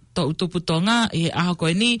utuputonga, e aho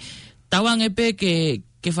koe ni, tawang e pe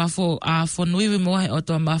ke whafo a whanuiwi moa he o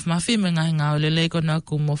toa mawhi me ngahi ngā olele ko na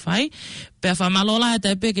ku mo whai. Pea whamalola he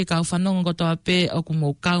tai pe ke kau whanonga ko toa pe o ku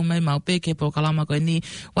mo kau mai mau pe ke po kalama koe ni.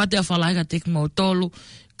 Wate a whalai ka teki mo tolu.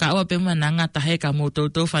 Ka ua pe mua na ngata he ka mo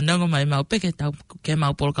tautou whanonga mai mau pe ke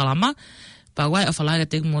mau polo kalama. Pa wai a whalai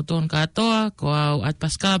ka teki mo tonu katoa. Ko au at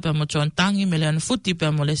paskala pe mo chon tangi me leon futi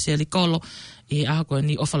pe mo le se likolo. I aha koe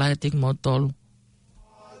ni o whalai ka teki mo tolu.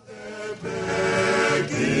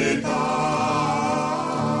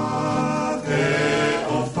 Yeah.